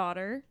friend's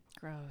daughter.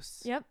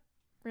 Gross. Yep.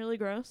 Really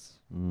gross.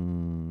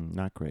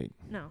 Not great.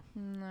 No.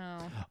 No.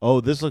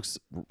 Oh,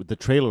 the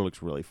trailer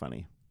looks really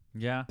funny.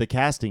 Yeah. The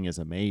casting is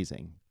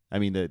amazing. I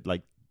mean,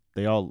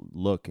 they all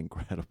look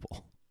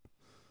incredible.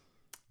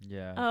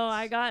 Yeah. Oh,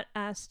 I got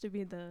asked to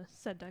be the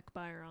set deck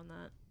buyer on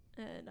that,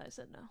 and I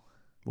said no.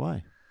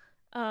 Why?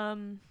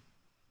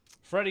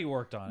 Freddie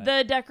worked on it.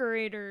 The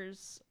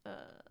decorators,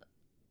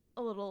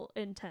 a little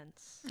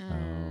intense.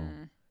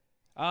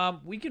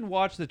 We can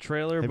watch the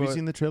trailer. Have but you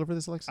seen the trailer for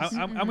this, Alexis?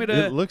 I'm gonna.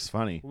 It looks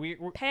funny.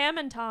 we're, Pam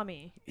and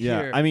Tommy.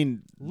 Yeah, Here. I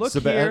mean, Look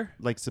here.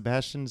 like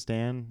Sebastian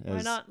Stan Why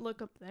as not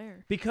look up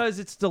there? Because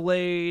it's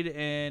delayed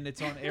and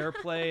it's on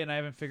AirPlay, and I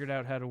haven't figured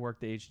out how to work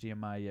the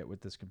HDMI yet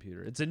with this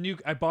computer. It's a new.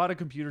 I bought a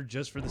computer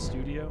just for the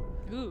studio.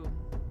 Ooh.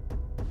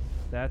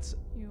 That's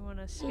You want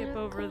to skip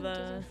over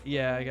the...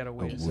 yeah. I gotta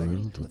wait a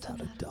second.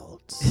 without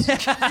adults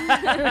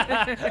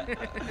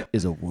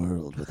is a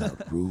world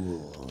without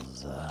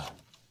rules. Hold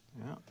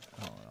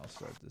on, I'll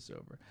start this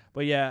over.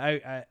 But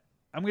yeah,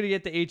 I'm gonna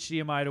get the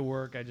HDMI to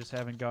work. I just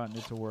haven't gotten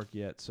it to work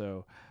yet.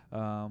 So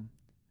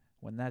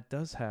when that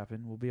does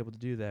happen, we'll be able to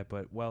do that.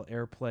 But while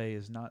AirPlay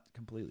is not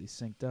completely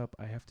synced up,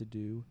 I have to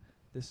do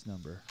this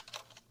number.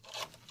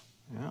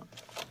 Yeah.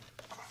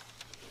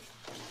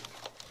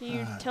 Can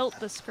you tilt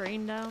the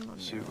screen down? On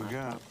See your what we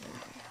got.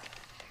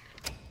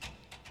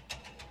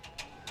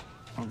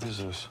 What is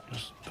this?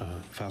 Just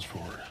fast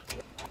forward.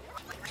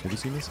 Have you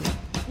seen this yet?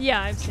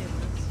 Yeah, I've seen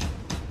this.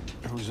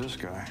 Who's this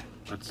guy?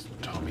 That's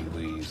Tommy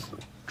Lee's the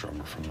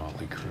drummer from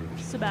Motley Crue.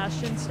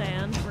 Sebastian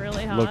Stan,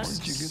 really hot. Looks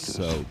Did you get this?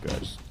 so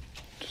good.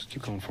 Just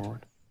keep going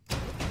forward.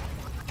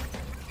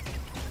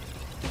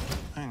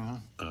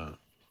 Hang on.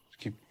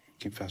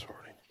 Keep fast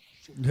forwarding.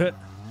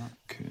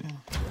 Okay.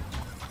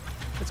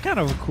 It's kind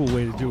of a cool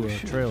way to do Oh, a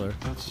shit. trailer.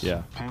 That's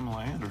Yeah.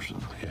 Pamela Anderson.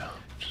 Yeah.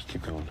 Just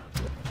keep going.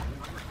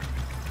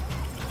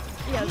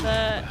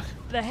 Yeah,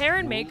 the hair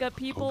and makeup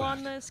people back.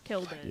 on this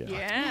killed it.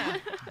 Yeah.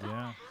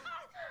 Yeah.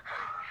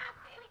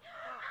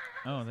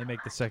 Oh, they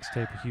make the sex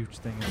tape a huge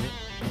thing of it.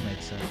 That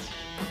makes sense.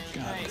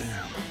 God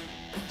damn.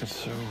 It's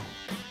so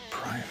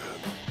private.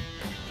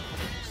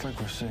 It's like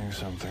we're seeing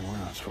something we're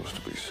not supposed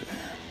to be seeing.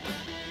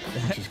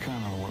 Which is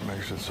kind of what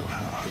makes it so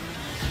hot.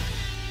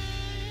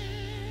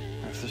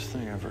 If this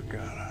thing ever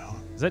got out.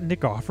 Is that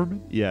Nick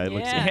Offerman? Yeah, it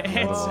looks Yeah. And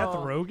incredible. Seth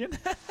Rogen?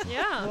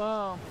 Yeah.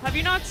 Whoa. Have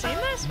you not seen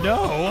this?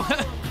 No.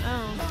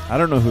 Oh. I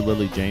don't know who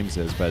Lily James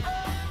is, but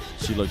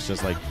she looks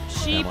just like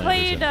She Pamela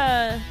played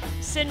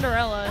Anderson.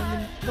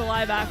 Cinderella in the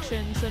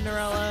live-action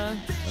Cinderella.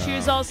 She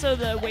was also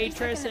the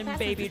waitress in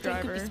Baby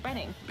Driver.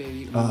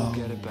 Baby, we'll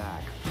get it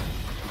back.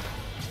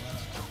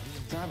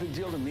 It's not a big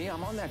deal to me.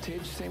 I'm on that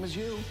stage, same as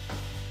you.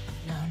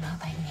 No, not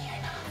like me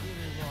or not.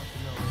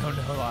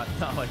 No,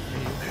 not like me.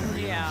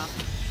 Yeah.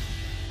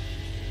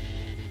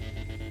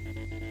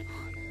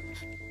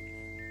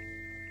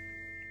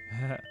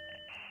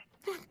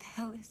 What the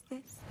hell is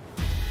this?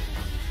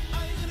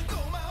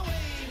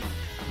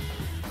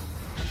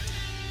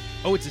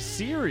 Oh, it's a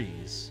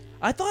series.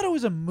 I thought it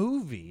was a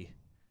movie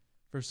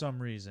for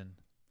some reason.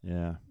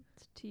 Yeah.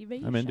 It's a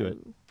TV I'm into it.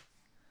 show.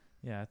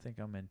 Yeah, I think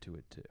I'm into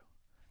it too.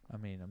 I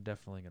mean, I'm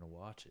definitely going to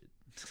watch it.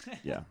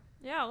 Yeah.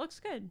 Yeah, it looks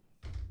good.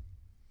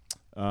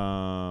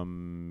 Has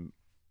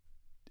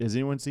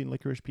anyone seen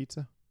Licorice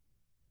Pizza?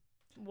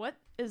 What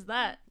is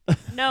that?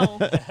 No.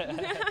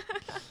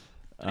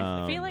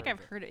 I feel like I've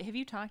heard it. Have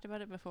you talked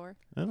about it before?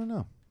 I don't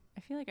know.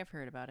 I feel like I've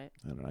heard about it.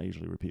 I don't know. I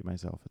usually repeat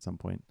myself at some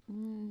point.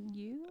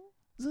 You?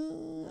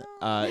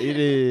 It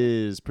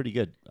is pretty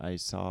good. I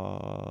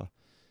saw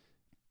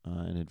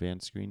an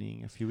advanced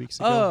screening a few weeks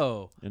ago.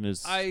 Oh, and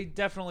I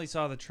definitely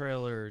saw the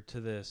trailer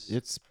to this.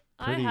 It's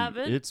I pretty.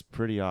 haven't. It's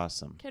pretty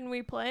awesome. Can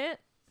we play it?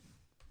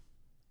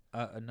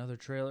 Another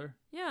trailer?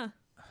 Yeah.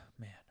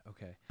 Man,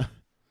 okay.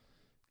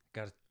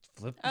 Gotta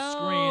flip the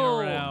screen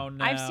around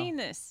now. I've seen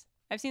this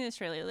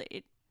trailer. Where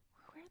the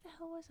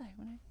hell was I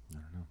when I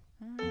don't know.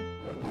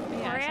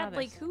 Yeah, I saw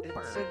Bradley this.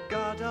 Cooper.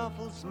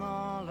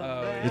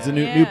 It's a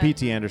new Yeah.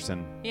 P.T.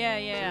 Anderson.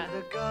 Yeah.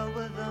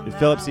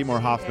 Philip Seymour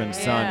Hoffman's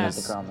son Yeah. is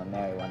The girl I'm gonna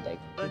marry one day.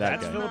 that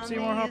That's guy. Philip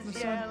Seymour Hoffman's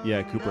son?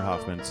 Yeah, Cooper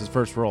Hoffman. It's his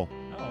first role.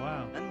 Oh,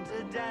 wow.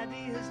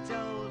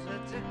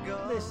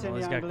 Listen,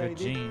 Well, he's young got good lady.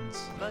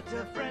 genes.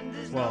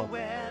 Well,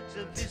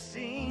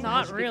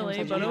 Not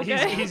really, but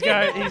okay. he's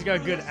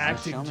got good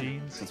acting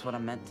genes. That's what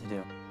I'm meant to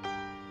do.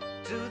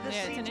 Yeah,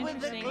 it's an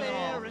interesting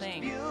little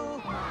thing. Do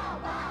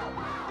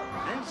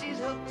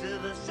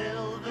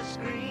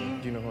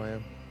you know who I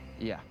am?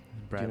 Yeah.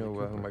 Bradley Do you know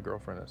Cooper. who my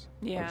girlfriend is?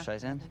 Yeah. Barbra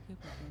Streisand?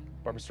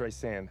 Barbra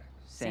Streisand.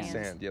 Sand.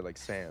 Sand. Yeah, like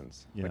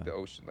sands. Yeah. Like the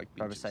ocean, like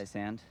Barbra beaches.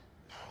 Streisand?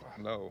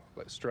 No,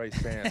 like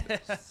Streisand.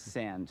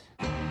 Sand.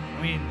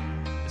 I mean,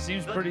 it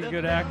seems pretty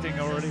good acting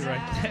already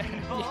right there.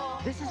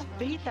 This is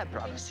fate that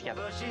brought us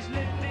together.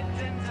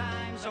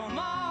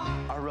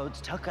 Our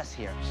roads took us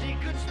here.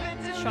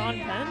 Sean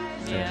Penn?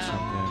 Yeah.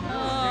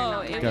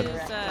 Oh, it Got-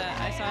 was.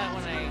 I saw it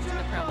when the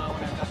promo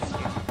when I was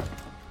watching it.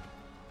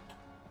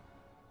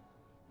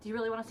 Do you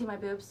really want to see my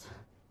boobs?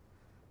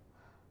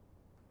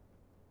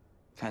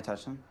 Can I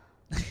touch them?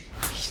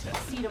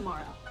 See you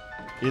tomorrow.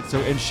 It's so,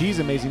 and she's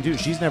amazing too.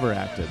 She's never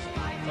acted.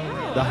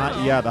 The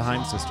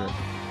Haim sister.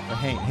 The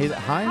Haim. Hey,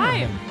 Haim or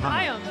Haim?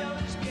 Haim.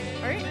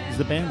 Right? Is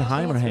the band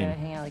Haim or Haim?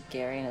 Hang out with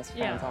Gary and his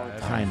Yeah. friends all the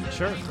time. Haim.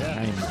 Sure. Yeah.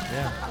 Haim.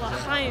 Yeah. Well,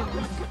 Haim.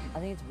 I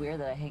think it's weird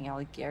that I hang out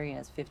with Gary and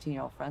his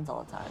 15-year-old friends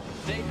all the time.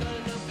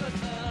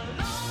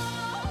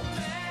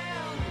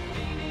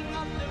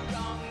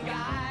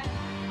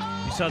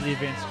 You saw the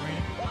advanced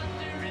screening?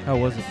 How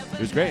was it? It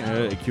was great.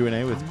 A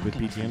Q&A with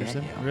P.T.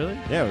 Anderson. Really?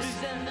 Yeah, it was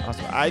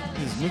awesome.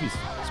 This movie's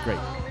it's great.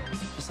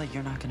 Just like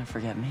you're not gonna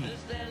forget me.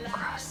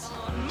 Gross.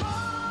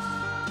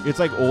 It's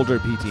like older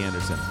P.T.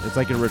 Anderson. It's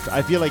like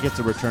I feel like it's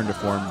a return to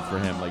form for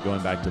him, like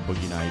going back to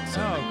Boogie Nights.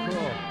 And, Oh,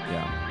 cool.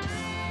 Yeah.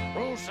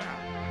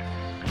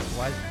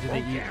 Why do they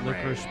eat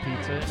licorice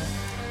pizza?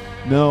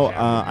 No,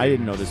 I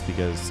didn't know this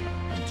because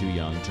I'm too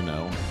young to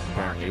know.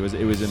 Apparently, it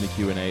was in the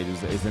Q&A.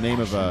 It's the name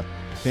of a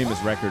famous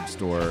record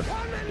store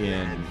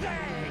in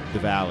the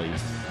Valley.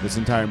 This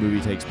entire movie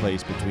takes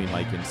place between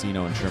like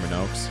Encino and Sherman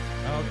Oaks.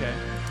 Oh, okay.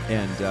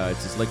 And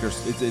it's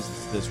this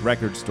it's this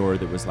record store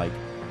that was like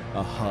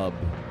a hub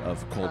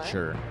of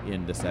culture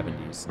in the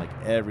 70s. Like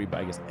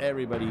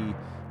everybody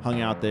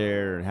hung out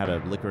there and had a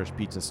licorice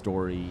pizza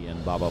story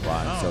and blah blah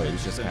blah. And so it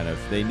was just kind of,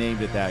 they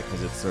named it that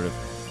because it's sort of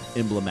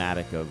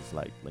emblematic of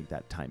like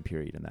that time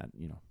period and that,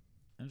 you know,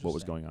 what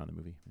was going on in the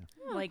movie. Yeah.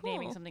 Oh, Like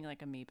naming cool. something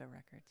like Amoeba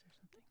Records or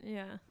something.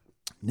 Yeah.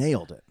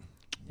 Nailed it.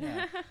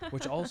 Yeah.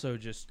 Which also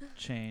just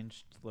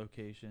changed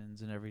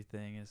locations and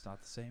everything. It's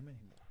not the same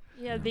anymore.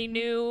 Yeah, the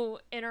new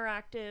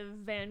interactive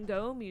Van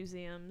Gogh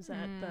museums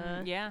at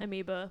the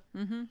Amoeba.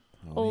 Mm-hmm.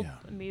 Old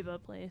Amoeba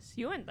place.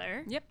 You went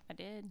there? Yep, I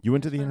did. You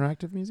went to the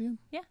Interactive Museum?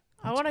 Yeah.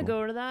 I want to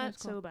cool. go to that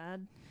That's cool. so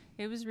bad.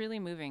 It was really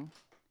moving.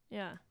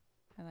 Yeah.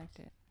 I liked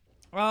it.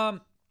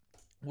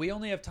 We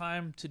only have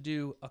time to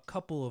do a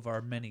couple of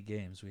our many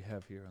games we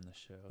have here on the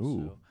show.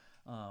 Ooh.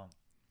 So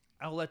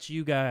I'll let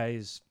you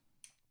guys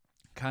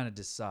kind of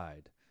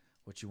decide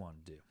what you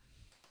want to do.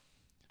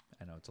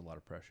 I know it's a lot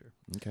of pressure.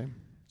 Okay.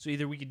 So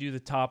either we could do the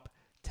top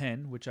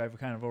 10, which I've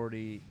kind of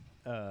already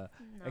No.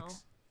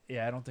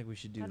 yeah, I don't think we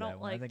should do I that don't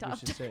one. like I think top we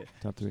should say it.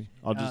 Top 3.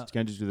 Can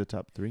I just do the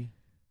top 3?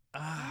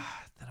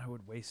 Then I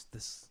would waste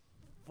this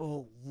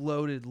full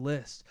loaded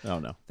list. Oh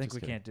no. I think Just we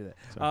kidding. can't do that.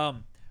 Sorry.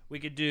 We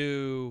could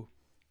do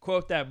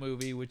Quote That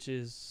Movie, which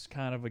is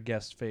kind of a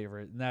guest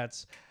favorite, and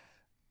that's,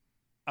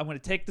 I'm going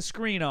to take the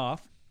screen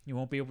off. You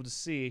won't be able to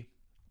see.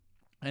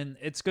 And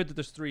it's good that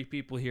there's 3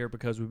 people here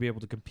because we'll be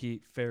able to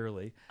compete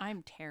fairly.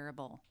 I'm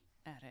terrible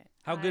at it.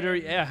 How good are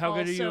you? Yeah, how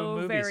good are you also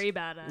at movies? very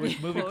bad at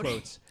with movie quoting.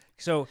 quotes.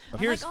 So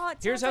here's oh, it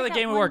here's sounds how like the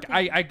game that would work. one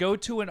thing. I go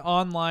to an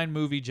online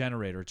movie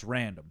generator. It's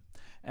random,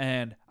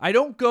 and I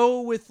don't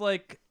go with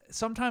like.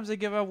 Sometimes I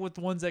give out with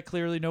ones that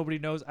clearly nobody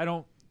knows. I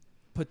don't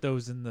put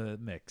those in the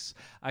mix.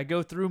 I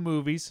go through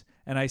movies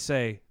and I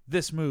say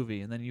this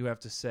movie, and then you have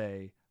to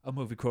say a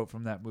movie quote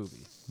from that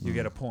movie. You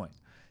get a point.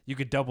 You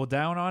could double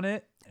down on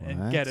it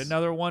and get What?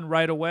 another one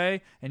right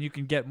away, and you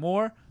can get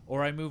more,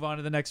 or I move on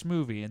to the next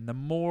movie. And the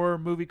more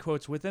movie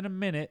quotes within a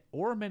minute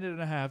or a minute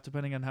and a half,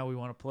 depending on how we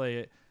want to play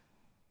it,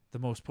 the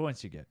most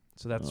points you get.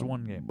 So that's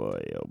one game.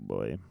 Boy, oh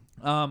boy.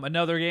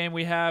 Another game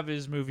we have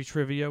is movie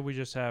trivia. We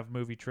just have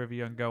movie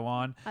trivia and go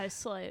on. I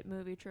slay at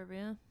movie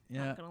trivia.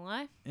 Yeah. Not gonna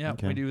lie. Yeah,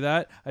 Okay. we do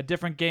that. A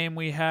different game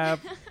we have,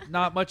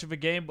 not much of a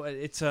game, but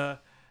it's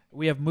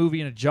we have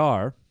movie in a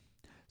jar.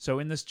 So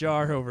in this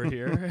jar over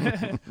here,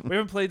 we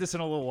haven't played this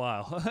in a little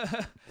while.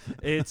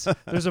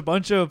 There's a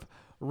bunch of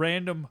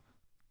random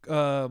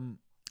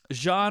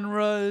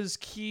genres,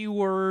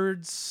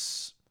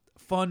 keywords,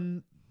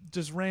 fun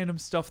just random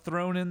stuff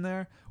thrown in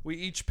there. We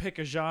each pick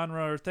a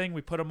genre or thing.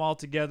 We put them all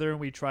together and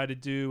we try to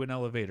do an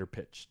elevator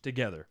pitch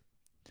together.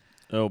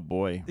 Oh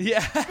boy.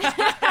 Yeah.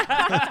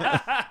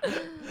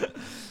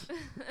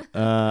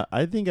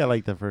 I think I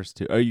like the first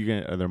two.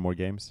 Are there more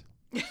games?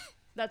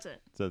 That's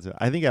it. So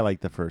I think I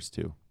like the first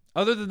two.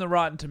 Other than the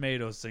Rotten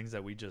Tomatoes things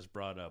that we just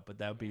brought up, but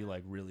that would be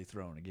like really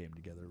throwing a game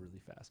together really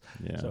fast.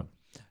 Yeah. So,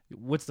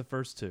 what's the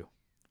first two?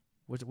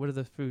 What are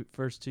the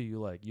first two you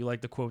like? You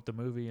like to quote the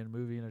movie and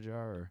movie in a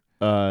jar,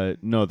 or?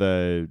 No,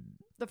 the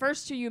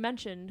first two you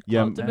mentioned.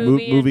 yeah, Quote the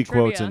movie, movie and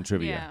quotes trivia. and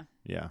trivia.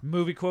 Yeah.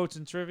 Movie quotes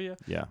and trivia.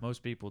 Yeah.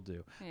 Most people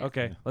do. Yeah.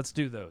 Okay, let's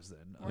do those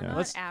then. We're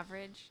not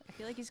average. I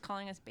feel like he's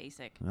calling us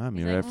basic. I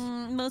mean, He's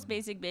like, most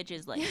basic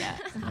bitches like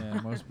that. Yeah,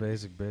 most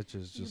basic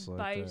bitches just like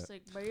that.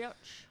 Basic bitch.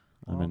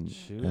 I'm an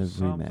choose every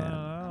something man.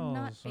 I'm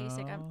not else,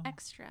 basic. I'm huh?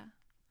 extra.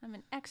 I'm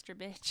an extra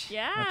bitch.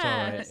 Yes. That's all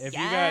right. If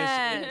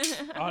Yes.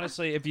 you guys,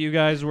 honestly, if you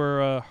guys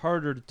were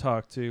harder to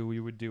talk to, we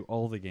would do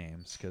all the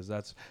games because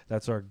that's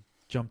our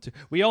jump to.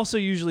 We also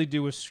usually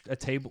do a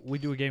table. We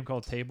do a game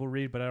called Table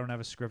Read, but I don't have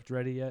a script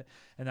ready yet,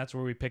 and that's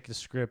where we pick the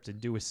script and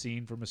do a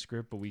scene from a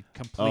script. But we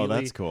completely. Oh,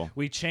 that's cool.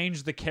 We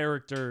change the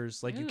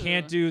characters. Like you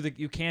can't do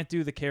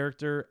the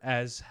character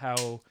as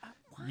how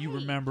you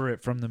remember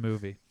it from the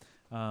movie.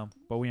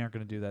 But we aren't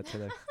going to do that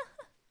today.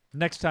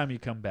 Next time you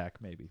come back,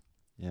 maybe.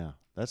 Yeah,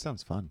 that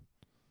sounds fun.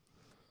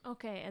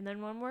 Okay, and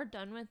then when we're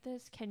done with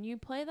this, can you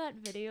play that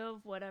video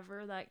of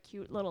whatever that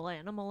cute little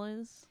animal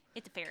is?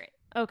 It's a ferret.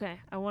 Okay,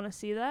 I want to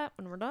see that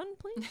when we're done,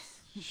 please.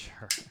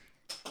 Sure.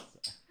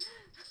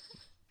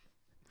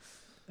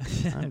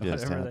 I'm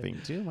just Whatever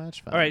having too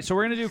much fun. All right, so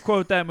we're going to do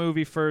Quote That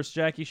Movie first.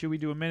 Jackie, should we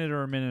do a minute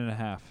or a minute and a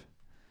half?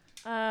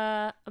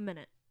 A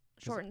minute.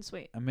 Short and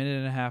sweet. A minute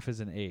and a half is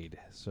an aid,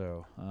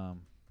 so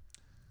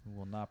we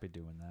will not be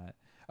doing that.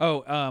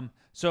 Oh,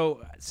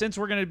 so since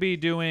we're going to be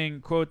doing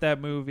Quote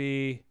That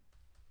Movie,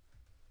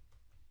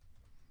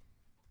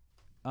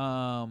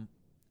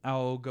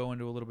 I'll go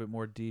into a little bit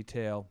more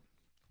detail.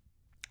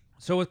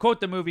 So with Quote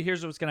the Movie,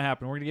 here's what's going to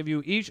happen. We're going to give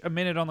you each a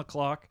minute on the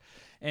clock,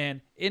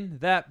 and in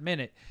that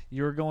minute, I'm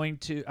going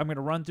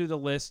to run through the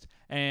list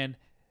and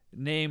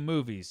name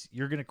movies.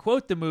 You're going to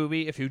quote the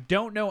movie. If you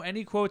don't know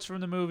any quotes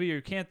from the movie or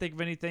you can't think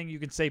of anything, you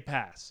can say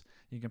pass.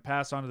 You can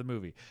pass on to the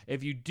movie.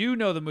 If you do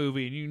know the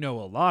movie and you know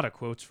a lot of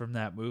quotes from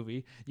that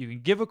movie, you can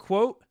give a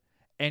quote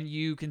and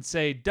you can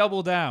say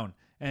double down.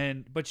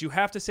 But you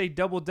have to say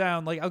double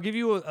down. Like I'll give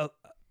you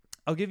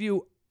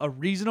a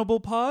reasonable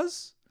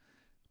pause,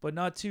 but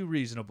not too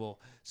reasonable.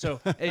 So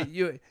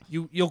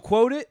you'll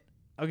quote it.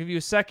 I'll give you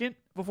a second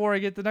before I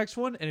get the next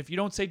one. And if you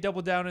don't say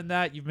double down in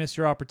that, you've missed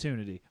your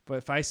opportunity. But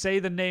if I say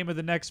the name of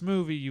the next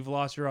movie, you've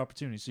lost your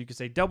opportunity. So you can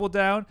say double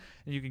down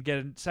and you can get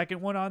a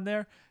second one on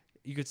there.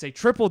 You could say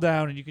triple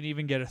down and you can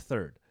even get a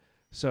third.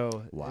 So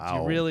if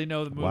you really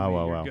know the movie,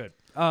 you're good.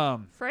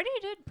 Freddie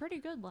did pretty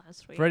good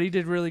last week. Freddie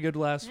did really good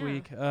last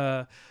week.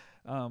 Yeah,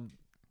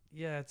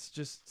 it's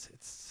just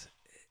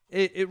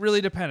it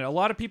really depended. A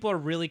lot of people are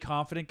really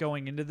confident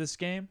going into this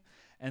game,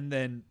 and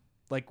then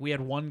like we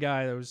had one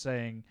guy that was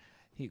saying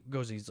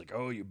he's like,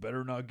 oh, you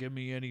better not give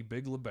me any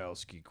Big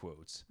Lebowski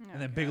quotes. And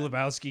then Big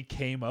Lebowski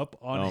came up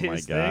on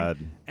his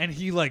thing, and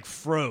he like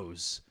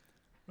froze.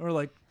 And we're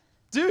like,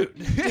 dude.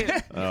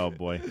 Oh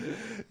boy.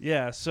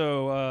 Yeah.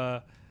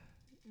 So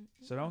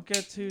don't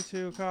get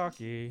too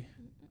cocky.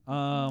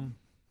 Sorry.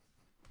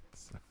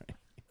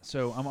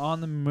 So I'm on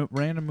the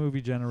random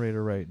movie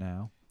generator right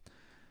now.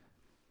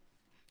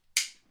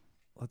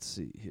 Let's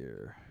see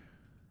here.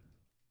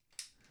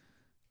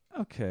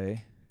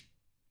 Okay.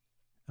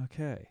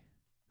 Okay.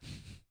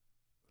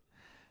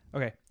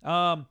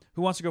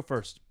 Who wants to go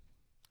first?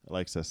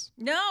 Alexis.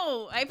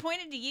 No, I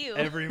pointed to you.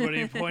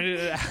 Everybody pointed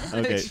at Alex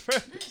Okay.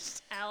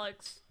 first.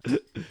 Alex.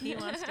 He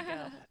wants to go.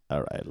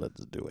 All right,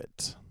 let's do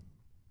it.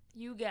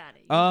 You got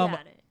it. You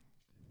got it.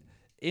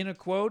 In a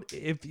quote,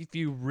 if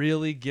you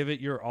really give it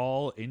your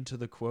all into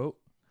the quote,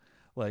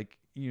 like,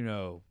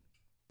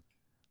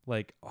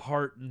 like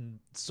heart and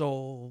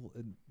soul,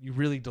 and you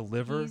really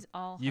deliver, He's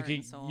all heart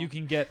and soul. you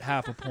can get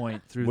half a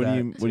point through What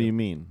that. do you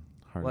mean?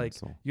 Heart Like and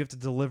soul. you have to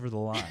deliver the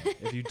line.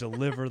 If you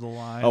deliver the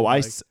line, Oh,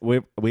 like,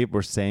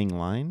 we're saying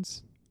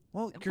lines.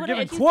 well, you're What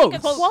giving if you quotes.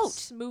 think of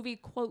quotes. Movie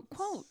quote.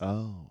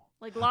 Oh.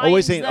 Like Oh, lines.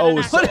 we're saying. that Oh,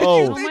 an so, actor-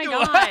 oh. Oh my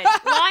god.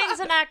 Lines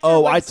an actor.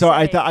 Oh, would I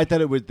say.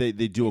 thought it was they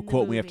do a in the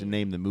quote. And we have to movie.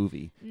 name the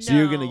movie. So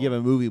you're gonna No. give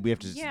a movie. We have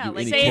to Yeah, do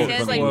like any say quote it says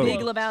from like the movie.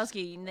 Big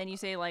Lebowski, and then you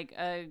say like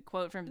a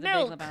quote from the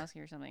Milk. Big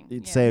Lebowski or something.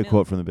 You'd Yeah, say a milk.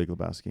 quote from the Big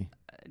Lebowski.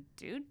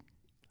 Dude.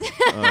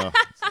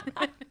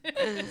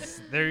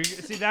 There you go.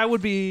 See, that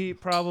would be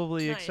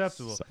probably Nice.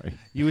 acceptable. Sorry.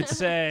 You would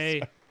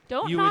say.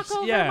 Don't you knock would,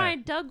 over yeah. my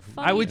Doug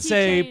Funny I would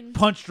say keychain.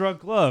 punch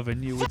drunk love,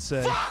 and you would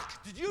say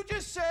Did you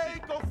just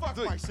say go fuck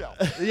myself?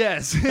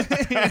 yes.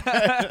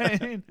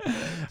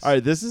 All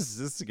right, this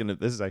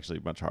is actually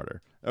much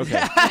harder. Okay.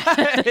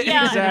 Yeah,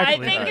 Exactly. I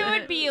think it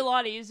would be a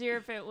lot easier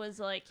if it was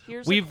like,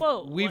 here's a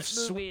quote. What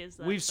movie is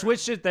that we've from?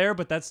 switched it there,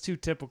 but that's too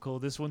typical.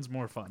 This one's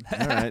more fun.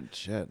 All right.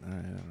 Shit. All right.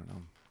 I don't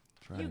know.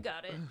 Try. You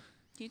got it.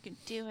 You can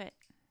do it.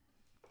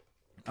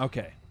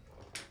 Okay.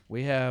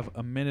 We have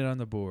a minute on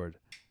the board.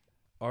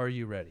 Are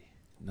you ready?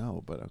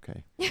 No, but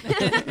okay.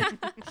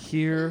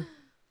 Here.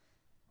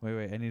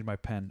 Wait. I need my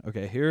pen.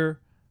 Okay, here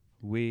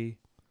we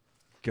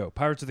go.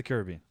 Pirates of the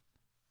Caribbean.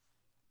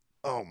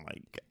 Oh my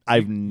god!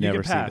 I've You never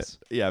can seen pass.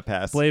 it. Yeah,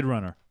 pass. Blade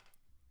Runner.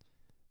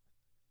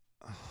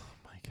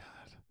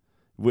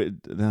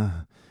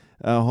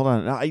 Hold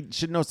on. No, I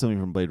should know something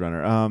from Blade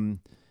Runner.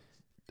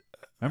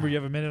 Remember, you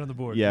have a minute on the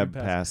board. Yeah, You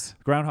can pass.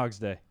 Groundhog's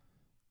Day.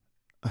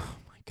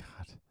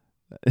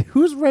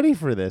 Who's ready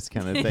for this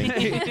kind of thing?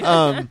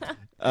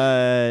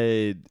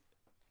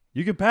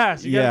 You can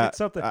pass. You gotta get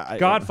something.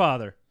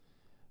 Godfather.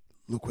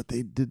 Look what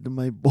they did to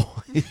my boy.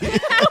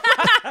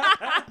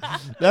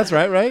 That's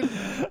right?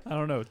 I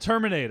don't know.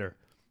 Terminator.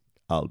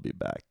 I'll be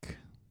back.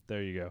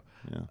 There you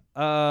go.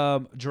 Yeah.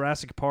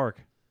 Jurassic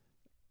Park.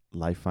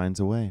 Life finds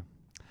a way.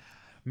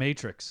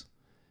 Matrix.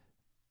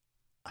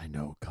 I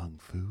know Kung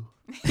Fu.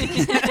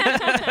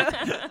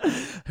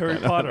 Harry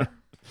Potter.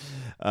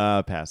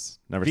 Pass.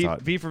 Never saw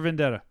it. V for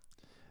Vendetta.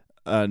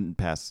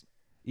 Pass.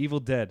 Evil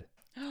Dead.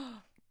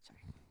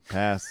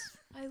 Pass.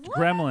 I love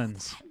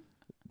Gremlins.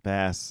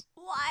 Pass.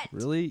 What?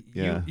 Really?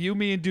 Yeah. You,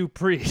 me, and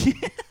Dupree.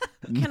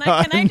 Can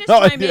I just no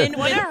chime idea. in?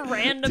 What with- a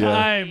random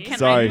I'm movie.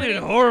 Sorry. I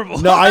did horrible.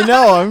 No, I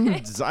know.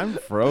 I'm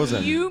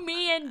frozen. You,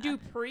 me, and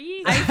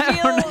Dupree. I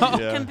feel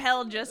Yeah.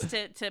 compelled just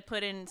to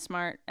put in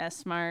smart.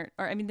 Or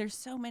I mean, there's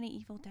so many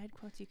Evil Dead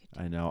quotes you could.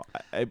 I know.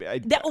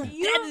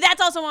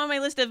 That's also on my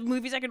list of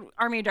movies I could.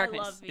 Army of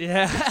Darkness. love these.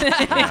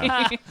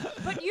 Yeah.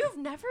 But you've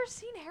never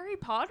seen Harry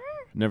Potter?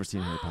 Never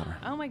seen Harry Potter.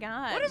 Oh my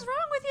god. What is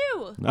wrong with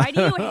you? Why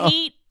do you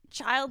hate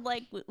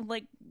childlike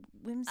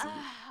whimsy?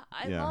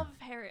 I Yeah. love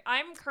Harry.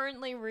 I'm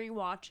currently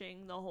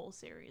rewatching the whole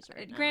series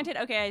right now. Granted,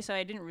 okay, so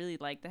I didn't really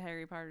like the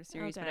Harry Potter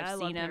series, Okay, but I I've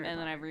love seen them, Harry and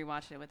then I've Potter.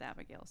 rewatched it with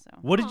Abigail. So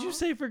What did you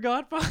say for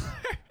Godfather?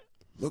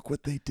 Look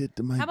what they did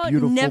to my how about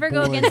beautiful never boy.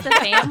 go against the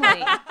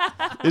family?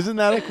 Isn't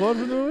that a quote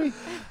from the movie?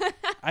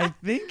 I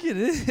think it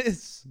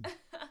is.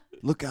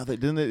 Look how they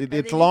didn't. It's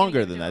they longer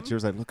gonna than give that. She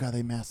was like, "Look how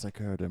they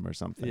massacred him" or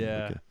something.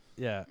 Yeah. Like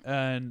Yeah.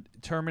 And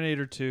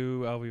Terminator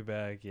 2, I'll be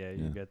back. Yeah,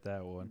 you Yeah. get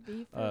that one.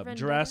 V for Vendetta.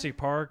 Jurassic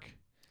Park.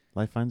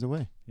 Life finds a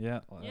way.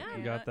 Yeah. Yeah.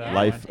 You got that. Yeah.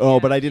 Life. one. Oh,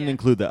 but I didn't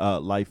include the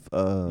life.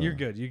 You're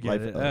good. You get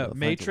life, it. finds a way.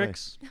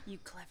 Matrix. You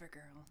clever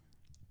girl.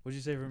 What'd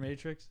you say for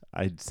Matrix?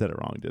 I said it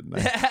wrong, didn't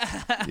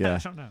I? Yeah. I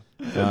don't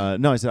know.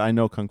 No, I said I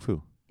know Kung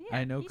Fu. Yeah,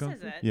 I know he Kung says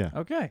Fu. that. Yeah.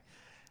 Okay.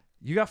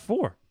 You got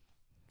 4.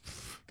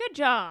 Good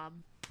job.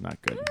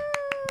 Not good.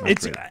 Not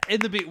It's great.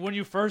 in the when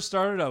you first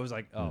started, I was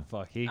like, "Oh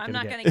fuck, he ain't I'm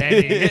gonna not get gonna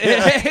any."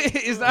 get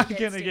He's not Get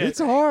gonna Steve. get. It's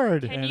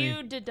hard. Can Any-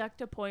 you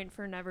deduct a point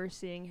for never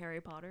seeing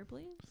Harry Potter,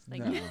 please?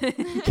 Thank No.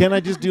 you. Can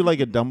I just do like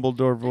a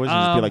Dumbledore voice and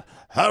just be Um, like,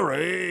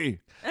 "Harry"?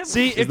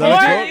 See, Is if that you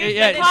a did- quote?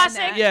 yeah,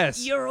 Classic.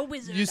 yes. You're a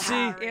wizard. You see,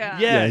 Harry. Yeah.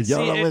 yeah, you're see,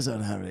 a if-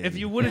 wizard, Harry. If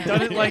you would have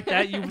done it like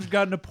that, you would have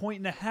gotten a point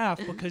and a half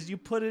because you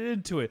put it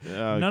into it.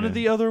 None of Okay.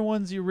 the other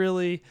ones you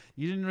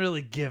didn't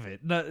really give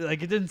it. No,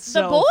 like it didn't The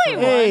sell. boy for- one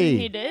Hey.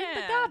 he did. Yeah.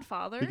 The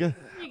Godfather. You got-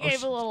 You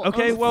gave a little.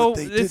 Okay, oomph. well, Look what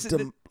they this- did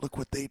to, look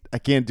what they. I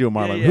can't do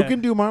Marlon. Yeah, Who yeah.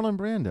 can do Marlon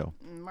Brando?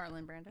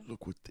 Marlon Brando.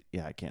 Look what.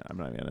 Yeah, I can't. I'm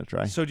not even gonna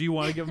try. So do you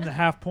want to give him the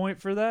half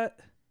point for that?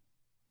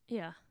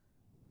 Yeah.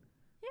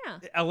 Yeah.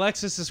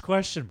 Alexis is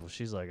questionable.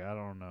 She's like, I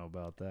don't know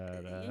about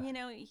that. You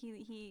know,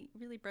 he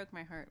really broke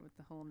my heart with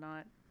the whole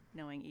not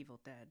knowing Evil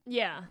Dead.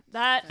 Yeah.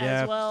 That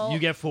yeah, as well. you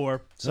get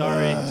 4.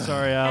 Sorry,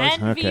 sorry, Alex.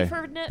 And Okay, V for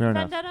fair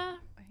enough. Vendetta.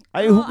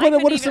 Well, I what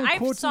couldn't are some even- I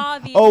quotes? saw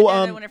the Oh,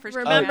 Vendetta when it first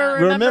came Remember-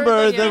 out.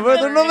 Remember the Yeah.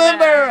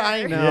 November.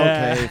 I know.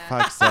 Yeah. Okay,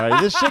 fuck. Sorry.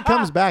 This shit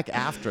comes back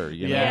after.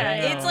 You know? Yeah. Yeah, I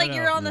know, it's I like know.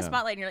 you're on the Yeah.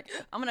 spotlight and you're like,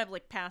 I'm gonna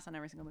like pass on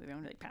every single movie. I'm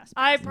gonna like pass.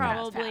 I pass,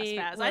 probably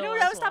pass. will I don't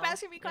as know. Stop well.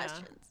 asking me Yeah.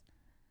 questions.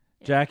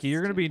 Jackie, Yes,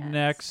 you're gonna be yes.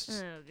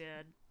 next. Oh,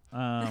 good.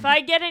 Um, If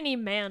I get any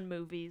man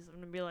movies, I'm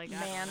gonna be like,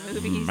 Man I don't know.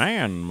 movies.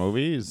 Man,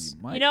 movies.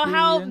 might You know be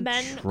how in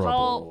men trouble.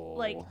 call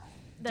like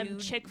them Dude.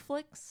 chick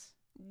flicks?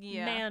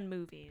 Yeah. Man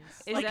movies.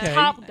 Is Like that-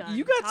 Top Gun.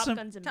 You got Top some-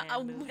 Gun's a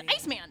man movie.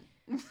 Iceman.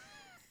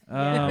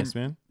 Thanks,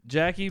 man.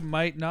 Jackie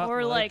might not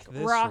Or like like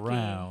this Rocky.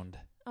 round.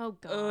 Oh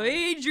god. Oh,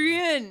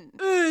 Adrian.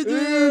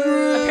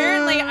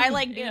 Apparently, I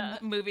like dude Yeah.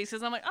 movies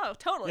because I'm like, oh,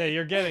 totally. Yeah,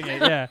 you're getting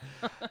it. Yeah.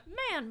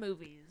 Man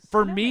movies.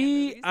 For No man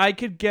me, movies. I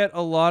could get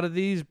a lot of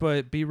these,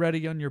 but be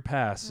ready on your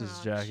passes,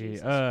 Oh, Jackie.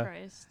 Jesus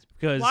Christ.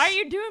 Because Why are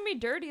you doing me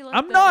dirty like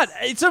I'm this? not.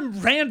 It's a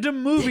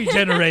random movie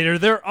generator.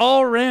 They're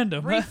all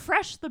random.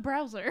 Refresh the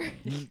browser.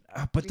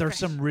 But there's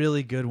some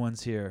really good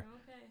ones here.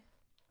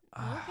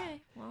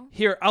 Okay. Well.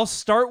 Here, I'll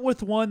start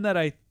with one that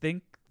I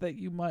think that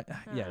you might.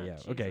 Yeah.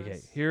 Okay.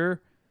 Jesus.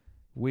 Here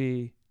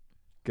we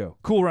go.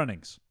 Cool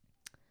Runnings.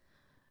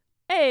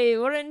 Hey,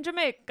 we're in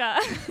Jamaica.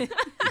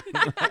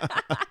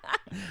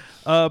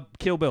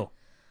 Kill Bill.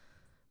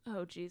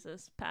 Oh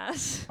Jesus.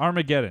 Pass.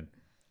 Armageddon.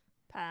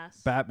 Pass.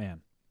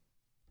 Batman.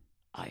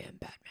 I am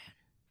Batman.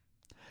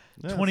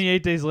 Yes.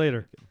 28 Days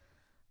Later.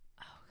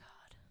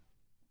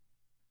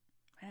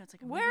 I know, it's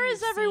like a Where movie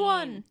is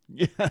everyone?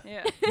 Yeah.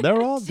 Yeah.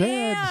 They're all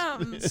dead.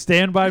 Damn.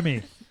 Stand By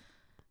Me.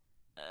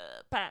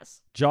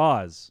 Pass.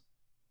 Jaws.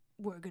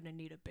 We're gonna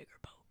need a bigger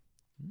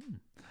boat.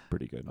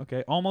 Pretty good.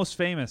 Okay. Almost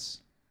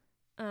Famous.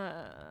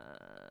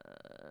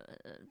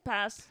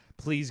 Pass.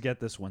 Please get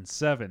this one.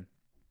 7.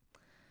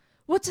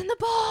 What's in the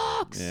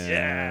box?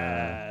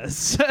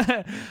 Yes.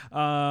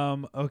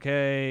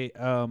 Okay.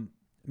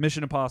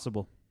 Mission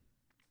Impossible.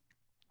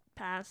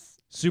 Pass.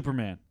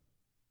 Superman.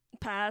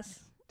 Pass.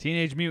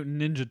 Teenage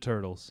Mutant Ninja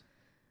Turtles.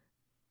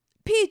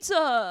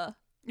 Pizza.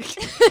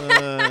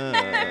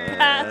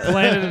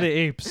 Planet of the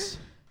Apes.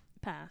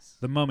 Pass.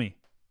 The Mummy.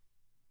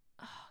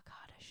 Oh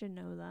God, I should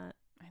know that.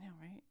 I know,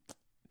 right?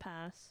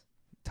 Pass.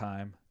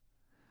 Time.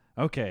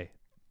 Okay.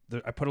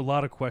 I put a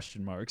lot of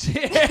question marks.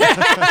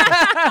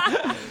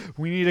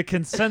 We need a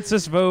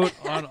consensus vote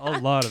on a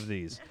lot of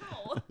these.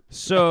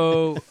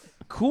 So,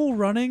 Cool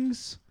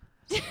Runnings.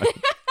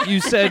 You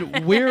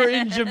said we're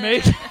in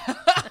Jamaica.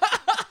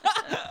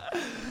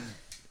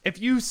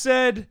 If you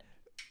said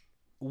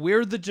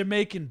we're the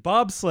Jamaican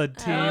bobsled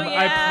team,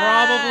 I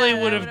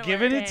probably would have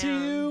given it to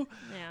you.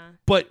 Yeah.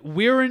 But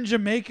we're in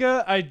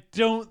Jamaica, I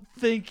don't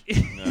think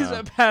is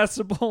a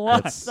passable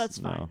line. That's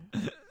fine.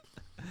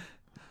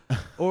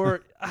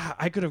 Or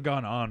I could have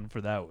gone on for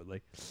that one.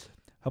 Like,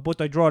 how about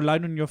I draw a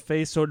line on your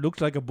face so it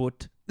looks like a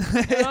boot?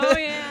 Oh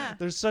yeah.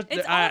 There's such.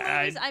 It's all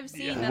movies I've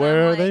seen. That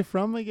Where I'm are like, they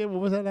from again?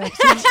 What was that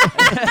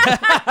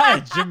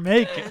accent?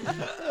 Jamaican.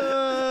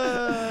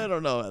 I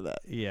don't know about that.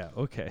 Yeah.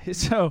 Okay.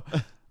 So,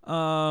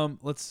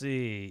 let's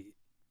see.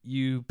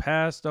 You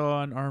passed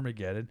on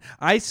Armageddon.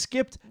 I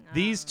skipped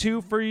these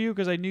two for you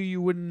because I knew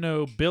you wouldn't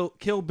know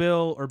Kill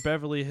Bill or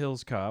Beverly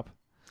Hills Cop.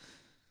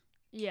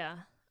 Yeah.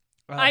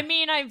 I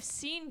mean, I've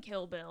seen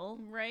Kill Bill.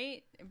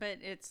 right?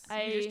 But you just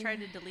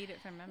tried to delete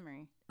it from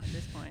memory at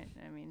this point.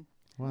 I mean,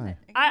 Why?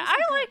 I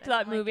liked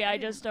that movie. I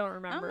just don't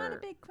remember. I'm not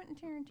a big Quentin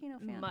Tarantino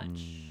fan. much.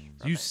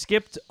 You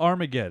skipped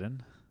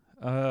Armageddon.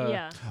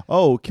 Yeah.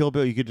 Oh, Kill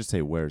Bill. You could just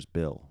say, "Where's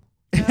Bill?"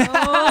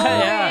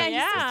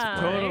 Yeah.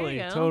 Totally.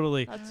 There you go.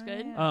 Totally. That's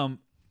good.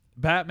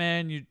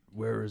 Batman.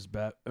 Where is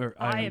I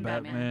am Batman.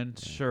 Batman.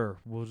 Sure,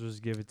 we'll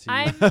just give it to you.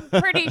 I'm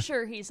pretty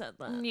sure he said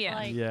that. Yeah.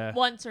 Like, Yeah.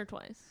 once or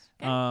twice.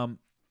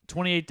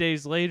 28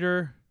 Days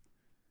Later.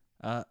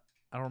 I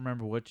don't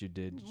remember what you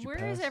did. Did you Where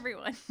pass? is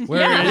everyone?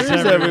 Where is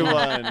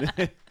everyone?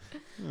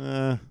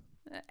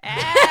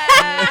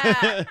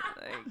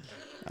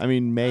 I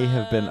mean, may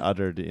have been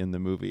uttered in the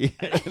movie.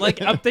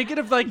 Like, I'm thinking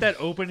of like that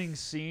opening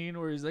scene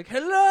where he's like,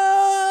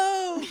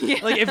 "Hello."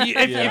 Like if you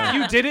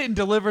did it and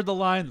delivered the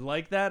line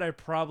like that, I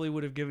probably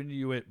would have given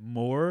you it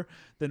more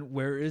than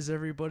 "Where is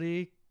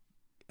everybody?"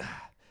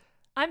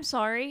 I'm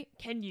sorry.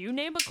 Can you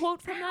name a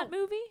quote from that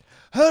movie?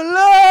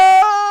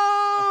 Hello.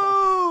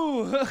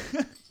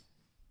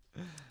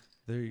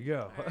 There you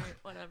go. All right,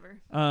 whatever.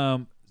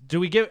 Do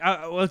we give?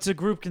 It's a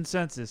group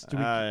consensus. Do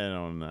we? I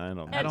don't. I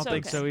don't It's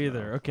think okay. so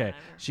either. Okay, Whatever.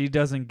 she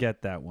doesn't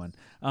get that one.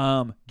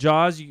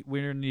 Jaws,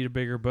 we're gonna need a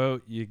bigger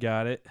boat. You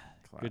got it.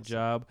 Good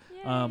job.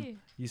 Yay.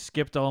 You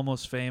skipped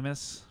Almost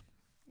Famous.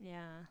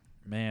 Yeah.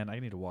 Man, I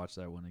need to watch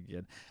that one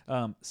again.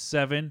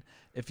 7.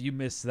 If you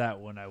missed that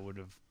one, I would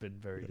have been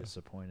very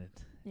disappointed.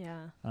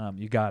 Yeah.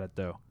 You got it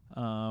though.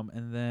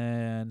 And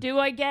then Do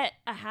I get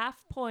a half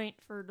point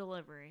for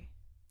delivery?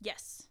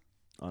 Yes.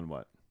 On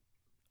what?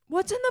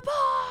 What's in the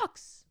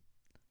box?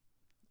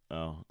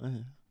 Oh.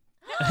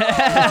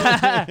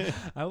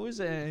 I was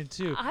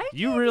too. I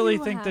You gave really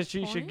you a think that half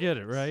she should get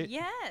it, right?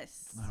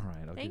 Yes. All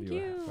right, I'll Thank give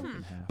you a you.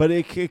 fucking half. But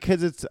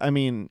because it's. I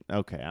mean,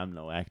 okay, I'm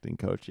no acting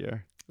coach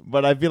here,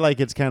 but I feel like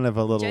it's kind of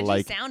a little Judgy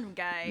like. sound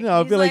guy. No,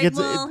 I He's feel like it's-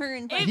 well, it- her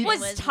It impression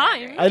was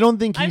time. I don't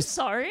think I'm he's.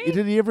 sorry.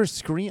 Did he ever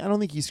scream? I don't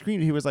think he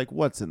screamed. He was like,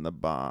 "What's in the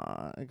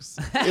box?"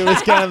 It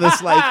was kind of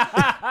this like.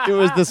 It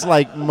was this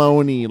like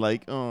moany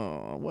like,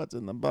 "Oh, what's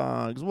in the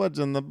box? What's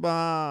in the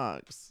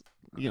box?"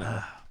 You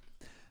know,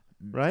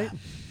 right?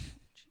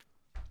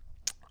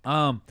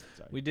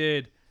 We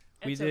did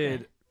It's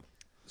okay.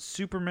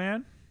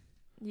 Superman.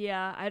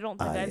 Yeah, I don't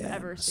think I've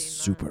ever seen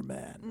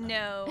Superman.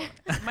 No.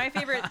 My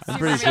favorite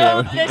pretty Superman.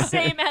 sure. The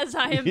same as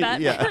I am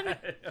Batman. Yeah.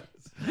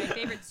 My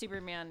favorite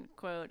Superman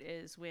quote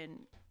is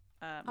when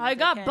I Martha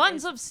got Kent buns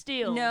is- of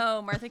steel.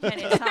 No, Martha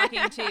Kent is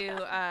talking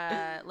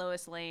to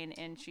Lois Lane,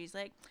 and she's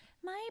like,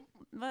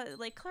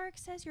 like Clark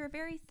says you're a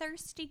very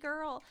thirsty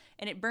girl,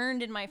 and it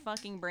burned in my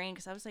fucking brain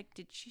because I was like,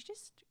 did she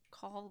just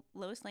call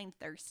Lois Lane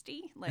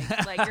thirsty? Like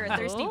you're a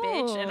thirsty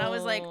bitch, and I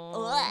was like,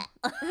 ugh.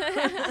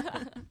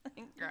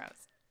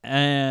 Gross.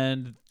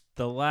 And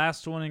the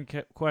last one in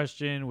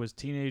question was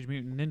Teenage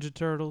Mutant Ninja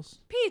Turtles.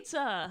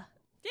 Pizza.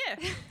 Yeah.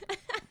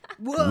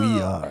 We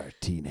are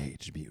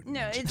Teenage Mutant.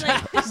 No, it's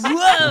like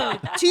whoa,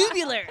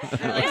 tubular,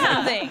 or like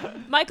something.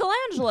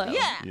 Michelangelo.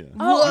 Yeah.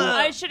 Oh, Whoa.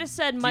 I should have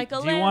said Do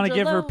Michelangelo. you want to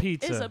give her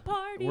pizza? Is a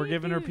party We're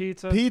giving her dude.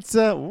 pizza.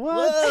 Pizza?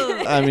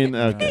 What? I mean,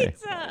 okay.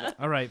 Pizza.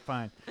 All right,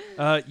 fine.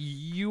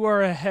 You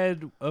are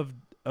ahead of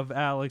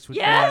Alex with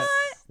Yes,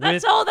 that.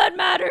 that's with all that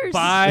matters.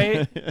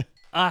 by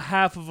a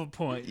half of a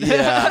point.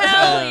 Yeah.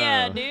 Hell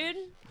yeah, dude.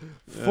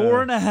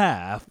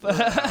 4.5.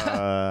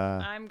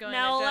 I'm going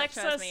Now, to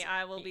Alexis, trust me.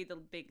 I will be the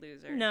big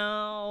loser.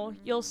 No,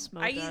 you'll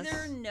smoke I us.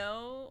 either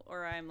know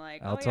or I'm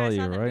like, I'll oh, tell yeah, I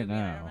you saw that right movie. I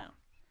now. don't know.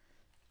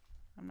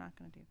 I'm not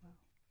gonna do well.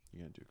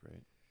 You're gonna do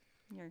great.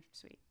 You're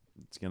sweet.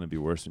 It's gonna be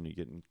worse when you're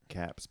getting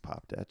caps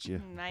popped at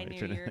you. I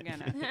knew you were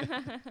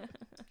gonna.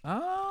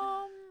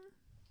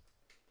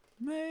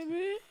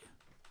 Maybe.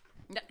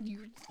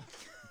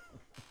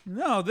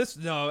 No,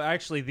 No,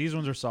 actually, these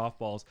ones are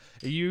softballs.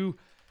 If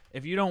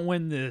you don't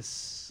win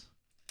this,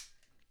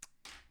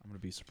 I'm gonna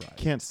be surprised.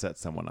 Can't set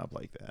someone up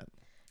like that.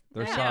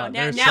 They're now,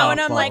 they're now when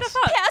I'm like,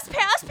 softballs.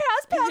 pass.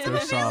 They're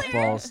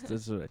softballs.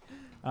 This is it.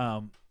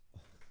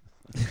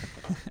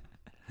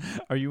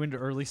 Are you into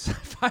early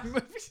sci-fi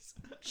movies?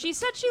 She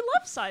said she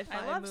loves sci-fi.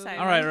 I love movies. sci-fi.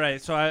 All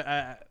right. So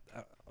I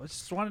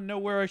just want to know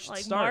where I should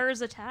Like start.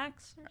 Mars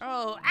Attacks.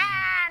 Oh,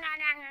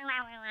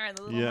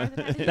 the little Yeah. Mars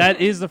Attacks.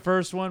 That is the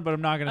first one, but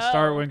I'm not gonna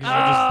start one because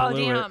I just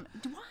blew damn.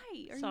 it.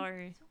 Why? Are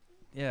Sorry.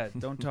 Yeah,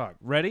 don't talk.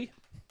 Ready?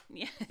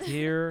 You...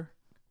 Here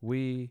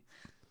we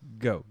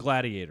go.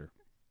 Gladiator.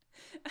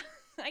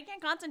 I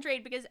can't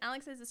concentrate because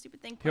Alex has a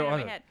stupid thing Here, playing in hold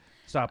my on. head.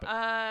 Stop it.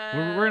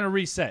 We're gonna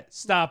reset.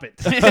 Stop it.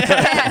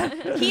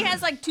 He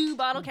has like 2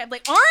 bottle caps,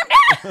 like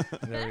armed.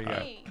 There we go.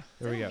 Hey,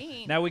 There we so go.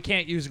 mean. Now we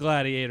can't use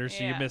Gladiator,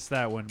 so you Yeah. missed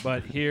that one.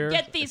 But here,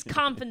 Get these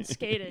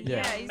confiscated,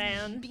 Yeah. he's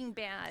man. being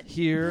bad.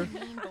 here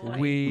Mean boy.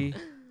 we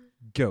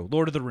go.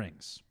 Lord of the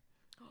Rings.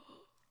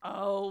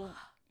 Oh.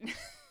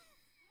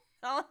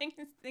 All I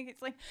can think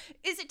is like,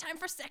 is it time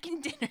for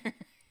second dinner?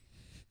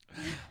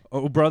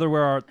 Oh, brother,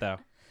 where art thou?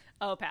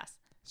 Oh, pass.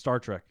 Star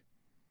Trek.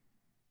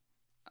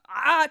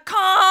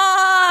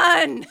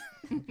 Con.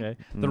 Okay.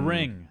 The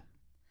Ring.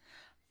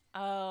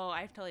 Oh,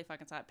 I totally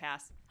fucking saw it.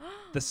 Pass.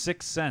 The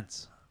Sixth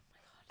Sense.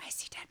 I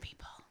see dead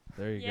people.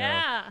 There you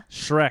Yeah. go.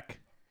 Shrek.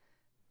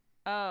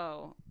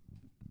 Oh.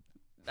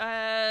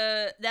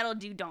 That'll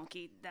do,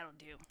 donkey. That'll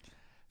do.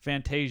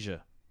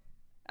 Fantasia.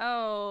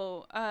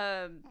 Oh,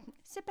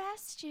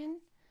 Sebastian.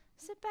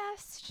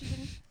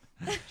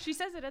 She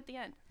says it at the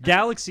end.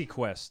 Galaxy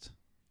Quest.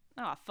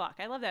 Oh, fuck.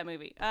 I love that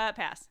movie.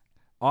 Pass.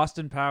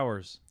 Austin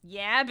Powers.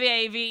 Yeah,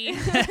 baby.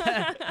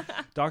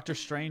 Doctor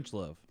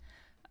Strangelove.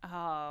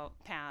 Oh,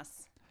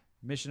 pass.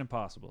 Mission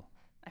Impossible.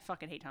 I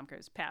fucking hate Tom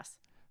Cruise. Pass.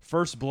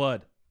 First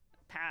Blood.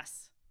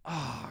 Pass.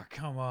 Oh,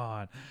 come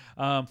on.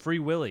 Free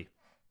Willy.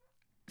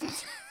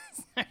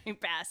 Sorry,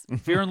 pass.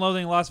 Fear and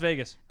Loathing in Las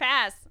Vegas.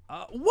 Pass.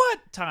 What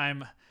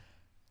time?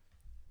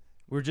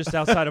 We're just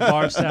outside of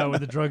Barstow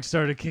when the drugs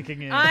started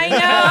kicking in. I know.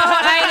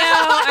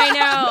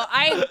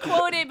 I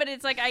quoted, but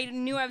it's like I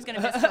knew I was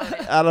going to misquote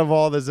it. Out of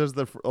all this is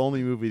the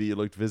only movie that you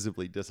looked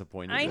visibly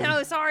disappointed I in.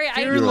 know. Sorry.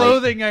 Fear and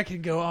Loathing, I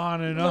can go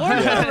on and on.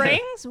 Lord of the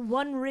Rings,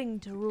 one ring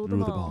to rule them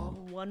Rule them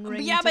all. One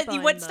ring. Yeah, to but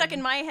find what them. stuck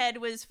in my head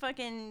was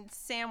fucking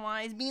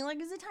Samwise being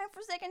like, "Is it time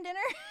for second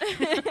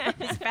dinner?"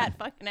 His fat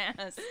fucking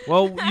ass.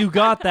 Well, you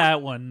got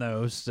that one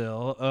though.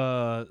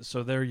 Still,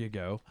 so there you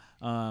go.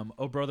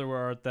 Oh brother, where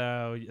art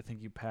thou? I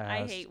think you passed.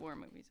 I hate war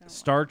movies. I don't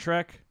Star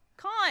Trek.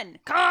 Con.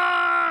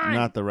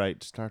 Not the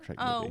right Star Trek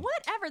Oh, movie.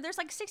 whatever. There's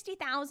like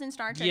 60,000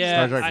 Star Trek.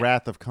 Yeah. Star Trek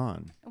Wrath of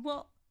Khan.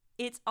 Well,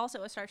 it's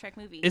also a Star Trek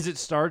movie. Is it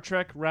Star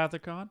Trek Wrath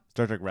of Khan?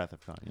 Star Trek Wrath of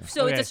Khan, yeah.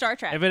 So it's a Star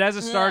Trek. If it has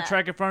a Star Ugh.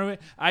 Trek in front of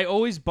it, I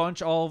always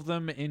bunch all of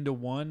them into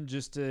one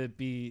just to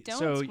be. Don't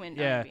so squint,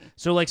 yeah. Ivy.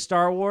 So like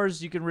Star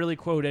Wars, you can really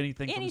quote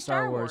anything Any from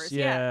Star Star Wars. Wars,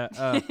 Yeah.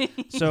 yeah.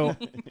 So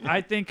I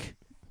think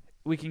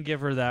we can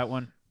give her that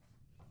one.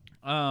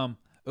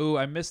 Oh,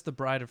 I missed The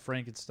Bride of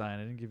Frankenstein.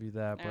 I didn't give you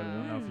that, but I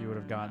don't know if you would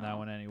have gotten that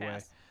one anyway.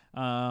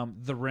 Pass.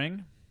 The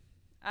Ring.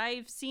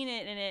 I've seen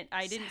it, and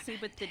I didn't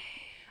sleep with the.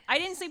 I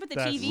didn't sleep with the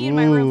That's- TV in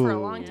my room for a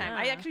long Ooh. time.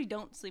 I Yeah. actually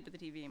don't sleep with the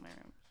TV in my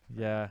room.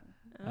 Yeah.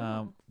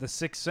 Oh. The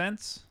Sixth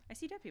Sense. I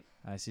see dead people.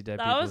 I see dead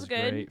That people. was is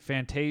good. Great.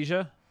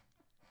 Fantasia.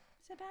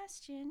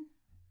 Sebastian.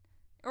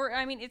 Or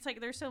I mean, it's like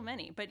there's so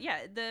many, but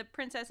yeah, the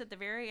princess at the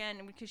very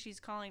end because she's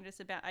calling to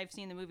Sebastian. I've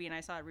seen the movie and I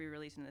saw it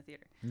re-released in the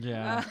theater.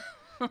 Yeah.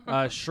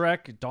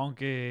 Shrek.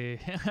 Donkey.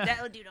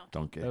 That'll do, donkey.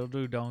 Donkey. That'll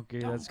do, Donkey.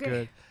 That's Donkey.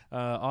 good.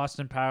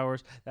 Austin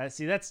Powers. That's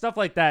stuff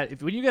like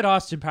that. When you get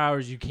Austin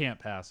Powers, you can't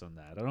pass on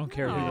that. I don't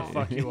care who No. the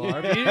fuck you are.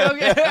 If you don't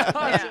get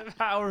Austin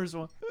Powers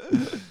one.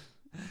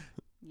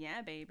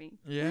 Yeah, baby.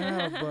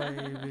 Yeah,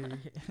 baby.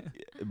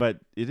 But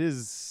it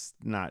is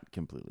not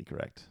completely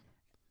correct.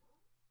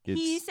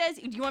 He says,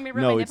 "Do you want me to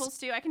rub No, my it's- nipples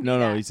too? I can No, do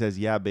that." no, he says,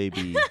 yeah,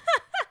 baby.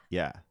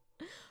 Yeah.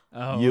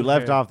 Oh, You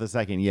left okay. off the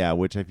second yeah,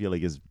 which I feel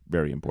like is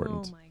very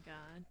important. Oh my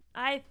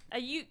god.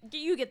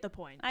 You get the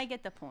point. I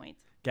get the point.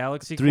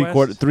 Galaxy Three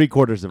Quest.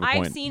 quarters of a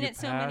point. I've seen You it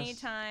so many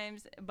pass.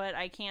 times, but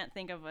I can't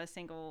think of a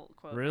single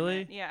quote. from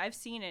Really? it. Yeah, I've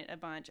seen it a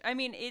bunch. I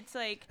mean, it's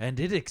like And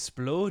it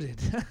exploded.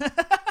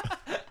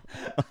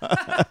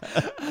 I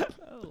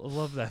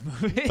love that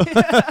movie.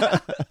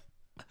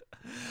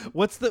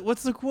 What's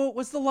the quote?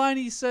 What's the line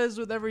he says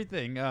with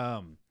everything?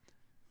 I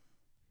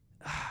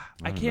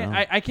don't can't.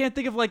 know. I can't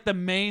think of like the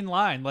main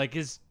line, like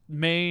his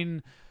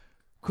main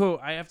quote.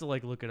 I have to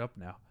like look it up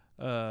now.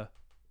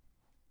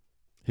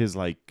 His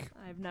like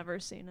I've never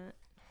seen it.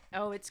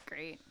 oh, it's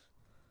great.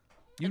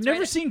 You've It's never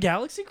right- seen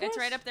Galaxy Quest? It's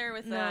right up there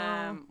with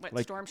No.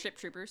 Like- Starship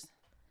Troopers.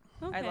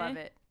 I Okay. love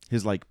it.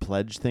 his like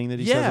pledge thing that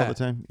he says Yeah. all the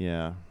time.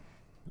 Yeah.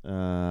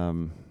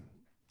 Hold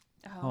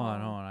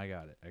on. I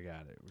got it.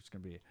 It's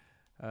gonna be.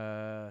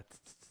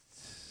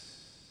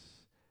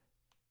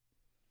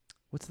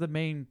 What's the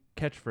main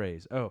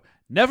catchphrase? Oh,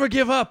 never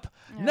give up,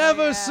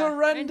 never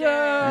surrender.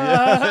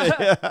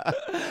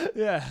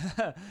 Yeah.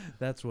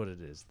 That's what it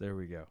is. There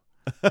we go.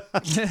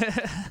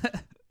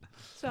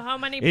 So how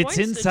many It's points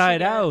did she Inside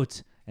get?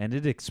 Out, and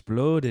it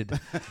exploded.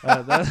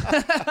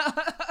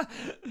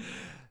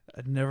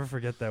 I'd never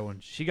forget that one.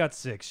 She got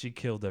 6. She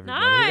killed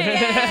everybody.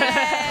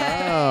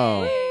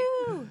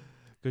 Oh.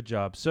 Good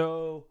job.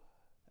 So,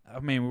 I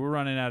mean, we're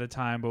running out of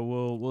time, but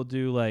we'll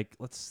do like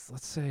let's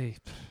say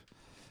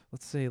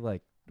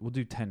like we'll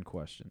do 10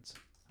 questions.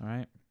 All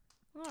right.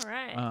 All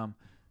right.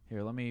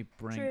 Here, let me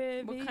bring.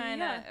 Trivia. What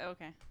kind of?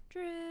 Okay.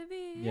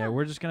 Trivia. Yeah,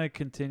 we're just gonna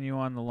continue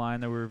on the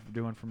line that we were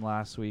doing from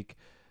last week.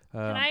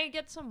 Can I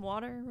get some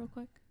water real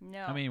quick?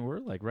 No. I mean, we're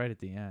like right at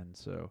the end,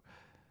 so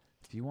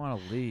if you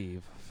want to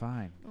leave,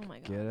 fine. Oh my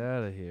God. Get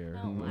out of here.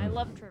 No, I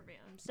love trivia.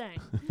 I'm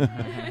saying.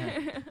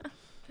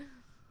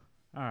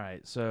 All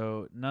right,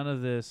 so none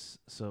of this.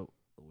 So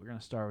we're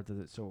gonna start with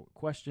this. So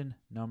question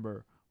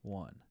number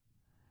 1: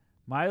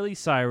 Miley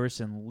Cyrus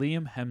and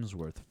Liam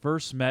Hemsworth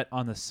first met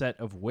on the set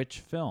of which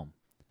film?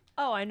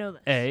 Oh, I know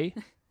this. A.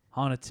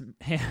 Hannah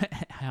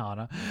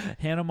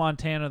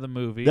Montana the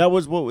movie. That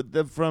was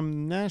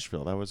from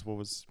Nashville. That was what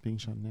was being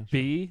shot in Nashville.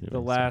 B. Yeah, The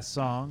sorry. Last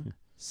Song.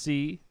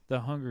 C.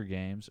 The Hunger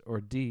Games. Or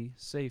D.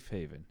 Safe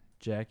Haven.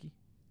 Jackie?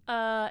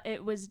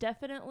 It was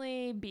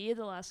definitely B,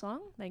 The Last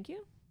Song. Thank you.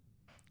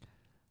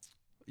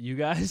 You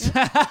guys?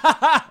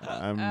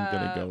 I'm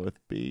gonna go with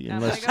B. I'm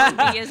gonna go with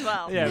B as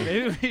well. Yeah,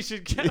 maybe we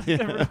should get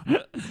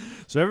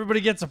So everybody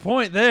gets a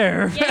point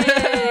there.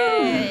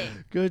 Yay!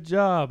 Good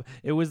job.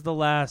 It was The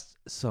Last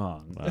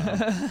Song.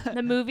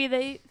 The movie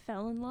they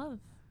fell in love.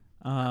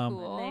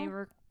 Cool. When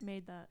they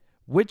made that.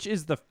 Which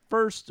is the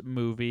first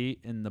movie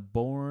in the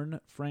Bourne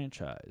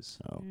franchise?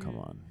 Oh, come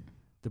on.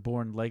 The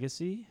Bourne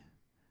Legacy?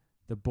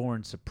 The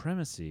Bourne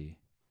Supremacy?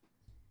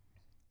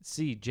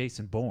 C.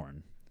 Jason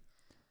Bourne?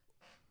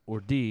 Or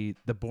D.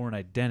 The Bourne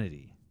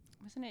Identity?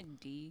 Wasn't it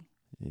D?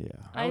 Yeah.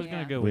 I was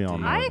going to go We with all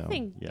D. know I that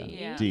think one. D.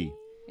 Yeah. D.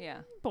 Yeah.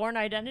 Born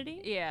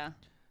Identity? Yeah.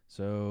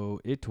 So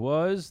it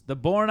was The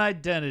Bourne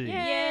Identity.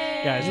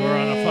 Yay! Guys, we're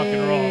on a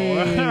fucking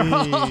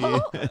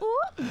roll.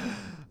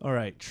 All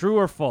right, true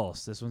or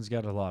false? This one's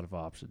got a lot of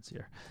options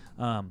here.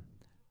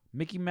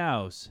 Mickey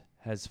Mouse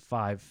has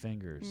 5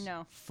 fingers.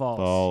 No.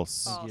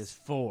 False. False. He has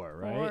 4,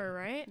 right? 4,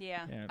 right?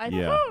 Yeah.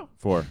 Yeah.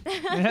 4.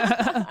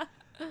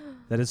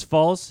 That is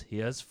false. He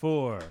has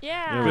 4.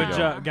 Yeah. There we Good go.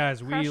 job,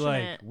 guys. Crushing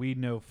it. We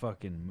know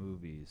fucking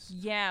movies.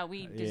 Yeah,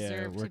 we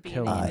deserve we're to be in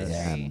killing the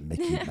this.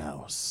 industry. Mickey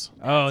Mouse.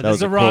 Oh, That that's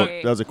was a a wrong.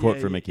 quote. That was a quote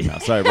Yeah, for yeah. Mickey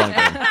Mouse. Sorry, wrong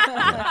game.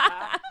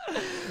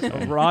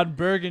 A Ron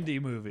Burgundy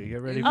movie.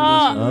 Get ready for this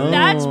Oh, one.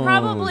 that's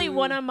probably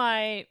one of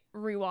my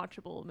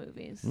rewatchable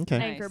movies. Okay.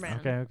 Nice.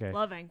 Anchorman. Okay.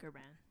 Love Anchorman.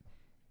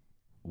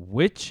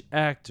 Which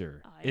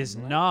actor I is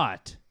am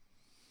not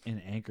in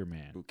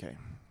Anchorman? Okay.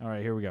 All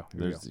right, here we go.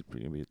 There's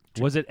gonna be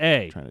Was it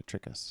A, trying to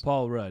trick us.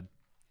 Paul Rudd?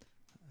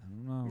 I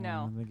don't know. I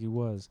No. don't think he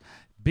was.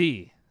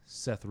 B,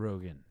 Seth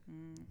Rogen.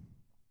 Mm.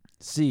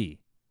 C,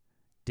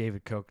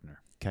 David Koechner.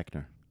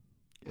 Keckner.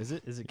 Is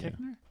it Yeah.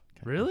 Koechner?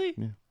 Really?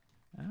 Yeah.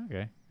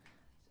 Okay.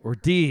 Or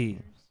D,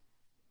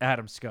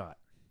 Adam Scott.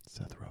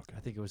 Seth Rogen. I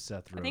think it was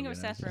Seth Rogen. I think it was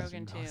Seth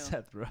Rogen, not too.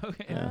 Seth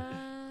Rogen.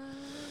 Yeah.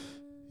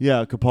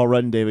 Yeah, Paul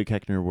Rudd and David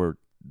Koechner were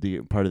the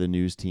part of the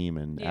news team,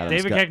 and Yeah. Adam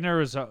David Scott, Koechner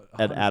was.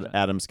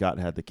 Adam Scott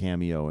had the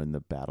cameo in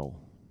the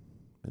battle.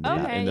 In the,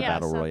 Okay, in the yeah,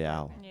 battle Seth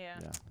royale. Yeah.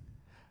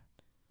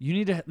 You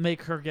need to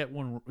make her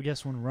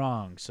guess one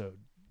wrong. So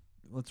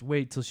let's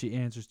wait till she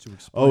answers to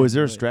explain. Oh, is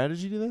there a it.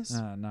 strategy to this?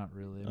 Not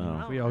really. I mean,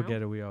 Oh. if we all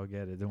get it, we all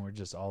get it. Then we're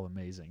just all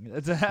amazing.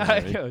 That's how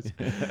it goes.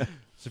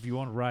 So if you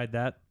want to ride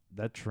that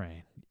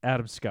train,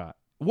 Adam Scott.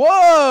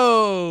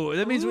 Whoa!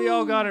 That means we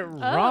all got it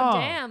wrong. Oh,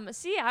 damn.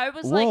 See, I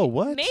was Whoa, like,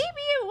 what? maybe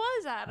it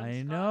was Adam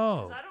I Scott,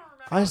 know. 'cause I don't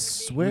remember. I it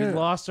swear. We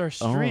lost our Oh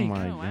streak.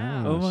 my Oh,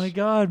 wow. Oh my gosh.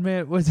 god,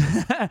 man! What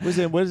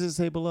does it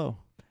say below?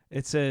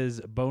 It says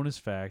bonus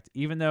fact.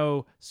 Even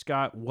though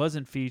Scott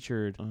wasn't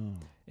featured Oh.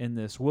 in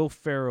this Will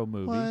Ferrell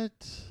movie,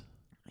 What?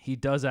 he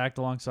does act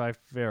alongside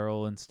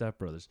Ferrell in Step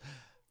Brothers.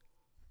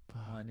 Oh,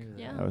 I knew that.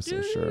 Yeah. I was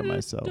so sure of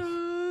myself.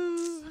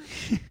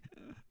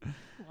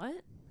 What?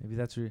 Maybe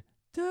that's where.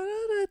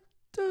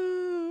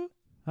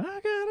 I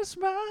got a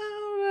smile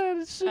that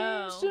it seems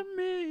Oh, to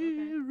me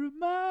okay.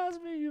 reminds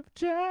me of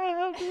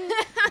childhood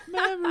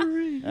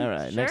memories. All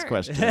right, next Sure.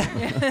 question.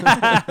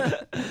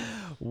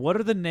 What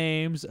are the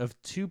names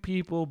of 2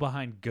 people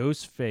behind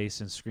Ghostface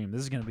and Scream?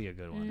 This is gonna be a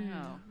good one.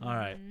 Oh. All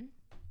right. Mhm.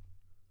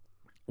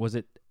 Was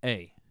it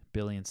A,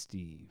 Billy and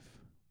Steve?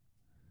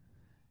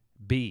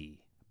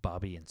 B,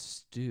 Bobby and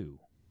Stu?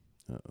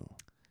 Uh-oh.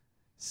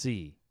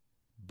 C,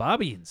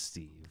 Bobby and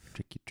Steve?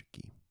 Tricky.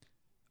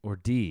 Or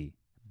D,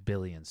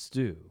 Billy and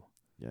Stu?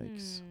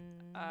 Yikes.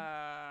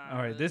 All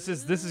right, this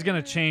is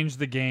gonna change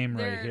the game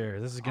right They're here.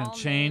 This is gonna all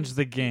change named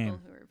the people game.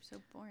 Who are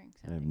so boring.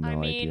 I have sounding. no I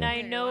mean,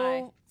 idea. I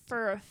know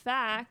for a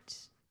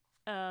fact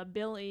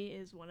Billy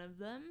is one of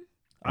them.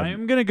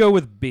 I'm gonna go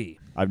with B.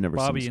 I've never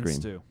Bobby seen and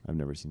Scream. Stu. I've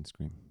never seen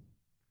Scream.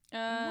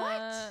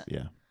 What?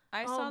 Yeah.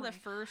 I Oh saw my the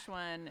first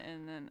one,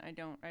 and then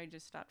I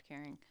just stopped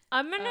caring.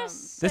 I'm gonna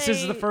say This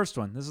is the first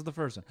one.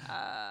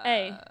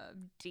 A.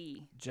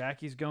 D.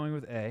 Jackie's going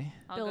with A.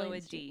 I'll Billy go and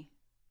with Steve.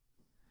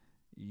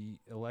 D.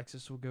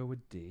 Alexis will go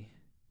with D.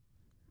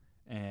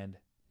 And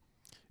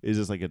Is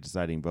this like a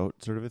deciding vote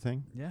sort of a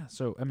thing? yeah,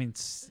 so I mean,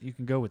 you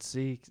can go with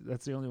C.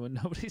 That's the only one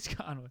nobody's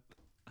gone with.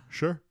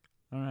 Sure.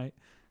 All right.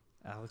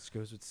 Alex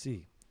goes with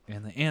C.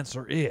 And the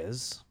answer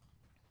is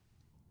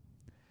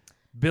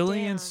Billy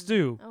and Damn.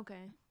 Stu.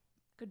 Okay.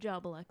 Good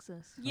job,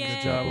 Alexis. Yay!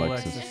 Good job,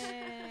 Alexis.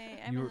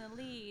 I'm You're- in the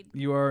lead.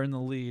 You are in the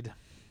lead.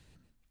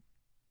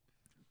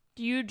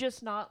 Do you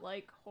just not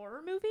like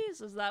horror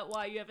movies? Is that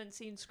why you haven't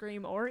seen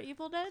Scream or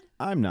Evil Dead?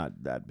 I'm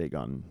not that big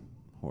on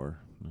horror.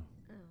 No.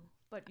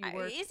 But you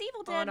were Is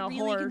Evil on Dead a really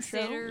horror show?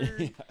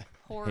 considered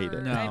horror? Hate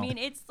it. No. I mean,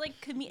 it's like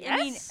I mean,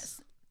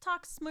 Yes.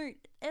 talk smart.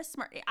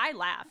 Smart. I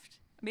laughed.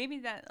 Maybe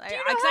that. Do you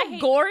know 'cause how I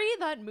hate, gory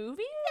that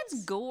movie is?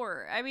 It's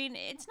gore. I mean,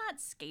 it's not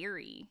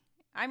scary.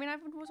 I mean, I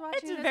was watching.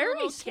 It's it as a very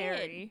little kid.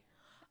 scary.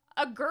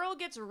 A girl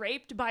gets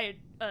raped by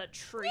a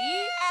tree.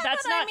 Yeah,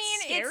 That's but not I mean,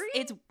 scary.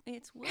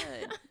 It's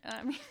wood.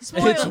 I mean, It's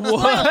wood.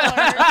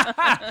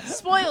 alert.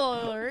 Spoiler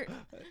alert.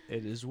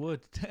 It is wood.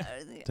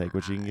 Take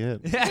what you can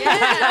get.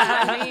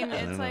 yeah. I mean, I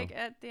it's don't like know.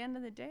 at the end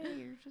of the day,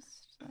 you're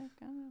just like,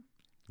 I don't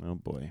know. Oh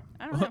boy.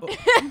 I don't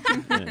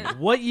know. Yeah.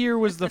 What year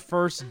was the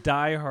first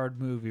Die Hard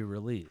movie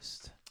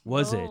released?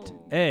 Was it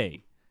Oh.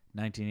 A,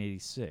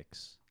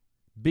 1986,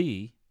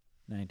 B,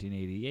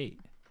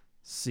 1988,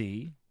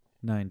 C,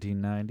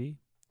 1990,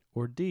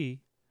 or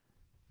D,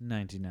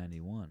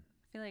 1991?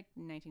 I feel like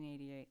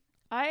 1988.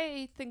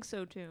 I think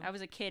so too. I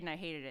was a kid and I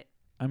hated it.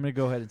 I'm going to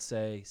go ahead and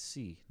say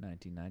C,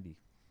 1990.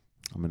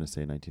 I'm gonna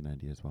say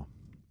 1990 as well.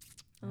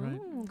 Right.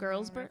 Ooh,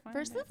 girls We're fine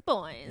versus then.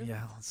 boys.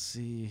 Yeah, let's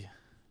see.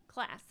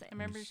 Classic. I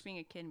remember just being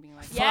a kid and being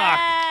like,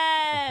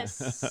 Yes.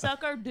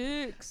 Suck our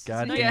dicks.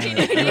 God It's damn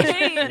it.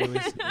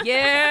 1988.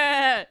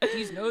 yeah,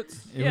 these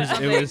notes. It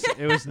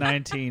was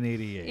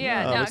 1988.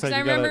 Yeah, Oh, no, looks because like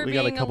I we got a- remember we got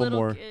a being a couple little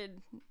more.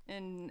 kid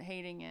and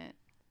hating it.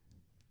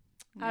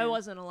 I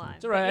wasn't alive.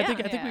 It's all right. but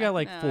I think we Yeah, got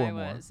like no, 4 I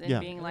more. was, and Yeah.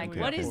 being I like, think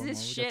we what got is 4 this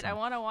more. We got shit? I time.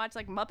 want to watch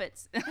like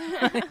Muppets.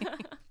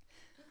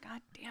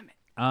 God damn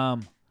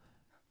it.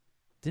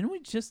 Didn't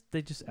we just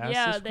they just asked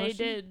yeah, this they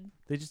question? did.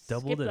 They just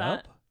doubled Skip it that.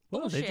 up?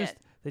 Whoa, Bullshit.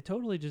 they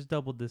totally just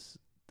doubled this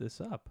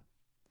up.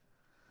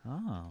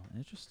 Oh,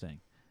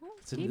 interesting.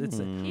 It's keep-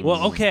 keep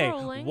well, okay.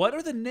 scrolling. What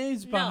are the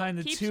names No, behind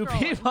the keep two scrolling.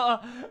 people? All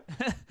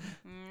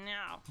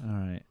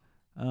No.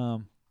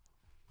 right.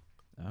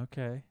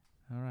 Okay.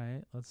 All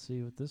right. Let's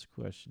see what this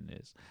question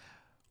is.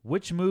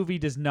 Which movie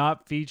does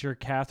not feature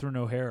Catherine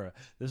O'Hara?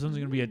 This one's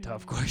going to be a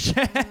tough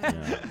question.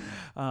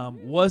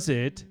 Was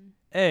it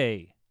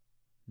A,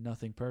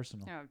 Nothing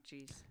Personal? Oh,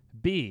 jeez.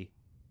 B,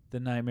 The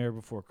Nightmare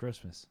Before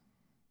Christmas?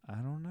 I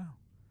don't know.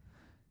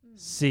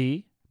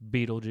 C,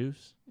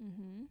 Beetlejuice?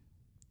 Mm-hmm.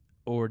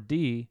 Or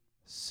D,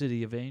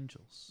 City of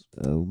Angels?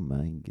 Oh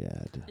my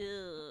god.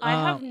 I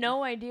have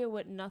no idea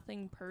what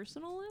Nothing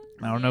Personal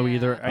is. I don't know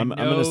either. I'm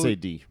gonna say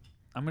D.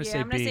 I'm gonna Yeah, say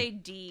I'm gonna B. say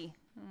D.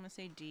 I'm gonna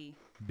say D.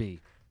 B.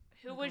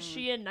 Who was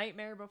she in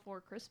Nightmare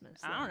Before Christmas?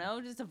 I don't then?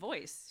 know, just a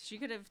voice. She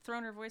could have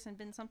thrown her voice and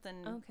been something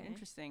Okay.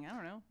 interesting. I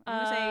don't know.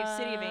 I'm gonna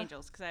say City of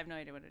Angels because I have no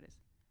idea what it is.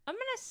 I'm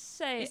gonna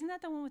say Isn't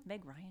that the one with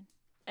Meg Ryan?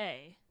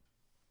 A.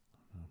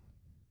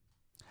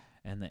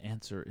 And the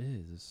answer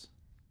is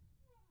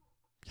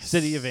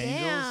City of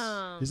Angels.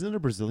 Damn. Isn't it a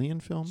Brazilian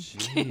film?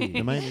 Gee.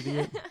 Am I an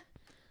idiot?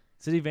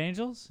 City of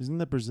Angels? Isn't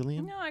that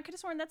Brazilian? No, I could have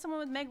sworn that's someone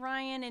with Meg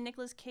Ryan and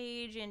Nicolas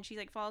Cage, and she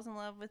like falls in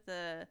love with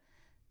the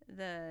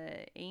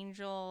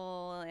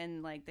angel,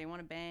 and like they want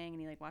to bang,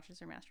 and he like watches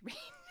her masturbate.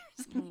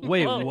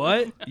 Wait, Whoa.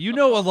 what? You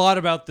know a lot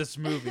about this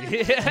movie.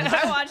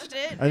 I watched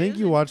it. I think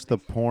you watched the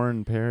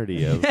porn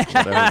parody of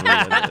whatever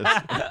movie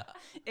it is.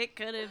 It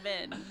could have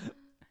been.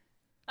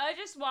 I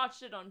just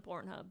watched it on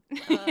Pornhub.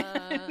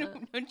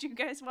 Don't you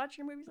guys watch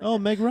your movies? Like Oh, that?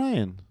 Meg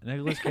Ryan.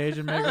 Nicolas Cage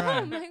and Meg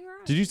Ryan. Meg Ryan.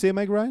 Did you say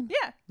Meg Ryan?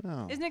 Yeah.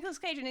 Oh. It's Nicolas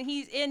Cage, and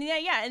he's in.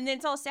 Yeah, and then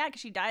it's all sad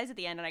because she dies at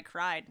the end, and I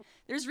cried.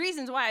 There's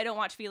reasons why I don't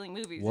watch feeling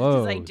movies.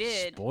 Whoa, Because I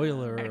did.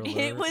 spoiler It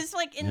alert. was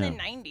like in Yeah. the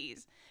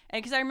 90s,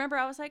 and because I remember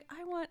I was like,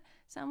 I want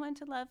someone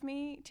to love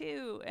me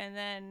too, and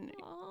then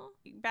Aw.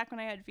 back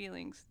when I had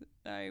feelings,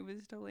 I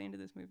was totally into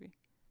this movie.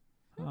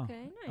 Oh,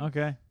 Okay, nice.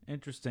 okay.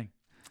 Interesting.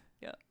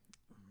 Yeah.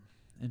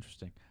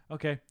 Interesting.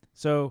 Okay.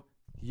 So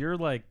you're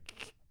like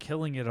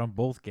killing it on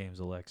both games,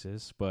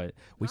 Alexis, but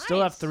we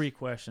still have Nice. 3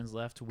 questions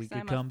left. We 'Cause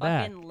could I'm come a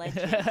back. fucking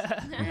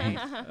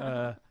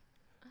legend.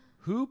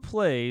 Who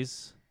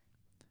plays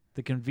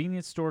the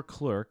convenience store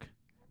clerk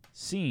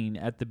seen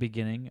at the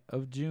beginning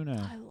of Juno?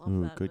 I love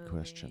Ooh, that good movie.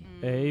 question.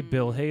 A,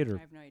 Bill Hader. I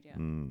have no idea.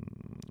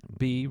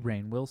 B,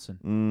 Rainn Wilson.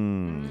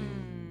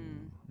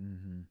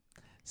 Mm.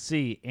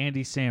 C,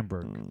 Andy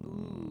Samberg.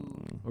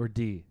 Mm. Or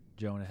D,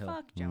 Jonah Hill.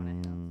 Fuck Jonah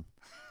Hill. Mm.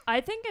 I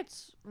think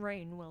it's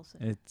Rainn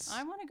Wilson. It's.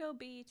 I want to go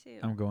B too.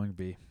 I'm going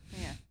B.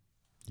 Yeah,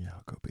 Yeah,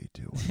 I'll go B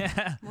too.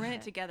 we're in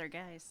it together,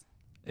 guys.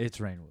 It's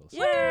Rainn Wilson.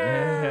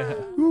 Yeah.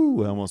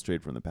 Ooh, I almost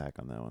strayed from the pack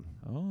on that one.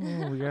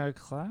 Oh, we got a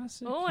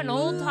classic. Oh, an here.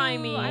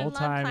 old-timey. I love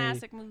Old-timey.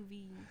 classic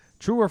movies.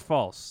 True or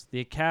false? The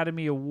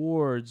Academy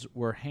Awards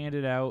were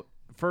handed out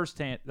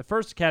the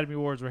first Academy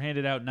Awards were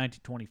handed out in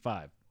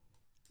 1925.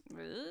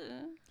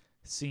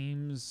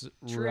 Seems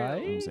True. right.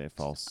 I'm gonna say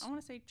false. I want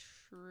to say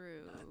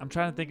true. I'm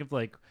trying to think of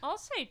like I'll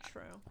say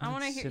true. I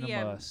want to hear.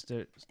 cinema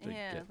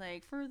Yeah,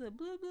 like for the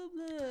blah blah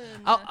blah.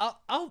 and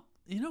I'll.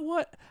 You know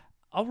what?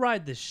 I'll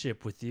ride this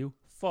ship with you.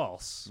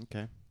 False.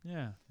 Okay.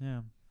 Yeah.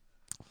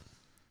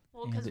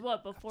 Well, because And-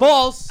 what before?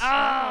 False.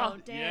 Oh,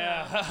 damn.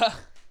 Yeah.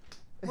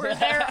 Were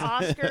there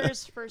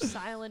Oscars for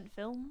silent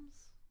films?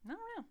 I don't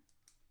know.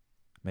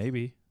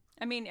 Maybe.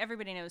 I mean,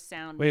 everybody knows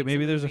sound. Wait, makes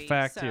maybe there's a movie,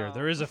 fact here. so-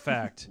 There is a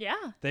fact. Yeah.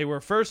 They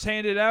were first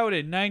handed out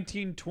in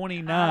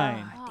 1929.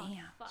 Ah,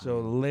 damn.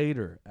 So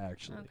later,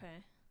 actually.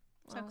 Okay.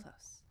 So Well,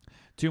 close.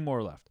 2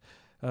 more left.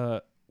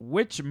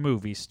 Which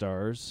movie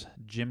stars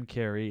Jim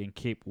Carrey and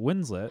Kate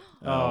Winslet?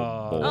 boy.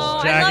 Oh,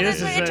 I Jackie, love this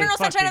this movie. is a Eternal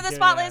Sunshine of the fucking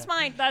Spotless good-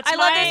 Mind. That's I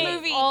love this my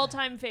movie.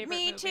 all-time favorite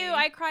Me movie. too.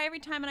 I cry every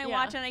time and I Yeah.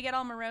 watch it and I get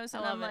all morose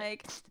and I I'm love it.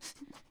 like,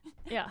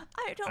 Yeah.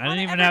 I don't I want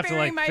didn't even ever have to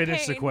bury like my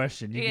finish the pain.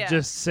 question. You Yeah. can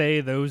just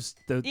say those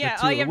the Yeah,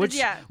 two. all you have to- which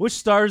yeah. which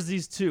stars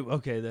these two?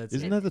 Okay, that's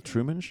Isn't it. that the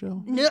Truman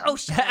Show? No, oh,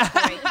 shut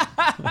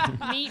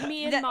up. Meet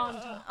me in That-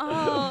 Montauk.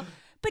 Oh,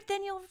 but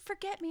then you'll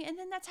forget me, and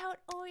then that's how it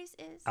always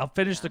is. I'll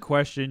finish the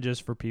question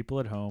just for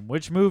people at home.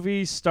 Which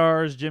movie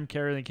stars Jim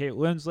Carrey and Kate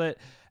Winslet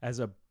as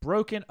a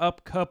broken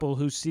up couple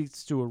who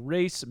seeks to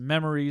erase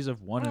memories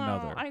of one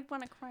another? I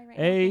want to cry right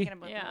now. A. Thinking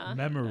about Yeah. that.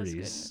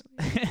 Memories.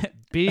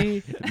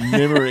 B.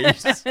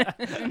 Memories.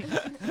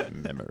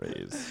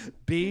 Memories.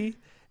 B.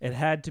 It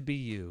had to be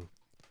you.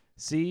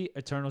 C.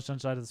 Eternal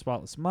Sunshine of the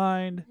Spotless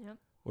Mind. Yep.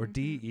 Or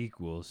D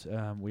equals.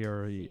 We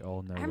already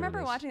all know. I what remember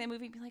it is. watching that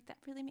movie and be like, that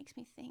really makes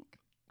me think.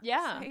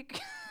 Yeah. Like,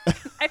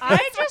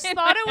 I just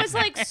thought it was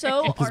like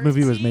so This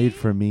movie was artsy. made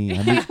for me.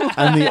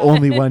 I'm the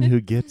only one who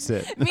gets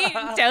it. me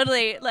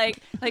totally like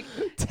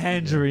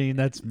Tangerine.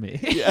 That's me.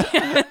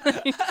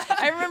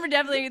 I remember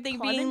definitely being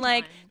like,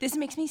 Clementine. this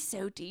makes me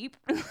so deep.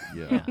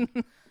 Yeah.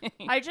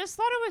 I just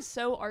thought it was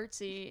so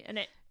artsy, and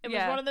it was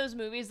Yeah. one of those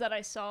movies that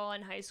I saw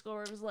in high school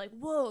where it was like,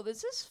 whoa,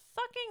 this is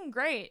fucking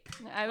great.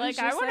 I was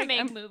Like, I just wanna like, make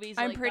I'm- movies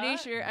I'm like pretty that.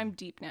 sure I'm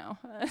deep now.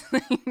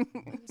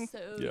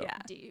 So Yeah.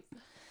 deep.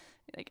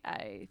 Like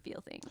I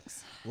feel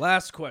things.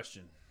 Last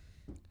question.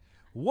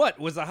 What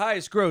was the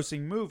highest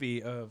grossing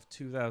movie of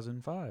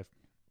 2005?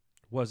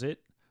 Was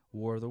it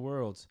War of the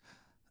Worlds?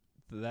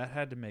 That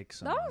had to make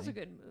some That was a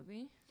money. good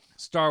movie.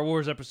 Star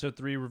Wars Episode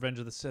 3 Revenge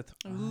of the Sith.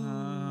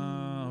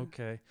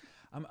 Okay.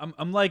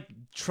 I'm like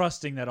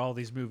trusting that all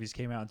these movies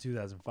came out in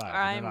 2005. and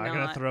I'm they're not going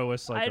to not. throw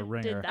us like a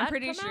ringer. Did that I'm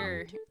pretty come out sure.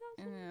 in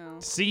 2000? No.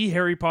 See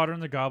Harry Potter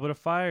and the Goblet of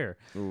Fire.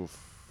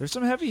 Oof. There's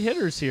some heavy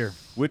hitters here.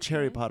 Which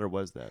Harry Potter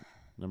was that?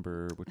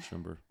 Which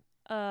number?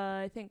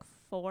 I think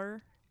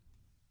 4.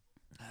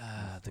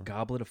 The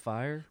Goblet of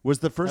Fire? Was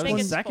the That first was think one?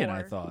 it's second, I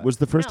 4. thar Was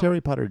the first No.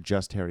 Harry Potter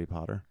just Harry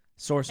Potter?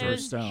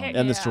 Sorcerer's Stone.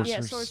 And the yeah,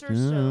 Sorcerer's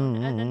Sorcerer's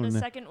Stone. And then the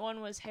Stone. second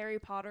one was Harry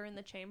Potter and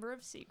the Chamber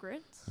of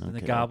Secrets. And the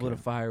Okay, Goblet okay.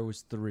 of Fire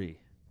was 3.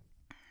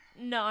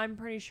 No, I'm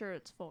pretty sure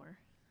it's 4.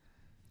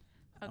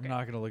 I'm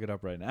not going to look it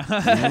up right now.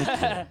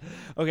 Okay.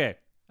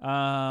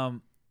 Okay.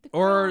 The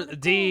Or Chronicles,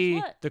 D,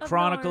 what? The Of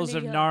Chronicles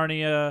of Narnia.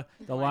 Narnia,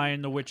 The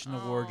Lion, the Witch, and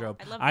the Oh,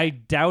 Wardrobe. I love I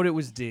that. doubt it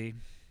was D.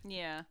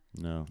 Yeah.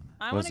 No.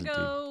 I want to wasn't D.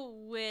 go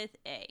with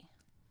A.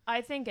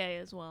 I think A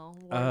as well.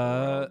 War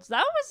of the Worlds.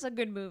 That was a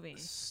good movie.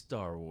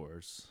 Star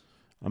Wars.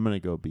 I'm gonna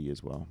go B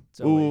as well. It's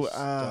always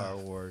Star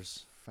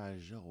Wars.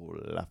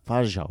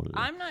 Fajola.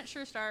 I'm not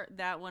sure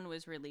that one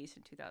was released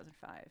in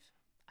 2005.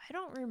 I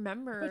don't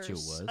remember bet you it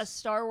was. a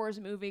Star Wars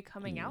movie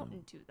coming out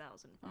in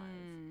 2005.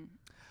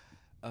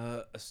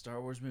 A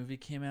Star Wars movie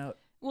came out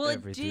Well,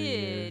 every it 3 did.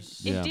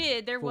 years. It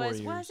did. There 4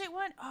 was years. it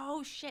one?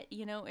 Oh shit!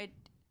 You know it.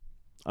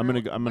 I'm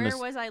gonna go. I'm gonna. Where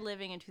was I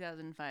living in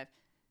 2005?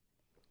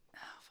 Oh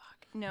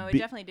fuck! No, it B-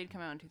 definitely did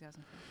come out in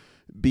 2005.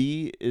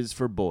 B is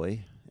for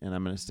boy, and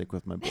I'm gonna stick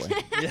with my boy.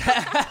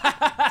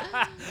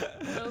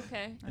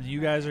 Okay. And you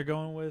guys are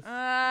going with? You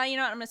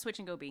know what? I'm gonna switch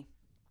and go B.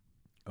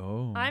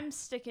 Oh. I'm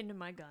sticking to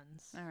my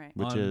guns. All right.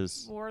 Which On-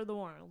 is War of the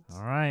Worlds.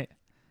 All right.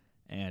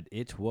 And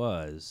it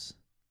was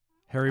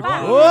Harry Wow.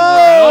 Potter.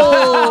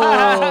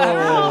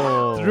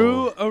 Whoa!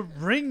 Through a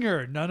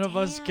ringer. None of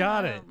us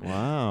got it. Damn.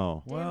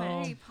 Wow. Damn, Well,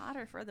 Harry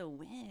Potter for the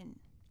win.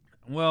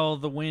 well,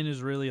 the win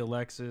is really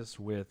Alexis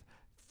with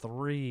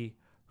 3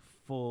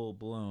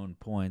 full-blown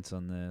points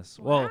on this.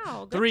 Wow,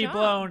 Well, good 3 job.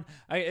 blown.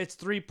 It's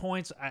 3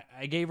 points.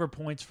 I gave her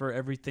points for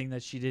everything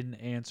that she didn't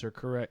answer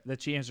correct.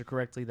 That she answered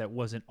correctly. That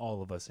wasn't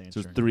all of us So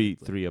answering. it's correctly.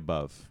 three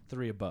above.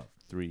 3 above.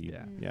 3.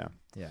 Yeah. Yeah.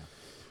 Yeah.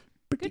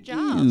 Pretty Good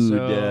job. good, So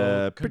pretty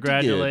good.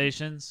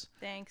 congratulations.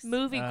 Thanks.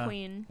 Movie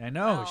queen. I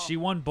know Oh. she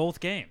won both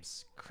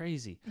games.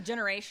 Crazy.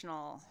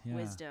 Generational Yeah.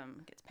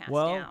 wisdom gets passed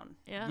Well, down.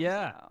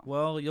 Yeah. So-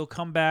 Well, you'll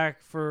come back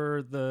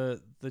for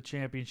the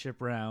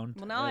championship round.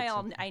 Well, now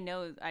That's- I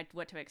know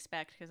what to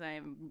expect because I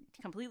am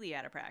completely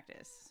out of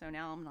practice. So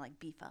now I'm gonna like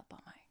beef up on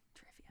my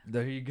trivia.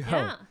 There you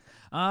go.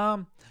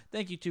 Yeah.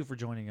 Thank you too for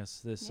joining us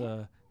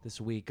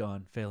this week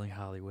on Failing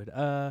Hollywood.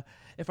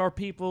 If our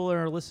people or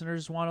our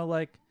listeners want to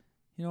like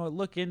you know what?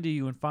 Look into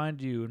you and find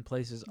you in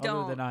places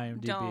other than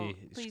IMDb.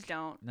 Don't. Please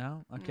don't.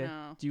 No? Okay.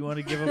 No. Do you want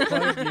to give a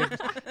plug? Do you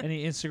have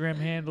any Instagram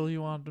handle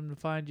you want them to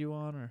find you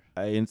on? Or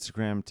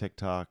Instagram,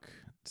 TikTok,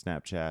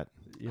 Snapchat.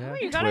 Yeah. Oh,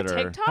 you got a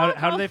Twitter. TikTok?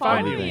 How do I'll they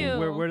find follow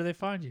you? Where do they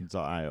find you? So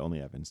I only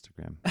have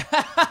Instagram.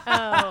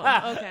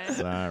 Oh, okay.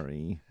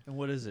 Sorry. And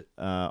what is it?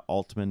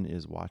 Altman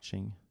is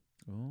watching.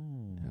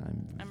 Oh.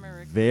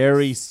 I'm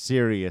very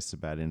serious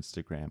about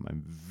Instagram.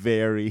 I'm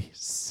very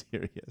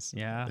serious.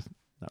 Yeah.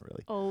 Not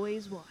really.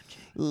 Always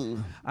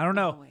watching. I don't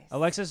know.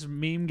 Alexa's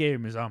meme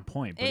game is on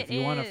point, but It if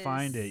you want to is.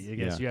 find it, I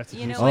guess you have to.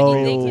 You do know something.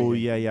 what, they Oh,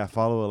 can- yeah.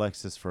 Follow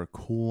Alexis for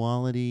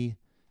quality,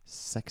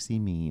 sexy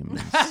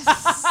memes.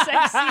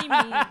 Sexy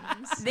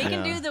memes. They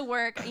can Yeah. do the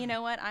work. You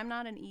know what? I'm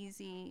not an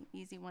easy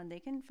one. They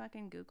can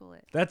fucking Google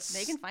it. That's-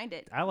 they can find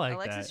it. I like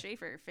Alexis that.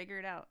 Schaefer, figure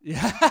it out.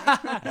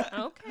 Yeah.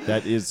 Okay.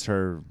 That is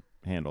her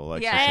handle.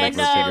 Alexis Yeah,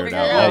 Schaefer, I know. figure it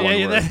Yeah, out. yeah, all one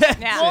yeah, word.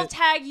 Yeah. We'll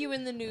tag you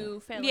in the new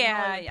Family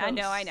Yeah, Hollywood I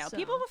know. posts, so.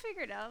 People will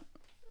figure it out.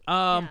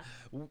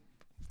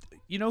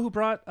 You know who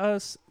brought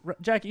us,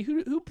 Jackie?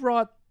 Who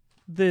brought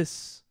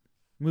this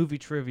movie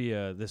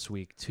trivia this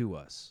week to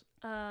us?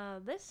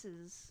 This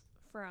is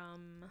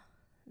from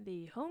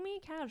the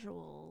Homie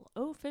Casual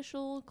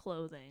Official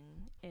Clothing,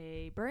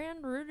 a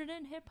brand rooted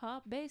in hip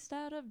hop based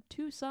out of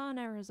Tucson,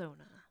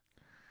 Arizona.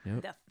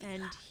 Yep.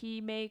 And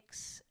he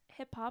makes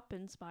hip hop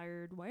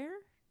inspired wear,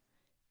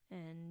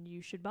 and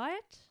you should buy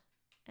it.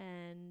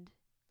 And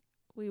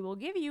we will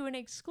give you an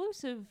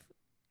exclusive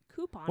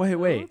coupon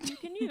Wait. code you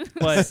can use.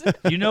 But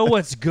you know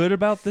what's good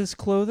about this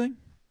clothing?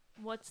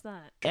 What's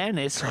that? And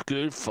it's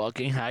good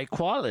fucking high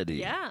quality.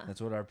 Yeah.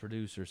 That's what our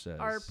producer says.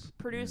 Our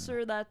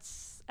producer,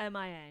 that's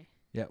MIA.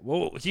 Yeah.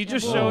 Whoa. He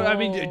just Whoa. showed. I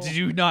mean, did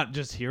you not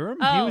just hear him?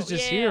 Oh, he was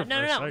just here. No,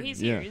 for a no, second. he's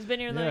here. He's been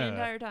here the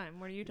entire time.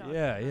 What are you talking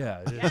about?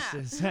 Yeah.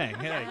 Just saying.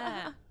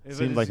 Yeah.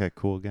 Seemed like a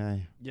cool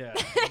guy. Yeah.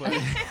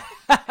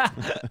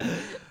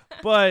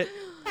 But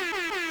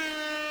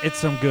it's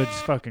some good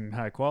fucking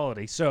high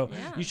quality. So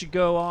you should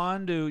go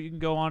on to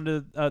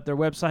their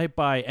website,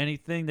 buy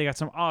anything. They got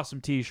some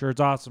awesome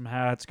t-shirts, awesome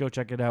hats. Go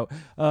check it out.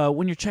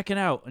 When you're checking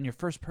out on your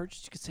first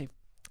purchase, you can save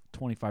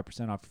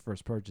 25% off your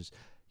first purchase.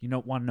 You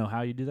want to know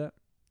how you do that?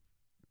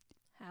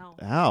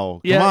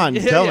 How? Come on,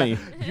 tell me.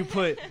 You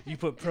put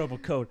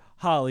promo code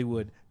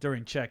Hollywood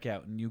during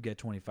checkout, and you get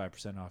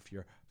 25% off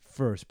your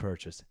first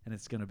purchase, and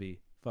it's gonna be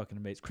fucking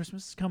amazing.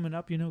 Christmas is coming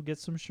up, get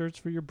some shirts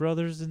for your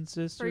brothers and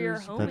sisters. For your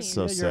homies. That's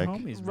so Your sick.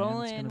 homies, man.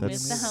 Rolling It's gonna be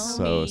with the amazing.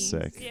 So homies.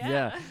 sick.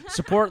 Yeah.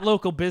 Support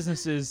local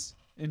businesses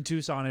in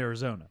Tucson,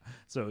 Arizona.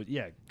 So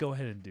yeah, go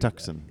ahead and do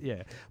Tucson. that.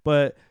 Yeah.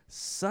 But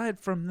aside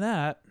from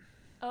that,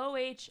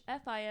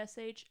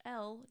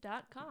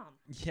 OHFISHL.com.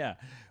 yeah,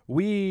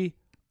 we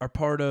are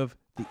part of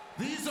the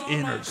These are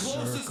inner my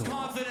closest circle.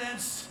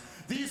 confidants.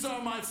 These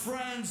are my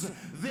friends.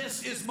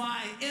 This is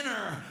my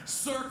inner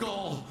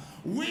circle.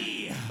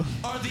 We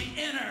are the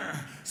inner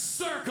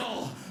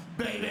circle,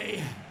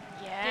 baby.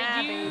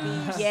 Did you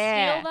steal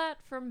Yeah. that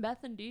from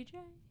Beth and DJ?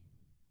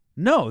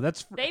 No,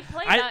 that's They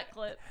played I- that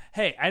clip.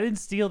 Hey, I didn't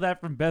steal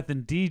that from Beth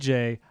and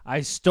DJ.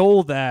 I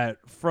stole that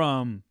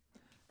from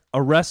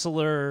a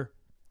wrestler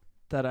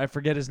that I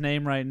forget his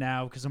name right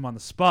now because I'm on the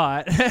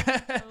spot,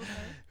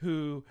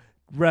 who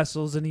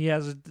wrestles, and he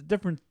has a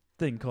different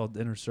thing called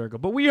Inner Circle.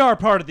 But we are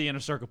part of the Inner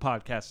Circle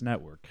Podcast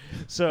Network.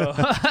 So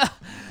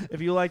if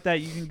you like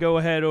that, you can go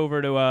ahead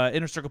over to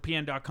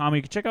innercirclepn.com.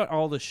 You can check out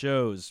all the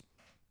shows.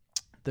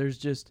 There's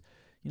just,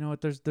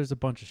 there's a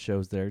bunch of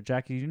shows there.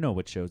 Jackie, you know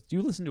what shows.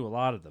 You listen to a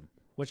lot of them.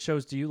 What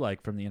shows do you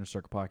like from the Inner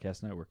Circle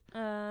Podcast Network?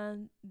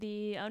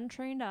 The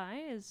Untrained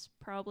Eye is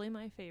probably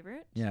my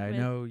favorite. Yeah, I with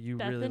know you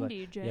Beth really and like.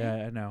 DJ.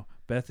 Yeah, I know.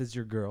 Beth is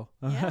your girl.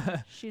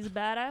 Yeah, she's a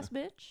badass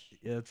bitch.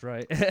 Yeah, that's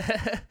right.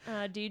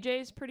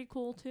 DJ's pretty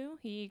cool too.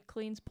 He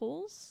cleans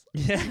pools.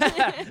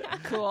 Yeah.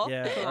 Cool.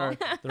 Yeah,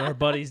 there are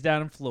buddies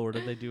down in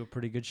Florida. They do a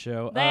pretty good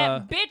show.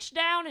 That bitch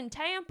down in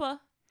Tampa.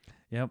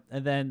 Yep.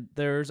 And then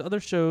there's other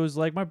shows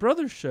like my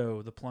brother's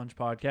show, The Plunge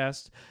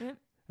Podcast. Yep.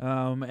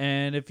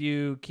 And if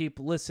you keep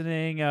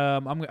listening,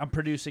 I'm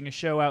producing a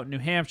show out in New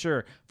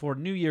Hampshire for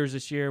New Year's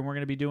this year, and we're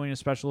going to be doing a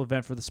special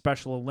event for the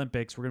Special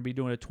Olympics. We're going to be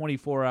doing a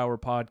 24-hour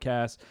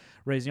podcast,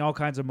 raising all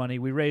kinds of money.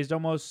 We raised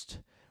almost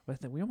raised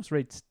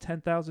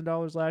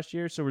 $10,000 last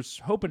year, so we're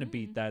hoping to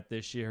beat that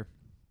this year.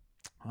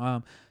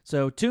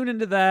 So tune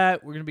into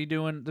that. There's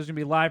going to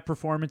be live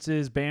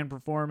performances, band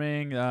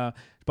performing, a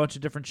bunch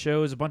of different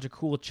shows, a bunch of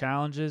cool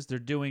challenges. They're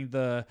doing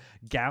the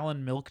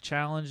gallon milk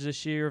challenge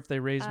this year if they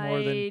raise more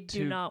than I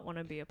two. do not want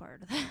to be a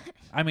part of that.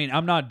 I mean,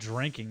 I'm not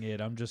drinking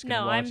it. I'm just going to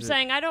No, watch I'm it.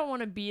 saying I don't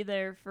want to be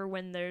there for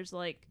when there's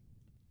like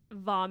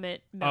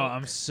vomit milk. Oh,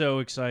 I'm so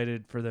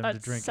excited for them to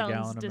That drink a sounds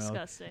gallon of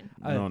disgusting.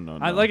 milk. No.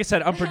 Like I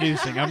said, I'm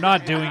producing. I'm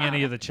not doing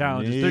any of the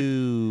challenges.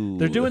 No.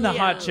 They're doing the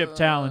hot chip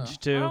challenge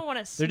too. I don't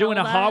wanna They're doing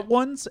a smell hot that.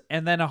 ones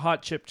and then a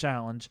hot chip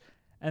challenge,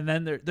 and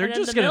then they're then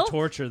just the gonna milk?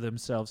 torture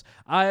themselves.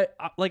 I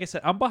like I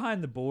said, I'm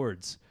behind the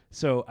boards,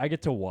 so I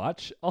get to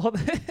watch all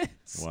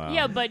this. Wow.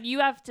 Yeah, but you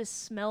have to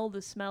smell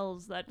the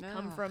smells that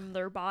come from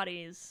their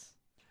bodies.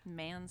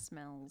 Man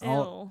smells.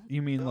 Oh,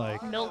 you mean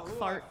like milk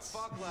farts?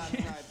 Last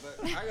night,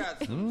 but I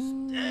got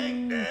some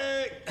stink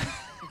dick.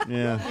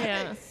 Yeah.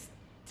 Yeah.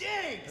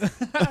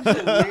 Stinks. It's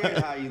so weird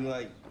how you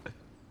like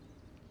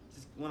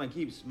just want to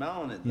keep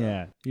smelling it. Though.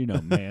 Yeah, you know,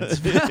 man.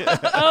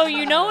 Oh,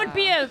 you know what'd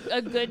be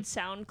a good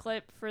sound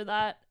clip for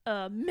that?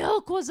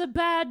 Milk was a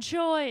bad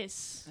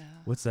choice.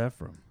 What's that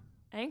from?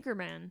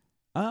 Anchorman.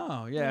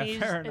 Oh, yeah, He's-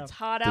 fair enough. It's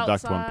hot Deduct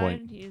outside. 1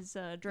 point. He's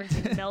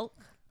drinking milk.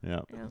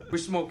 Yeah. We're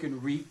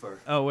smoking reefer.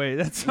 Oh wait,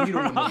 that's And you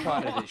don't wrong. want no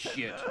part of this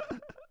shit.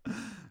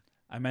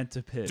 I meant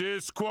to pitch.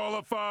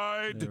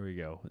 Disqualified. There we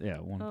go. Yeah,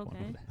 1 Okay.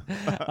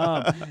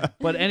 point.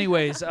 But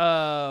anyways,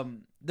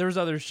 there's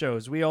other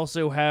shows. We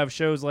also have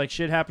shows like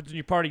Shit Happens When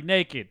You Party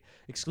Naked,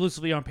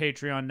 exclusively on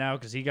Patreon now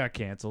because he got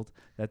canceled.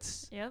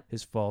 That's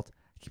his fault.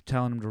 I keep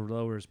telling him to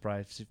lower his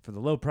price. For the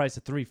low price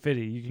of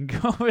 $3.50, you can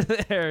go over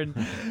there and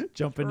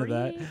jump into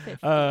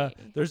that.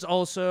 There's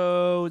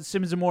also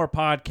Simmons and More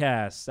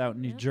podcasts out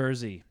in New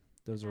Jersey.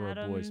 Those are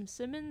our boys. Adam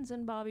Simmons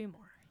and Bobby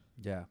Moore.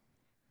 Yeah.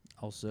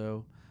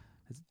 Also,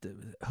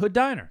 Hood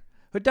Diner.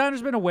 Hood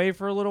Diner's been away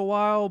for a little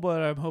while,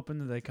 but I'm hoping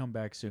that they come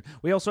back soon.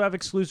 We also have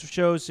exclusive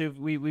shows. So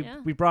we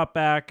brought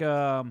back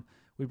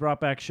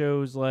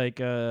shows like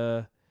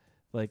the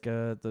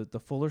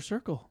Fuller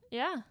Circle.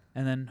 Yeah.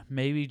 And then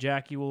maybe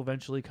Jackie will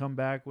eventually come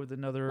back with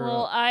another.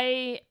 Well,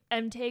 I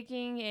am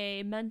taking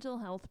a mental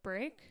health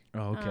break.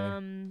 Oh,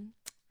 okay.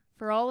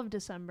 For all of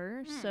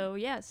December. So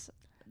yes.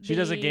 She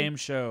does a game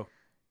show.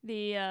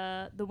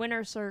 The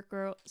Winner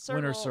Circle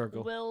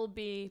will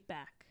be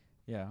back.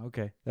 Yeah.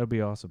 Okay. That'll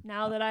be awesome.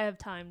 Now that I have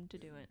time to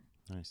do it.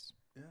 Nice.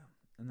 Yeah.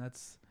 And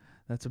that's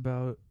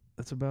about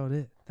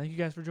it. Thank you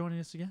guys for joining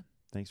us again.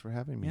 Thanks for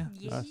having me. Yeah.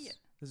 Yeah.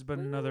 This has been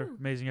another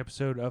amazing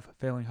episode of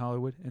Failing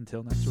Hollywood.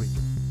 Until next week.